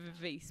Pretty it's small town.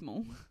 very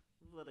small.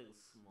 Little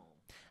small.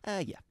 Yeah.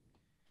 Yeah.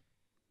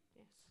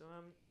 So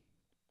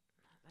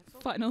that's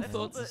all. Final that's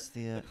all thoughts.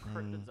 the, That's the, the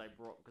cryptids I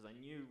brought because I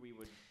knew we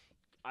would.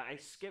 I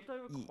skipped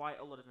over quite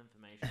a lot of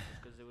information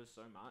just because there was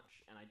so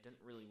much, and I didn't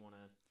really want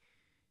to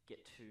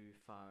get too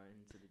far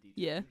into the details.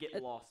 Yeah.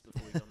 Get lost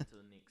before we got into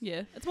the next.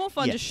 Yeah, it's more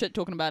fun Yeah. just shit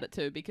talking about it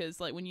too, because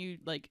when you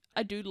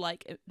I do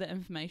like the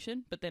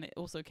information, but then it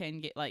also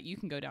can get you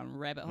can go down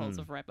rabbit holes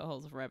of rabbit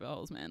holes of rabbit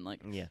holes, man.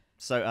 Yeah.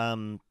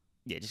 So,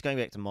 just going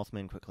back to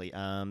Mothman quickly.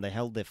 They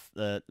held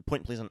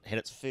Point Pleasant had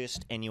its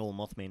first annual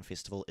Mothman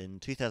Festival in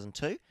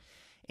 2002,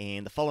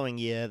 and the following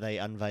year they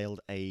unveiled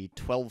a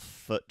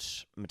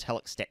 12-foot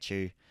metallic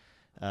statue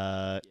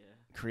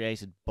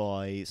created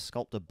by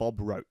sculptor Bob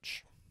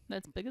Roach.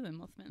 That's bigger than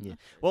Mothman. Yeah.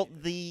 though. Well,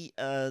 they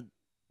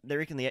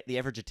reckon the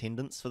average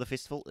attendance for the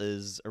festival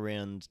is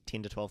around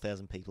 10 to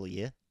 12,000 people a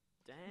year.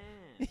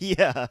 Damn.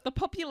 Yeah. The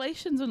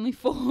population's only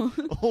 4.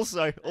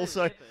 Also, That is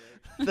epic.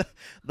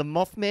 the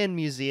Mothman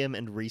Museum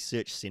and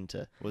Research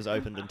Center was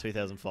opened in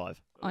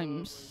 2005.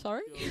 I'm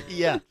sorry?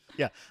 Yeah.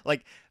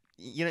 Like,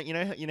 you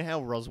know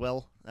how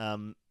Roswell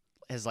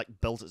has like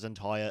built its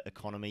entire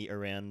economy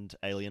around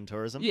alien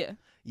tourism.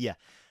 Yeah.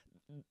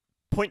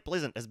 Point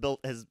Pleasant has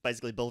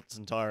basically built its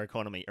entire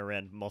economy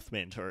around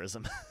Mothman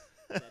tourism.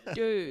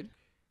 Dude.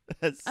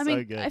 It's I so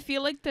mean, good. I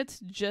feel like that's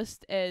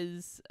just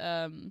as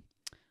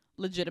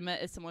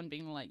legitimate as someone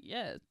being like,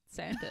 yeah,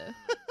 Santa.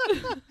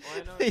 Well,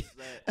 I noticed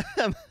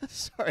that.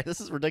 Sorry,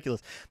 this is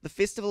ridiculous. The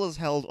festival is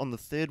held on the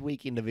third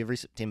weekend of every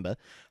September,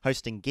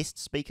 hosting guest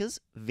speakers,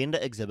 vendor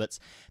exhibits,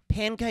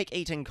 pancake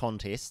eating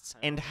contests,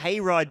 and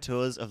hayride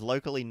tours of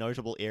locally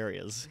notable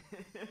areas.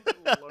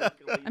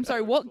 I'm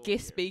sorry, what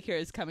guest speaker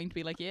is coming to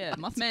be like, yeah,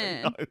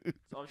 Mothman? No.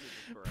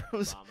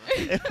 It's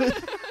obviously just Barack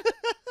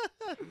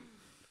Obama.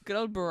 Good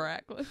old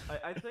Barack.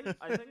 I think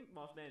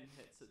Mothman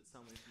hits it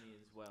somewhere to me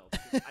as well.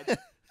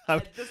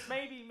 because this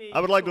may be me. I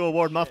would like to talking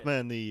award shit.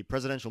 Mothman the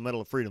Presidential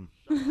Medal of Freedom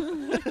I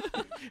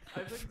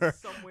think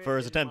somewhere for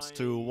his in attempts my-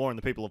 to warn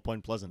the people of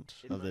Point Pleasant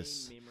in of my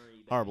this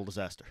memory horrible bank,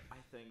 disaster. I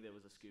think there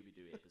was a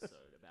Scooby-Doo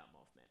episode about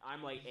Mothman.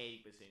 I'm like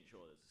 80% sure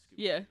there's a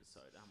Scooby-Doo Yeah.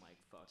 episode. I'm like,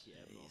 fuck yeah,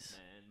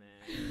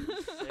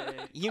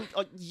 Mothman,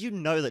 man. You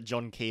know that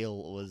John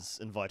Keel was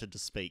invited to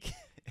speak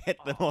at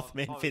the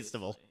Mothman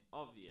Festival.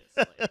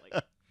 Obviously.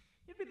 Like,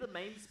 he'd be the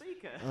main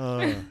speaker. Oh.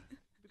 He'd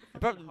be the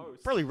fucking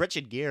host. Probably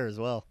Richard Gere as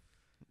well.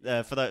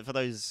 For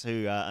those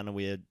who are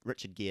unaware,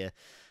 Richard Gere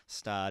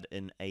starred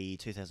in a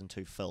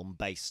 2002 film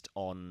based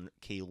on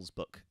Keel's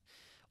book,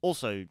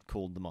 also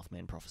called The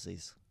Mothman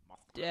Prophecies.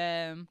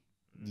 Damn.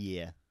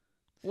 Yeah.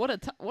 What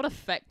a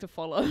fact to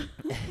follow.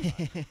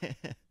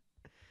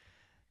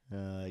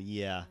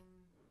 Yeah.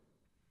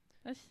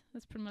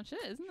 That's pretty much it,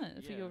 isn't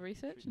it? For your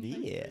research and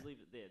Yeah. things? Leave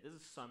it there.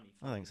 There's so many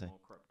I think so. more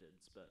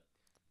cryptids, but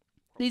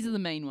These are the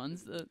main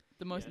ones, the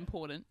most Yeah.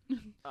 important.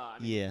 I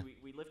mean, Yeah.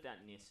 we left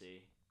out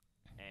Nessie,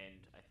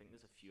 and I think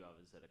there's a few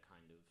others that are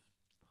kind of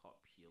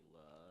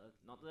popular.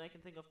 Not that I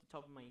can think off the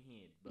top of my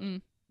head, but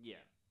yeah,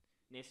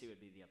 Nessie would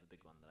be the other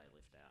big one that I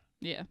left out.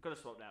 Yeah. Could have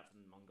swapped out for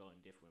the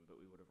Mongolian Death Wind, but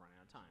we would have run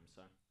out of time.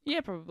 So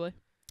Yeah, probably.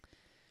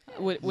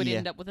 Would Yeah.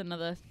 end up with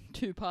another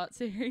 2-part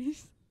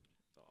series.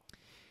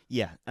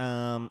 Yeah.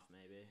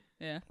 maybe.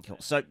 Yeah. Cool.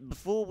 So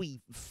before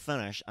we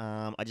finish,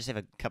 I just have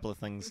a couple of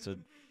things to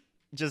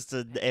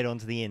add on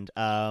to the end.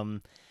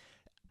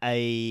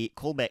 A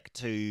callback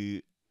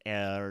to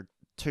our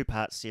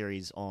 2-part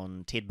series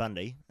on Ted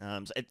Bundy.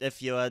 So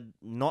if you are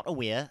not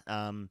aware,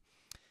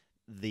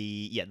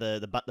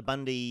 the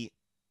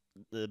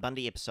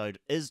Bundy episode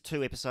is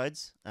 2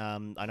 episodes.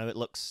 I know it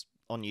looks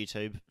on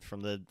YouTube from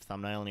the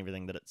thumbnail and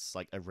everything that it's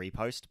like a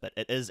repost, but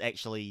it is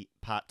actually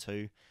part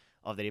 2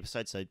 of that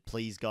episode. So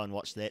please go and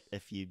watch that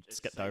if you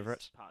skipped over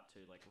it. Part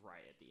 2, like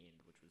right at the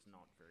end, which was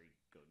not very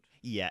good.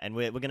 Yeah, and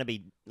we're going to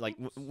be like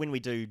when we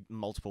do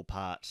multiple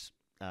part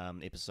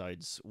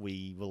episodes,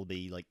 we will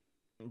be like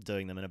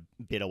doing them in a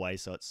better way,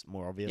 so it's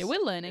more obvious. Yeah,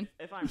 we're learning.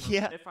 If I'm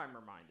Yeah. if I'm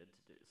reminded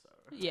to do so.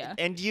 Yeah.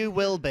 And you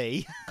will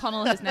be.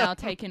 Conall has now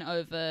taken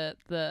over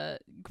the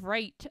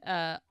great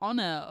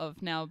honor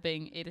of now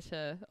being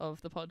editor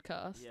of the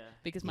podcast Yeah.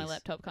 because my Yes.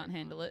 laptop can't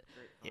handle it.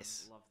 Great fun.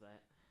 Yes. Love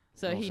that.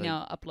 So he Also,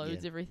 now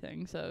uploads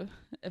everything. So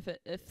if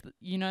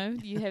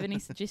you have any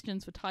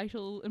suggestions for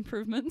title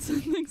improvements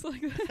and things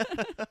like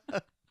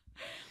that,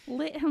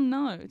 let him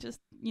know. Just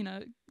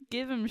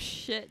give him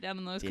shit down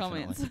in those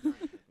comments.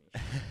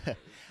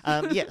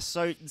 Yeah,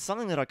 so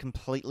something that I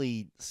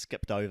completely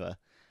skipped over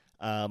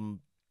in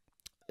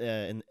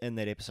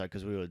that episode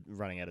because we were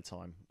running out of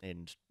time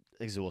and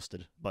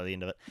exhausted by the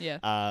end of it.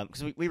 Yeah.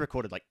 Because we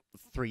recorded like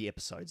 3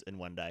 episodes in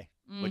one day,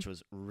 which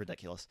was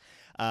ridiculous.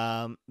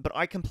 But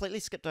I completely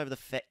skipped over the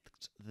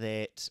fact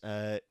that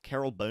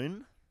Carol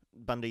Boone,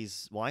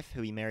 Bundy's wife,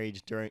 who he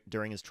married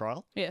during his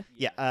trial, Yeah.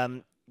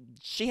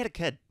 she had a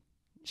kid.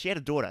 She had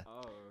a daughter.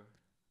 Oh.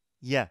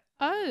 Yeah.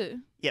 Oh.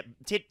 Yeah.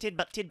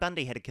 Ted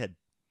Bundy had a kid.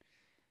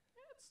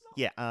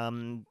 Yeah.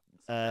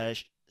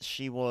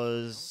 She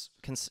was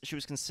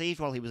conceived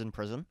while he was in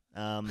prison.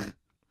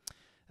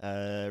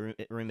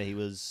 Remember, he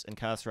was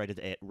incarcerated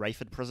at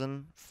Rayford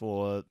Prison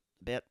for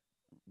about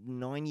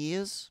 9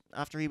 years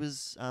after he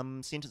was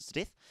sentenced to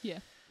death. Yeah.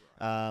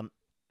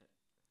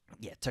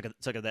 Yeah, took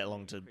it that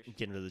long to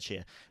get into the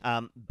chair.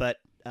 But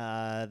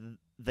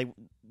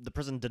the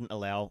prison didn't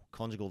allow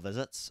conjugal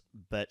visits,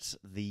 but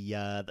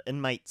the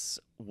inmates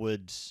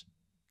would,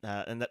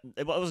 and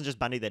it wasn't just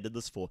Bundy they did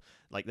this for.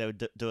 Like they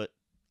would do it.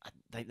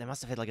 They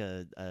must have had like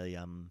a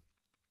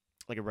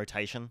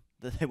rotation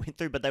that they went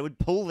through, but they would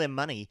pool their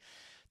money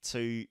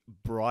to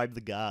bribe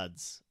the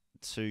guards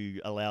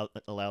to allow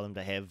them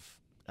to have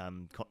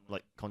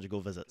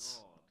conjugal visits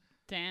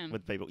Damn.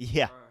 with people.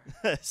 Yeah.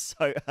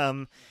 So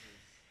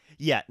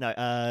yeah,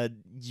 no,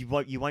 you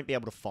won't be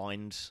able to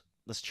find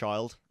this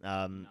child.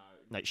 No,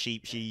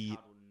 she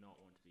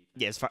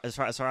yeah, as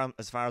far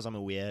as I'm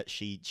aware,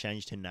 she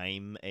changed her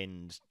name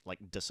and like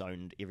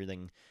disowned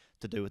everything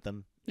to do with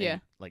them. Yeah.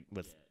 And, like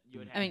with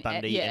I mean,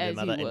 Bundy and her as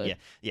mother, you and would.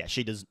 yeah,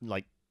 she does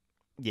like,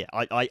 yeah,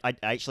 I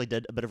actually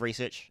did a bit of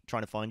research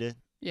trying to find her.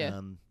 Yeah.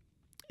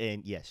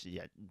 And yeah,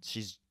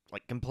 she's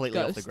like completely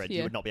off the Ghost, grid. yeah.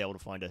 You would not be able to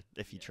find her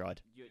if you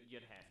tried. You'd have to do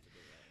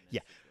that. Yeah.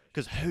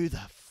 Because who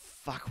the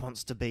fuck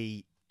wants to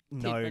be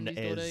known Bundy's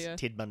as daughter, yeah.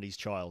 Ted Bundy's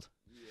child?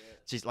 Yeah.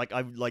 She's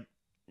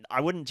I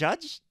wouldn't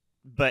judge,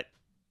 but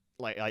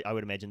like I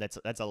would imagine that's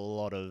a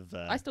lot of.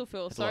 I still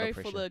feel that's a lot of sorry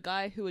for pressure. the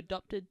guy who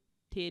adopted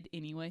Ted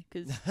anyway,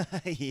 because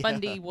Yeah.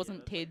 Bundy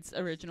wasn't Ted's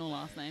original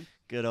last name.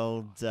 Good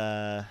old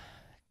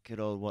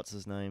what's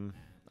his name?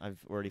 I've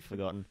already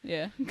forgotten.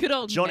 Yeah, good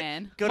old Johnny-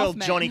 man. Good old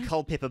Mothman. Johnny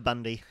Culpepper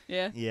Bundy.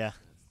 Yeah, Yeah,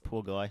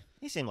 poor guy.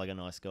 He seemed like a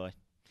nice guy.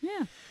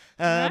 yeah.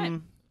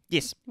 Alright.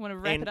 Yes. Want to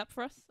wrap And it up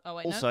for us? Oh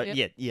wait, Also, no.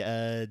 Yep.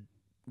 yeah.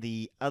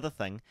 The other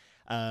thing,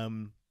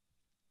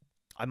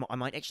 I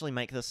might actually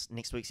make this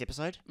next week's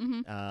episode.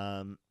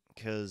 Mm-hmm.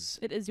 Because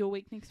It is your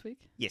week next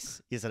week.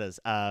 yes, it is.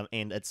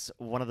 And it's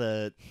one of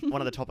the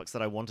topics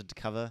that I wanted to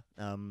cover.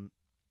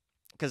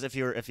 Because if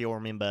you'll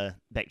remember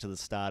back to the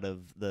start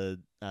of the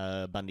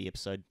Bundy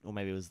episode, or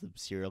maybe it was the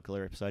serial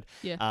killer episode.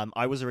 Yeah.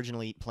 I was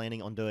originally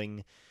planning on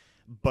doing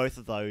both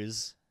of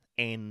those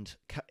and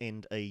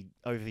a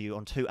overview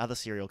on 2 other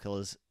serial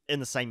killers in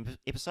the same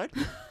episode.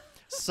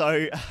 So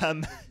It's not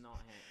happening.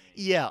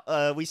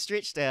 yeah, we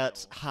stretched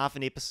out half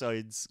an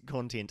episode's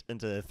content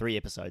into 3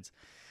 episodes.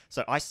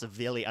 So I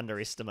severely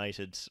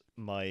underestimated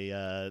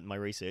my my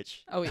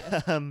research. Oh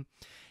yeah.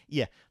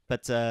 Yeah,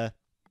 but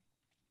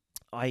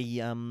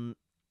I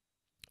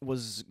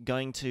was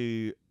going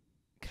to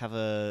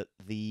cover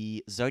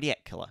the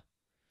Zodiac Killer.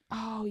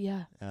 Oh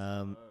yeah.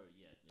 Oh,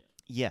 yeah.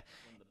 Yeah,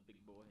 One of the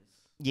big boys.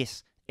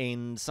 yes,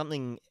 and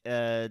something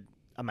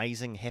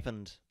amazing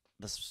happened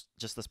this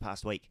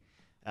past week.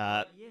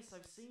 Yes,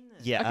 I've seen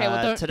that. Yeah. Okay,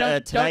 well,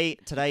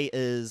 today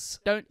is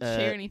Don't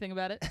share anything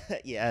about it.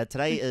 yeah.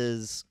 Today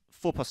is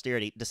for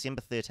posterity,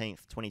 December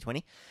 13th,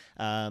 2020.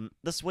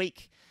 This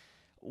week,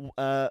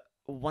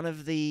 one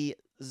of the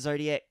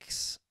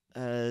Zodiac's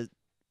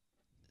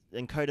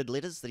encoded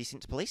letters that he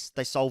sent to police,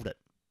 they solved it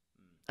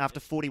after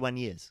 41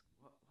 years.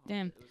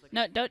 Damn. It was like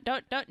No,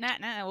 don't.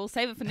 Nah. We'll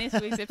save it for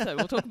next week's episode.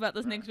 We'll talk about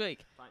this next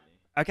week. Fight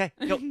me. Okay,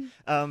 cool.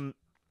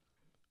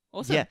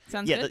 Awesome. Yeah,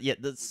 Sounds yeah, good.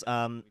 that's We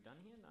done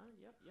here? No?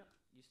 Yep.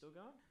 You still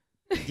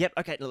going? Yep.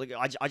 Okay. Look,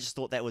 I just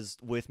thought that was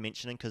worth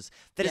mentioning because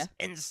that is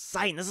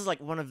insane. This is like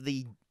one of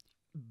the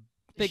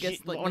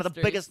Biggest, like, one of the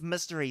mysteries. biggest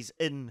mysteries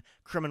in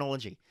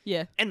criminology,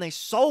 Yeah. and they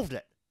solved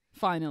it.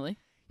 Finally.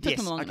 Took Yes.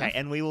 them long Okay. enough.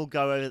 And we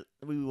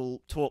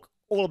will talk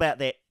all about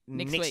that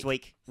Next next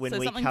week when so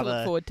we something to look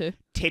cover forward to.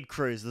 Ted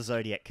Cruz, the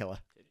Zodiac Killer.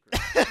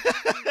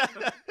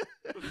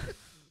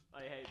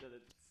 I hate that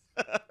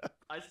it's...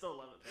 I still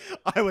love it,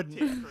 though. I would.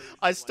 Ted Cruz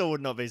I is still like-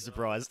 would not be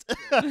surprised.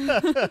 Yeah.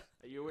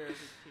 Are you aware of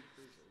who Ted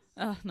Cruz is?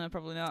 Oh, no,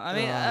 probably not. I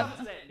mean,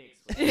 Cover that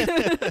next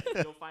week.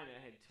 You'll find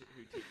out who Ted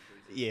Cruz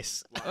is.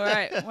 Yes. Like- all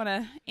right. Want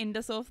to end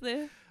us off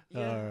there? Yeah,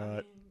 I Alright.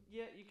 mean,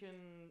 yeah, you can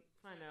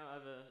find our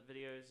other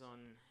videos on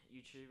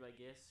YouTube, I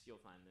guess. You'll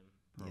find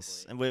them.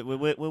 Yes, probably.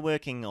 and we're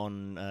working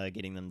on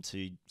getting them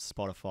to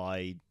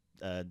Spotify,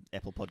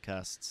 Apple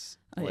Podcasts.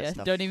 Oh all that yeah.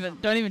 stuff.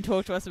 Don't even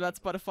talk to us about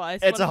Spotify.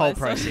 It's a whole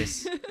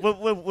Spotify's so- process.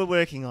 we're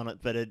working on it,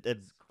 but it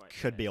It's quite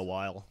could be a fast.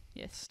 while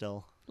Yes.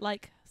 still.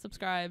 Like,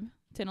 subscribe,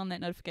 turn on that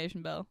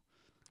notification bell.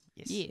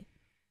 Yes. Yeah.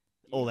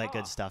 All that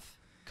good Yeehaw. stuff.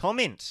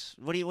 Comment.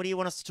 What do you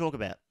want us to talk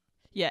about?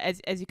 Yeah,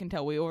 as you can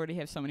tell, we already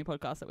have so many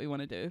podcasts that we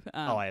want to do.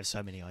 I have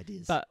so many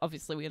ideas. But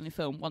obviously, we only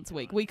film once a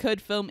week. We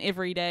could film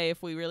every day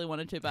if we really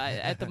wanted to, but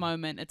at the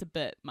moment, it's a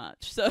bit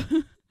much. So,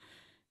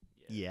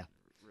 Yeah. It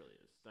really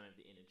is. Don't have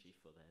the energy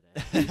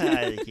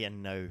for that. Yeah,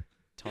 no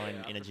time,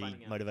 After energy,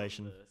 finding out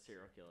motivation. from the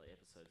serial killer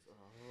episodes.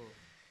 Oh.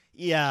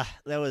 Yeah,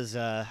 that was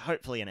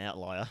hopefully an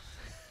outlier.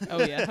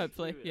 oh yeah,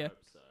 hopefully, You would yeah. hope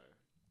so.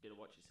 Better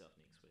watch yourself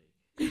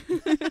next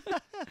week.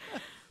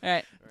 All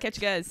right, catch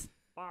you guys.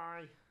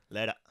 Bye.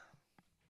 Later.